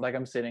 like,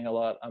 I'm sitting a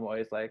lot. I'm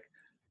always like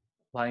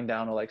lying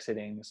down or like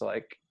sitting. So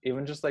like,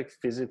 even just like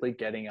physically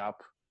getting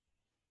up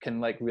can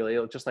like really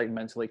just like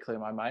mentally clear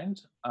my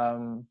mind.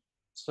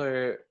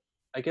 So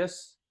I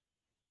guess,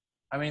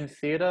 I mean,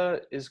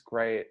 theater is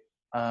great.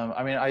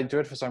 I mean, I do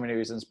it for so many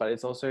reasons, but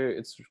it's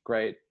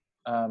great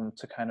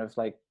to kind of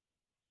like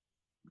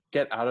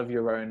get out of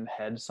your own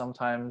head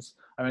sometimes.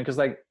 I mean, because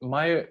like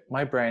my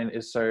brain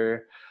is so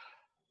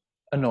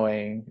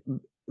annoying.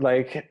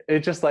 Like, it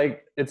just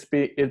like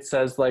it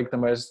says like the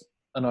most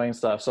annoying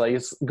stuff. So like,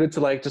 it's good to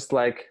like just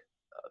like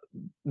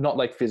not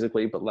like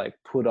physically, but like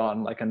put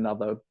on like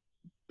another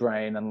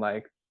brain and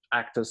like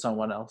act as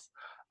someone else.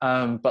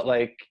 But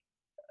like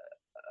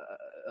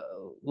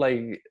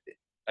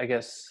I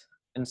guess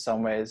in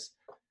some ways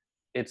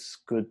it's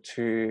good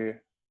to,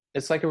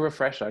 it's like a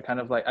refresher, kind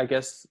of like, I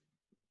guess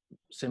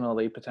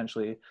similarly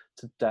potentially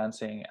to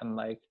dancing, and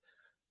like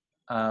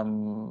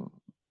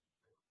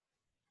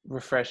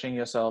refreshing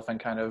yourself, and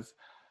kind of,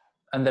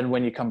 and then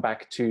when you come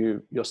back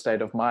to your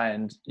state of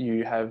mind,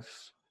 you have,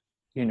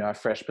 you know, a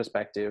fresh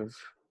perspective,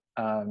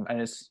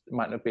 and it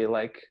might not be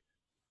like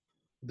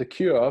the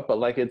cure, but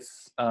like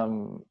it's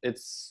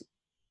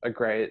a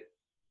great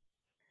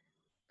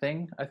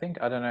thing, I think.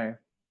 I don't know.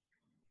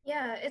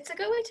 Yeah, it's a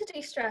good way to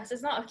de-stress.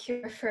 It's not a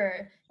cure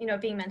for, you know,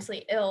 being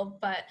mentally ill,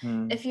 but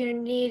if you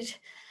need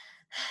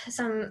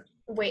some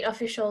weight off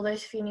your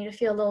shoulders, if you need to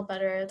feel a little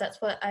better,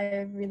 that's what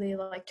I really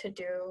like to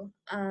do.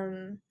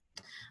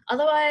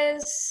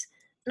 Otherwise,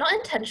 not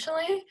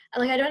intentionally.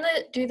 Like, I don't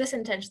do this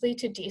intentionally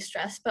to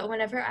de-stress, but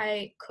whenever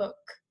I cook,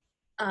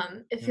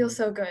 it feels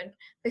so good,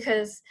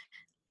 because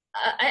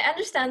I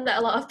understand that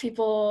a lot of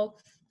people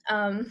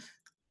are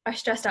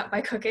stressed out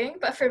by cooking,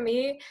 but for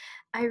me,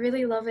 I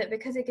really love it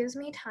because it gives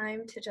me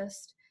time to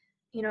just,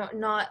 you know,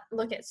 not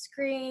look at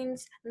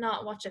screens,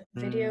 not watch a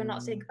video,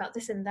 not think about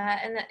this and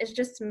that, and it's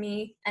just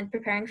me and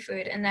preparing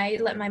food, and I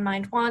let my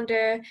mind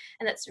wander,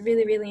 and that's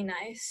really, really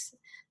nice.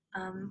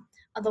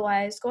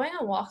 Otherwise, going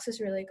on walks is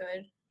really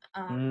good.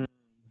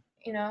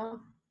 You know,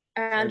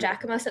 around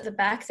Jacquemus at the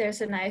back,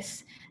 there's a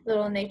nice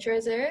little nature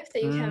reserve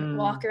that you can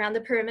walk around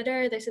the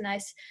perimeter. There's a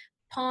nice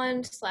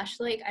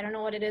pond/lake. I don't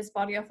know what it is.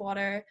 Body of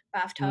water,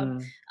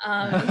 bathtub. Mm.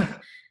 Um,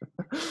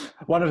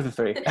 One of the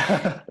three.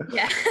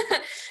 yeah,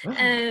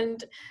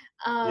 and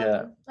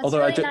Yeah. that's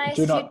Although I really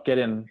do nice. not get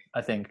in,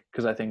 I think,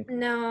 because I think,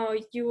 No,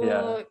 you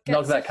yeah, will not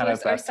get that kind of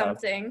syphilis or bathtub.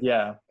 something.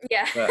 Yeah.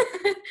 Yeah. But,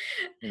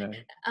 with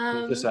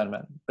um,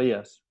 discernment. But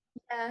yes.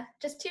 yeah,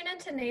 just tune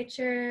into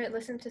nature,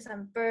 listen to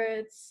some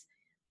birds.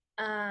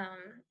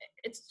 Um,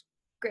 it's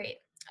great.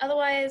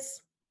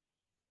 Otherwise,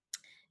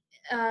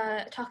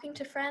 talking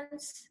to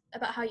friends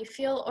about how you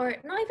feel, or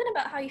not even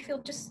about how you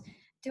feel, just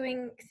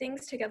doing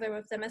things together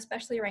with them,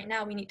 especially right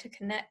now, we need to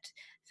connect,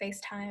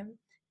 FaceTime,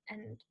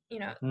 and,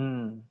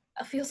 Mm.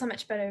 I feel so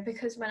much better,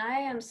 because when I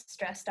am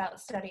stressed out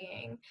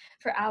studying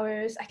for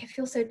hours, I can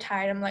feel so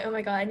tired. I'm like, oh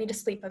my God, I need to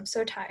sleep. I'm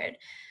so tired.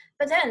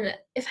 But then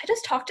if I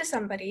just talk to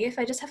somebody, if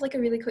I just have like a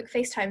really quick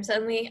FaceTime,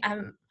 suddenly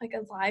I'm like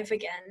alive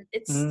again.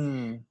 It's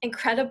Mm.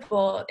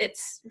 incredible.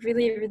 It's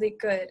really, really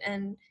good.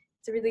 And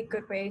it's a really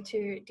good way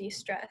to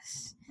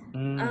de-stress.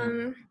 Mm.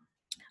 Very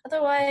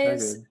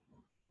Otherwise, good.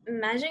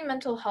 managing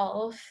mental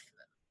health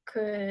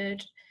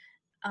could,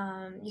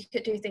 you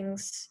could do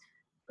things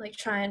like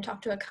try and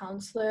talk to a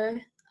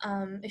counselor.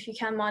 If you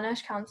can,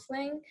 Monash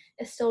Counseling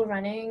is still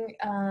running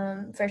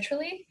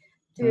virtually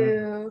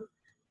through,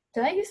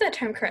 did I use that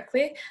term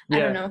correctly? I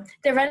don't Yeah. know.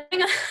 They're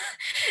running,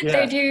 they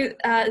Yeah. do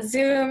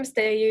Zooms,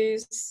 they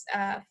use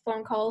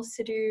phone calls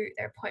to do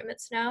their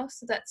appointments now.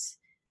 So that's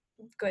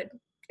good.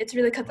 It's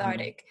really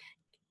cathartic.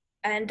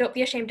 And don't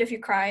be ashamed if you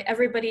cry.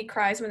 Everybody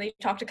cries when they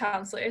talk to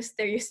counselors.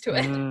 They're used to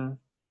it.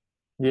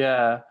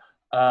 Yeah.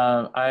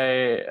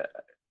 I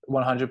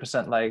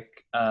 100% like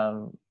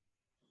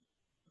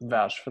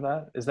vouch for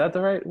that. Is that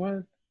the right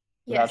word?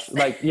 Yes. Vouch,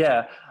 like,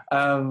 yeah.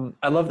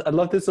 I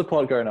love this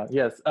support going on.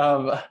 Yes.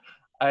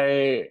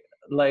 I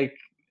like,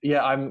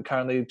 yeah, I'm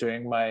currently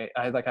doing I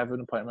have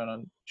an appointment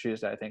on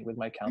Tuesday, I think, with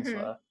my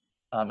counselor.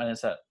 And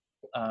it's at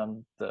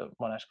the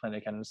Monash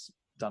Clinic, and it's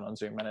done on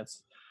Zoom, and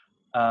it's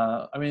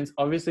I mean, it's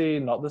obviously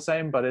not the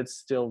same, but it's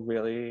still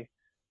really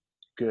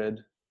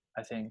good,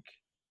 I think.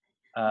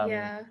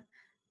 Yeah.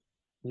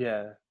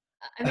 Yeah.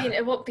 I mean,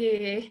 it won't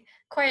be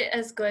quite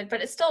as good,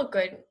 but it's still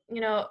good.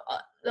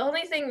 The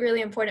only thing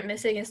really important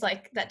missing is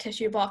like that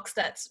tissue box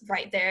that's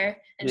right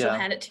there, and she'll Yeah.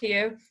 hand it to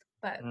you.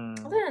 But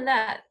other than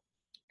that,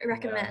 I Yeah.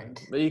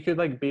 recommend. But you could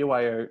like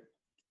BYO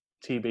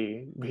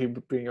TB,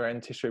 bring your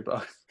own tissue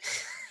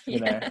box, you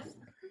know.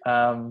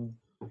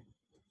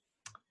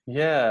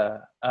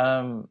 Yeah.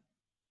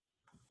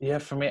 Yeah,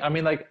 for me, I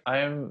mean, like,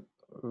 I'm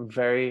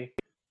very,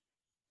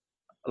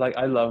 like,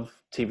 I love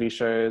TV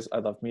shows, I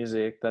love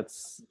music.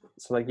 That's,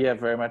 so like, yeah,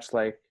 very much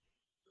like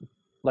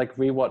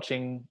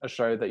rewatching a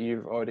show that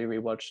you've already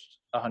rewatched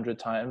 100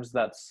 times.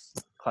 That's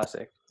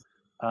classic.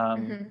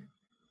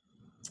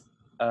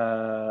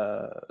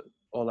 Or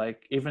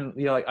like, even,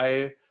 like,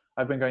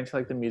 I've been going to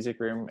like the music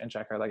room in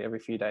Jakarta like every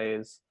few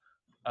days,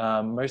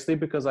 mostly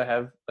because I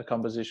have a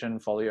composition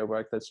folio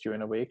work that's due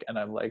in a week, and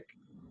I'm like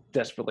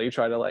desperately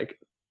trying to like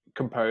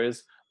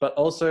compose, but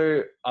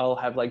also I'll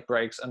have like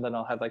breaks, and then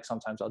I'll have like,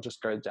 sometimes I'll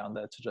just go down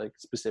there to like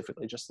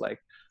specifically just like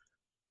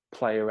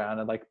play around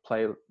and like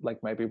play like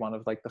maybe one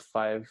of like the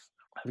 5.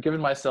 I've given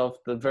myself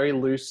the very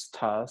loose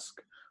task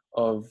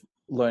of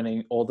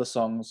learning all the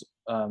songs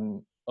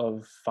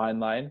of Fine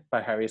Line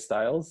by Harry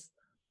Styles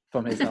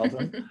from his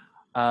album.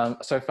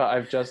 So far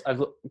I've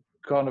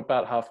gone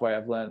about halfway.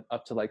 I've learned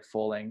up to like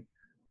Falling.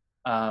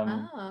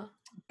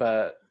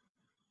 But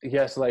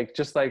yes, like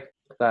just like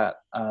that.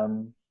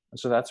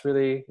 So that's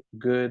really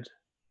good.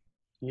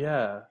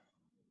 Yeah.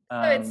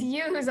 So it's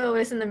you who's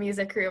always in the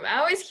music room. I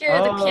always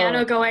hear the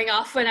piano going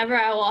off whenever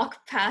I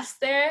walk past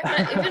there.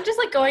 Even just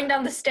like going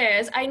down the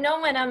stairs, I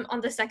know when I'm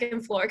on the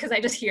 2nd floor because I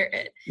just hear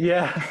it.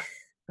 Yeah.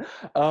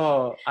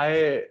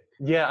 I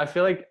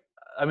feel like,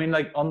 I mean,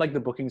 like on like the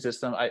booking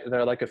system,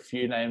 there are like a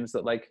few names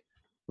that like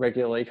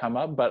regularly come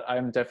up, but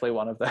I'm definitely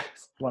one of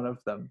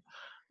them.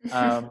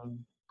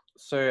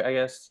 So I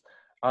guess,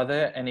 are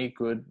there any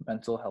good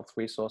mental health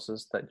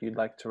resources that you'd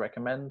like to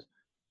recommend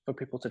for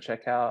people to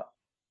check out?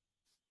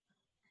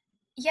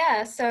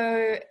 Yeah,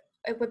 so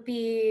it would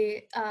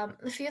be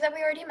the few that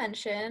we already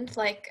mentioned,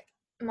 like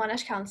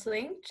Monash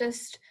Counseling.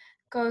 Just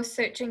go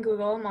search in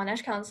Google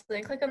Monash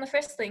Counseling, click on the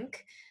first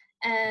link,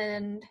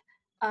 and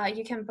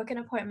you can book an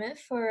appointment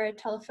for a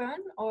telephone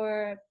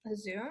or a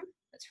Zoom.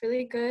 It's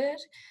really good.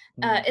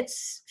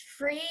 It's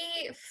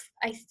free,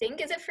 I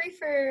think. Is it free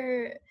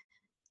for...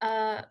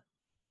 I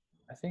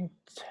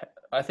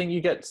think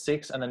you get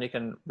 6, and then you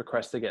can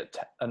request to get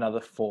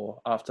another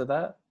 4 after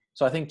that.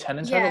 So I think 10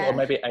 in total, or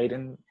maybe 8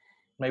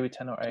 maybe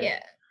 10 or 8. Yeah.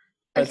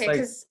 But okay, it's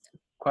like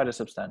quite a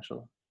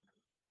substantial.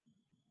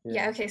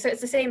 Yeah. Okay. So it's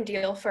the same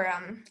deal for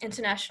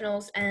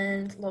internationals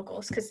and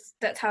locals, because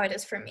that's how it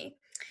is for me.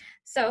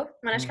 So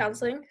Monash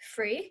Counseling,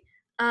 free.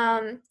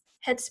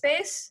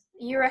 Headspace,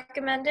 you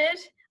recommended.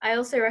 I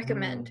also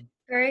recommend.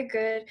 Very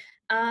good.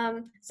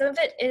 Some of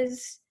it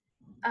is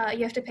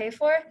you have to pay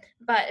for,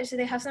 but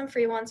they have some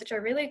free ones which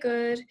are really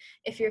good.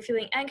 If you're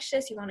feeling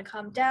anxious, you want to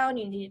calm down,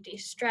 you need to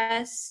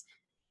de-stress,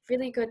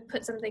 really good,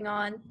 put something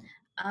on.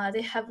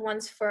 They have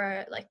ones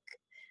for like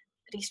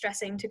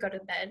de-stressing to go to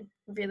bed.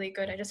 Really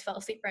good. I just fell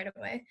asleep right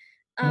away.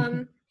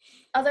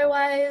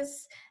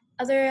 Otherwise,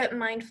 other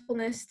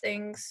mindfulness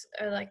things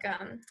are like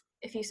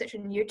if you search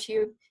on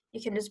YouTube,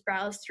 you can just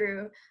browse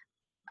through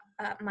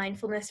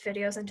mindfulness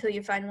videos until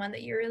you find one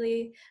that you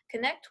really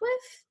connect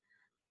with.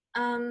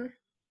 And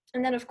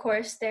then, of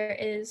course, there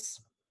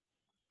is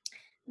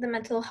the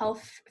mental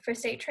health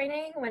first aid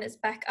training. When it's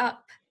back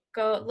up,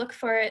 go look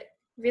for it.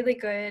 Really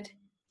good,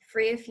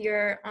 free if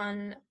you're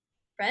on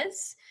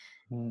res.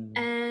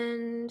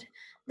 And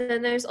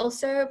then there's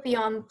also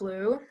Beyond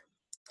Blue.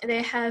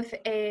 They have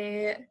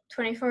a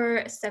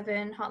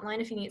 24/7 hotline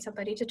if you need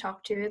somebody to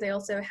talk to. They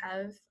also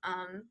have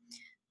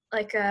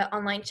like an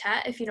online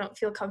chat if you don't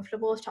feel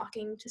comfortable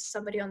talking to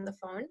somebody on the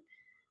phone.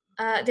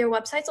 Their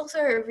website's also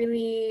a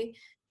really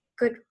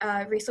good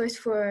resource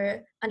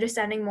for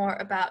understanding more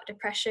about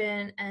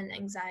depression and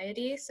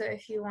anxiety. So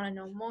if you want to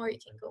know more, you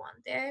can go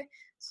on there.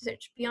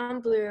 Search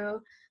Beyond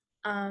Blue.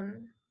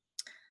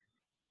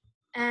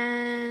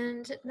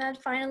 And then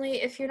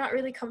finally, if you're not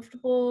really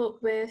comfortable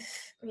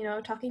with,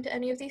 talking to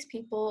any of these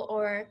people,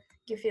 or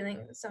you're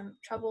feeling some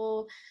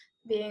trouble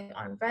being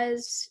on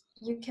res,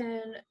 you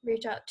can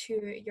reach out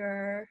to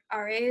your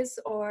RAs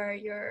or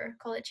your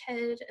college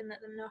head and let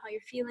them know how you're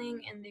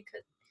feeling, and they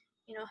could,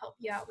 help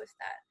you out with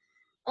that.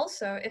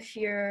 Also, if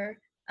you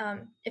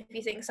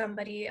think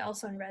somebody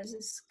else on res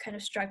is kind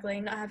of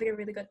struggling, not having a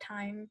really good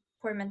time,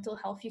 poor mental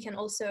health, you can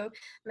also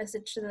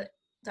message the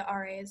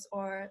RAs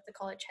or the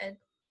college head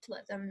to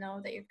let them know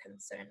that you're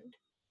concerned.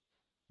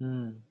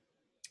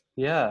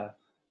 Yeah,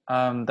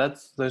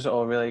 those are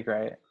all really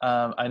great.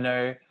 I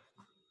know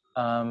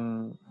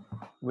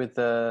with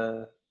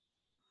I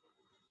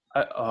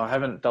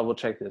haven't double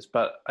checked this,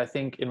 but I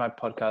think in my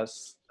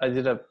podcast, I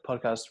did a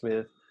podcast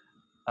with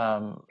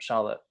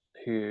Charlotte,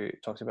 who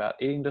talks about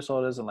eating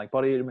disorders and like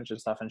body image and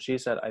stuff, and she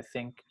said, I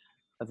think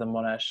at the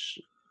Monash,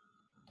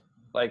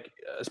 like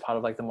as part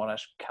of like the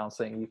Monash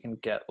counseling, you can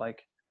get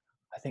like,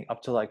 I think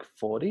up to like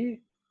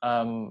 40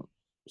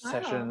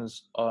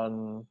 sessions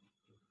on,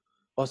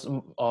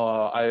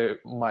 or I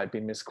might be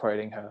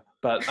misquoting her,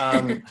 but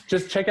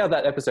just check out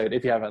that episode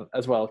if you haven't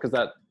as well, because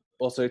that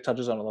also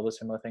touches on a lot of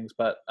similar things.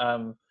 But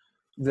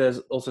there's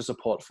also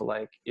support for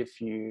like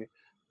if you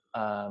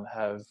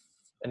have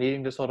an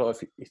eating disorder, or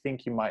if you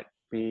think you might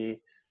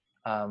be,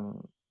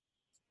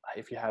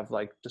 if you have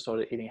like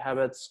disordered eating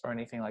habits or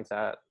anything like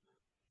that.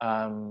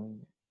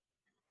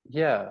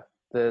 Yeah,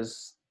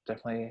 there's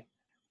definitely,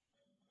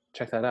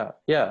 check that out.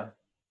 Yeah.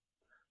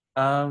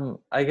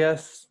 I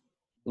guess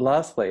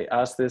lastly,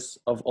 ask this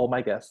of all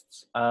my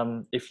guests.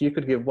 If you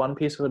could give one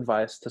piece of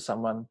advice to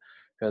someone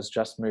who has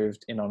just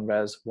moved in on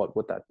res, what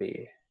would that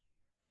be?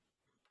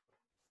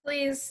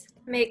 Please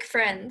make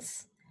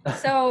friends.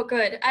 So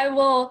good. I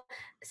will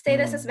say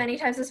this as many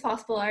times as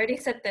possible. I already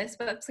said this,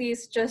 but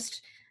please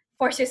just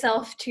force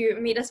yourself to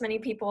meet as many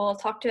people,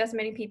 talk to as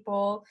many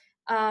people,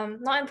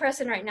 not in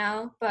person right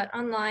now, but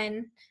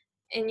online,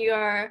 in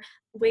your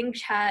wing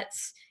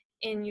chats,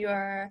 in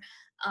your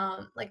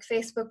like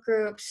Facebook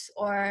groups,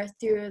 or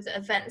through the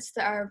events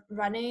that are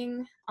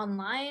running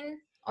online,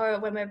 or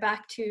when we're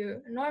back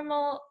to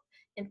normal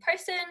in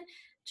person.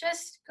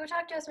 Just go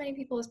talk to as many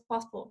people as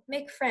possible.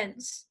 Make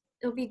friends.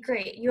 It'll be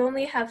great. You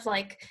only have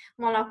like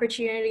one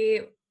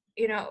opportunity,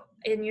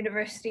 in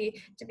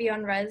university to be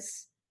on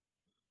res,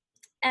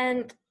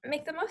 and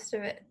make the most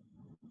of it.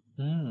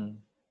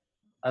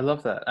 I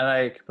love that, and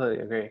I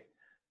completely agree.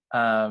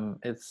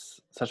 It's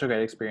such a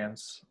great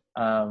experience,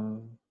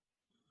 and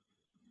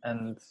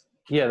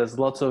yeah, there's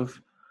lots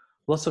of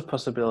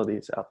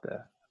possibilities out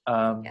there.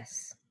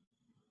 Yes.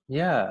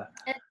 Yeah.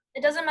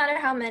 It doesn't matter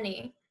how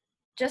many.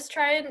 Just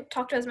try and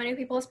talk to as many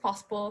people as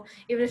possible,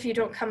 even if you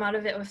don't come out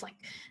of it with like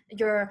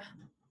your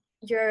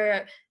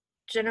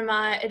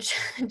Gemini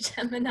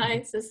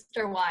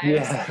sister wives.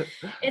 Yeah.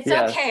 It's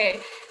yes. okay.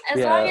 As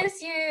long as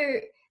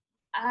you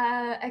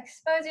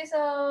expose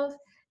yourself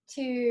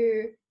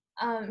to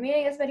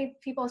meeting as many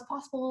people as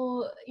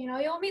possible,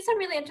 you'll meet some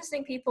really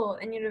interesting people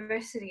in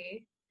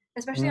university,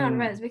 especially on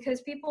res,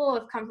 because people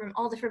have come from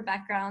all different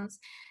backgrounds.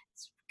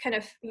 It's kind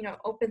of,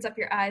 opens up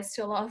your eyes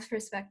to a lot of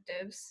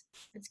perspectives.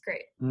 It's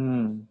great.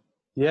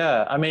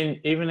 Yeah, I mean,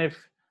 even if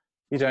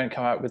you don't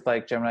come out with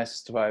like Gemini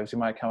sister vibes, you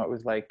might come out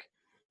with like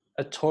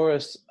a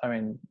Taurus. I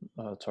mean,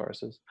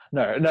 Tauruses.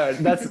 No,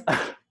 that's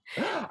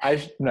I'm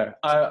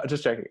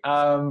just joking.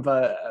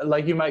 But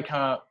like you might come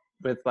out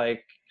with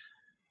like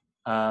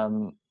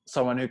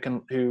someone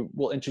who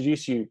will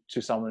introduce you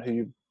to someone who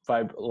you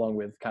vibe along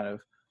with, kind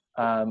of,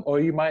 or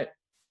you might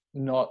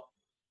not.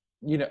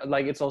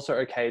 Like it's also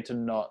okay to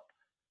not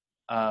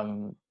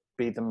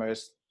be the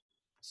most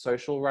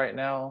social right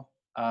now.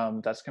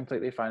 That's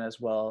completely fine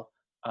as well.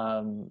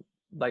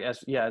 Like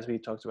as we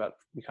talked about,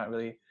 you can't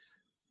really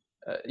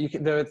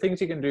there are things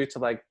you can do to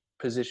like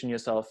position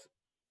yourself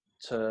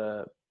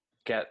to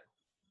get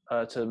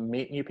to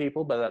meet new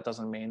people, but that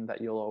doesn't mean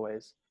that you'll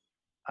always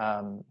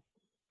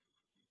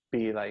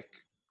be like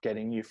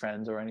getting new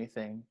friends or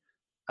anything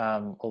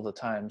all the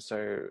time.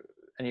 So,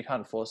 and you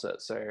can't force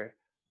it. So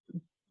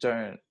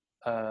don't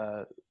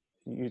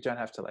you don't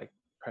have to like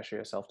pressure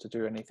yourself to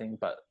do anything,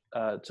 but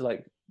to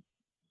like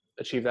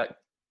achieve that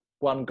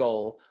one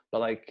goal, but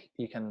like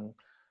you can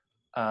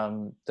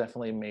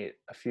definitely meet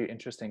a few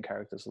interesting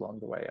characters along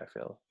the way, I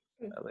feel,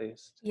 at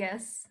least.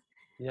 Yes.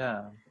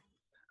 Yeah.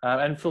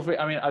 And feel free,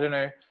 I mean, I don't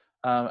know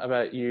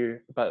about you,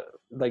 but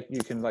like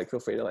you can like feel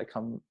free to like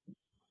come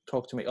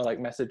talk to me or like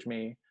message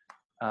me,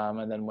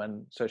 and then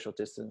when social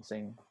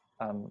distancing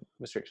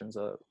restrictions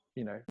are,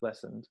 you know,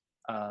 lessened,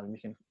 you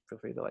can feel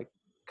free to like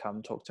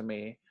come talk to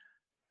me,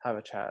 have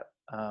a chat.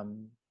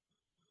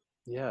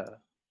 Yeah.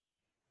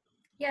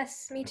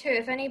 Yes, me too.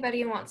 If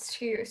anybody wants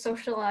to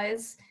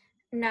socialize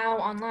now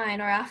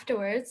online or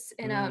afterwards,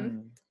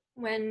 and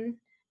when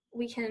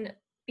we can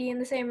be in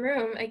the same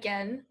room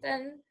again,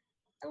 then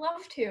I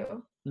love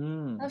to.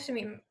 I love to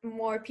meet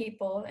more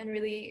people and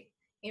really,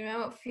 you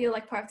know, feel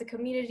like part of the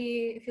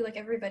community. I feel like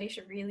everybody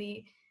should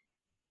really,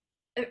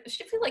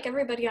 feel like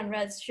everybody on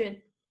Reds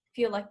should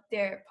feel like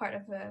they're part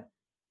of a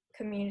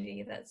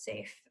community that's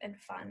safe and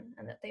fun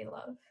and that they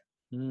love.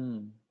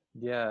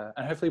 Yeah,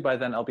 and hopefully by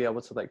then I'll be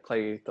able to like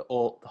play the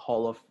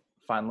whole of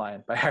Fine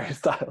Line by Harry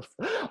Styles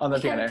on the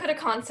piano. You can put a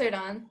concert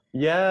on.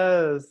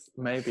 Yes,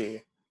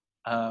 maybe.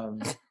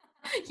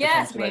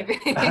 Yes, maybe.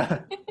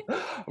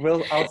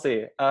 I'll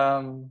see.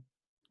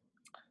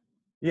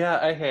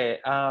 Yeah, okay.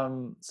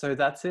 So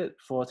that's it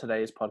for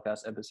today's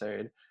podcast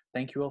episode.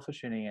 Thank you all for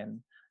tuning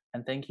in,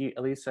 and thank you,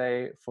 Elise,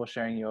 for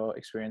sharing your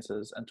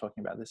experiences and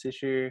talking about this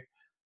issue.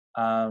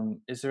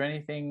 Is there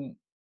anything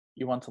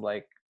you want to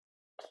like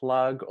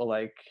plug, or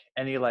like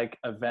any like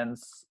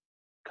events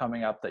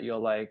coming up that you're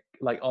like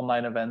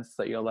online events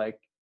that you're like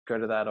go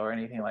to that, or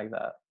anything like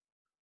that?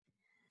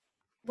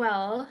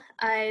 Well,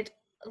 I'd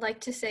like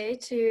to say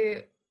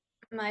to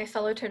my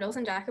fellow turtles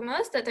and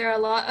Jacomos that there are a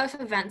lot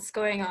of events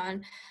going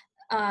on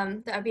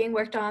that are being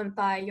worked on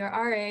by your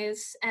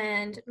RAs,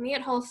 and me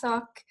at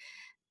Holsock,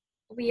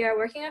 we are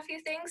working on a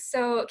few things,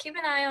 so keep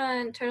an eye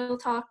on Turtle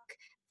Talk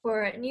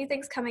for new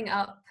things coming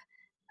up,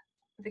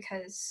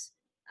 because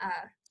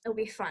it'll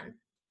be fun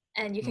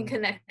and you can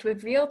connect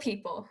with real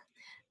people.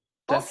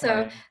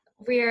 Definitely. Also,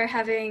 we're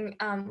having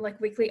like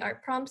weekly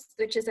art prompts,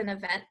 which is an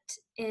event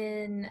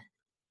in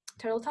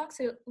Turtle Talk,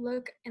 so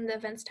look in the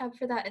events tab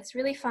for that. It's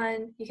really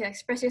fun. You can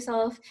express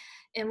yourself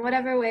in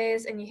whatever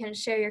ways and you can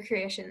share your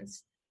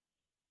creations.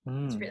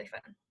 It's really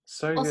fun.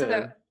 So also,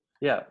 good.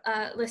 Yeah.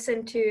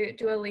 Listen to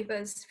Dua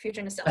Lipa's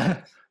Future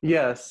Nostalgia.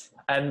 Yes,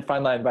 and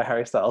Fine Line by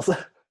Harry Styles.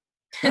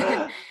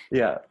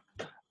 Yeah.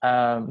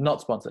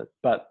 Not sponsored,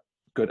 but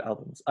good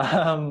albums.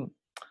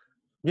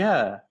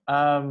 Yeah.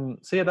 So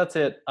yeah, that's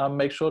it.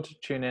 Make sure to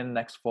tune in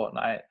next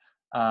fortnight,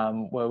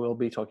 where we'll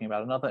be talking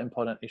about another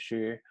important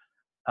issue.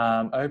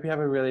 I hope you have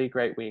a really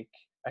great week.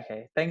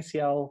 Okay, thanks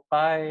y'all.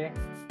 Bye.